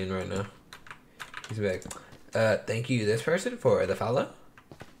saying right now. He's like, thank you this person for the follow.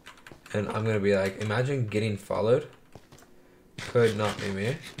 And I'm gonna be like, imagine getting followed. Could not be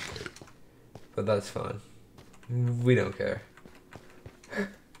me. But that's fine. We don't care.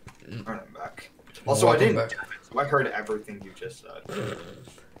 Alright, I'm back. Also, Welcome I didn't. back. So I heard everything you just said.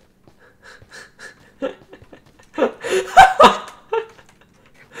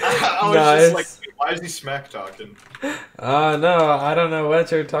 I was just like, why is he smack talking? No, I don't know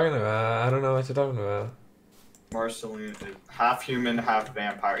what you're talking about. Marceline, half human, half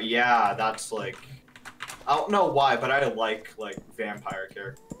vampire. Yeah, that's like, I don't know why, but I like vampire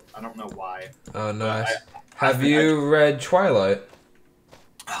characters. I don't know why. Oh, nice. Have you read Twilight?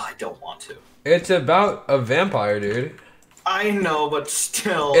 Oh, I don't want to. It's about a vampire, dude. I know, but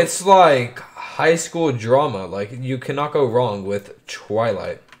still. It's like high school drama. Like, you cannot go wrong with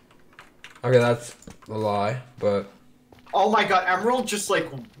Twilight. Okay, that's a lie, but... Oh my god, Emerald just like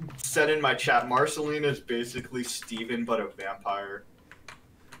said in my chat, Marceline is basically Steven, but a vampire.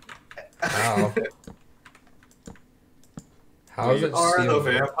 How? How is it Steven? Steven? The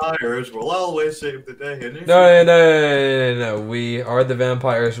vampires will always save the day. And No. We are the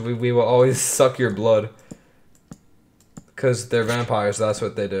vampires. We will always suck your blood. Because they're vampires, that's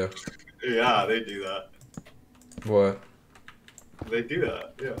what they do. Yeah, they do that. What? They do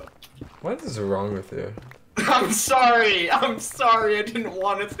that, yeah. What is wrong with you? I'm sorry, I didn't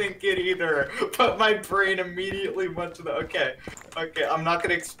want to think it either, but my brain immediately went to the, okay, I'm not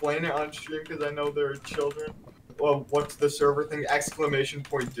gonna explain it on stream because I know there are children. Well, what's the server thing? Exclamation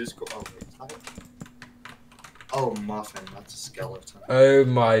point Discord. Oh, wait, oh, Muffin, that's a skeleton. Oh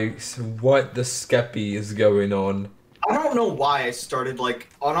my, what the skeppy is going on? I don't know why I started, like,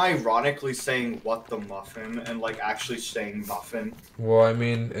 unironically saying what the muffin and, like, actually saying muffin. Well, I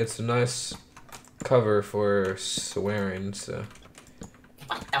mean, it's a nice cover for swearing, so.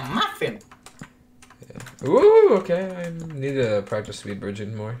 What the muffin? Yeah. Ooh, okay, I need to practice speed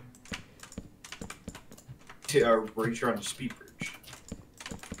bridging more. Bridge on a speed bridge.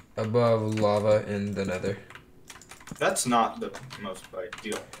 Above lava in the nether. That's not the most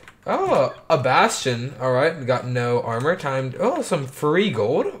ideal. Oh, a bastion. Alright, got no armor. Timed. Oh, some free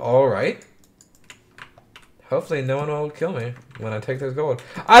gold. Alright. Hopefully no one will kill me when I take this gold.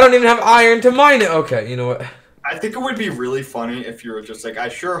 I don't even have iron to mine it. Okay, you know what? I think it would be really funny if you were just like, I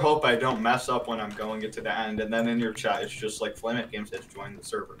sure hope I don't mess up when I'm going it to the end. And then in your chat, it's just like, Flamet Games has joined the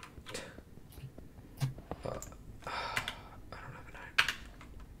server.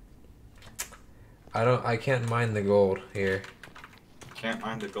 I can't mine the gold here. Can't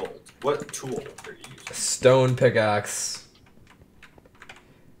mine the gold. What tool are you using? Stone pickaxe.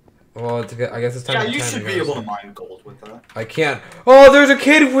 Well, I guess it's time. Yeah, you should be able to mine gold with that. I can't. Oh, there's a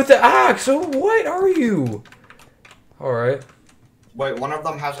kid with the axe. Oh, what are you? All right. Wait, one of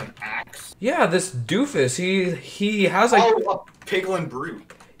them has an axe. Yeah, this doofus. He has like. Oh, a piglin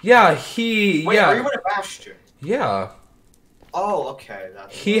brute. Yeah, Wait, yeah. are you in a bastion? Yeah. Oh, okay.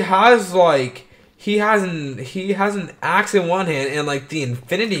 He has like he has an axe in one hand and like the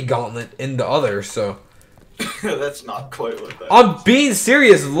Infinity Gauntlet in the other. So that's not quite what that. I'm being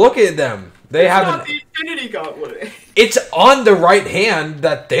serious. Look at them. They have not the Infinity Gauntlet. It's on the right hand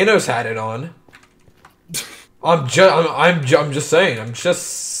that Thanos had it on. I'm just saying. I'm just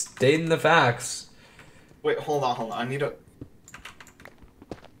stating the facts. Wait, hold on. I need a.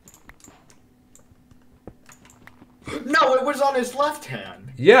 No, it was on his left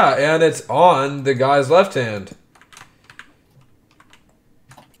hand. Yeah, and it's on the guy's left hand.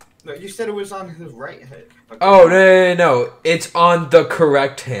 No, you said it was on his right hand. Okay. Oh, no. It's on the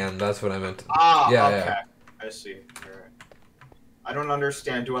correct hand. That's what I meant. Yeah, okay. Yeah. I see. All right. I don't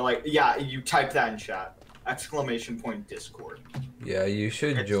understand. Do I like... Yeah, you type that in chat. Exclamation point Discord. Yeah, you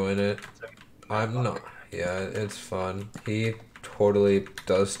should join it. I'm not. Yeah, it's fun. He totally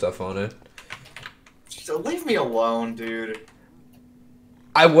does stuff on it. So leave me alone, dude.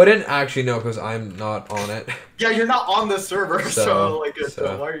 I wouldn't actually know because I'm not on it. Yeah, you're not on the server, so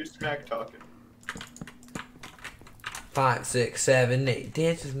why are you smack talking? 5, 6, 7, 8.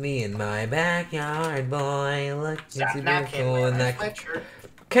 Dance with me in my backyard, boy. Look, it's beautiful in that.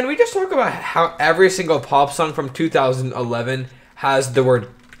 Can we just talk about how every single pop song from 2011 has the word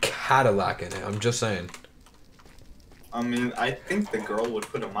Cadillac in it? I'm just saying. I mean, I think the girl would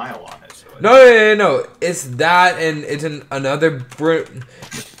put a mile on it. So No. It's that, and it's another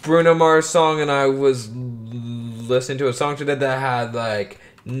Bruno Mars song, and I was listening to a song today that had, like,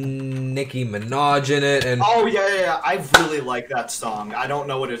 Nicki Minaj in it, and... Oh, yeah. I really like that song. I don't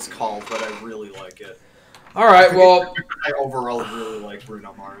know what it's called, but I really like it. Alright, well... I overall really like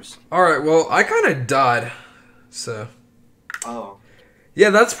Bruno Mars. Alright, well, I kind of died, so... Oh. Yeah,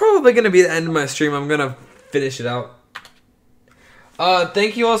 that's probably going to be the end of my stream. I'm going to finish it out.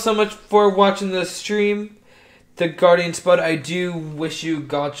 Thank you all so much for watching this stream. The Guardian Spud, I do wish you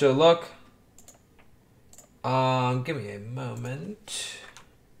gotcha luck. Give me a moment.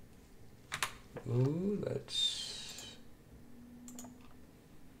 Ooh, let's...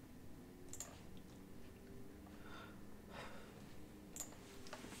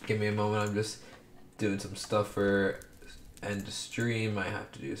 Give me a moment, I'm just doing some stuff for end of stream. I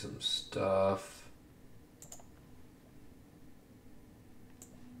have to do some stuff.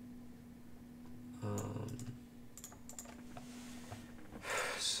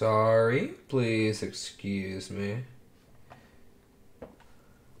 Sorry, please excuse me.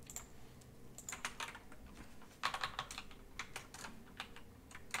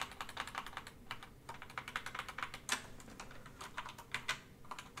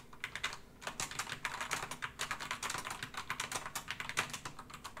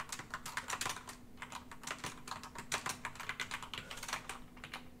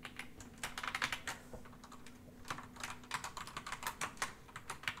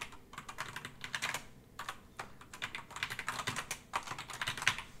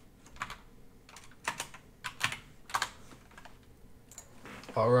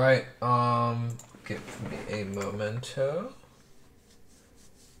 Alright, give me a momento.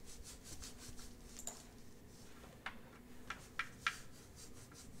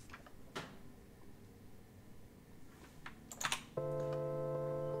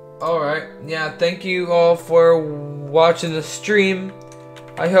 Alright, yeah, thank you all for watching the stream.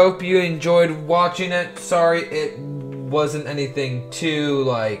 I hope you enjoyed watching it. Sorry it wasn't anything too,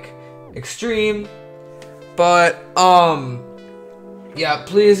 like, extreme. But, yeah,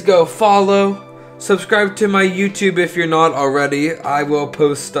 please go follow. Subscribe to my YouTube if you're not already. I will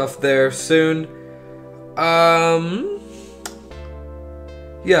post stuff there soon.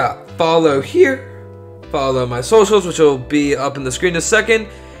 Yeah, follow here. Follow my socials, which will be up in the screen in a second.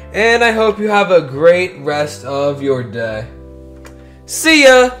 And I hope you have a great rest of your day. See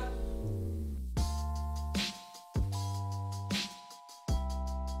ya!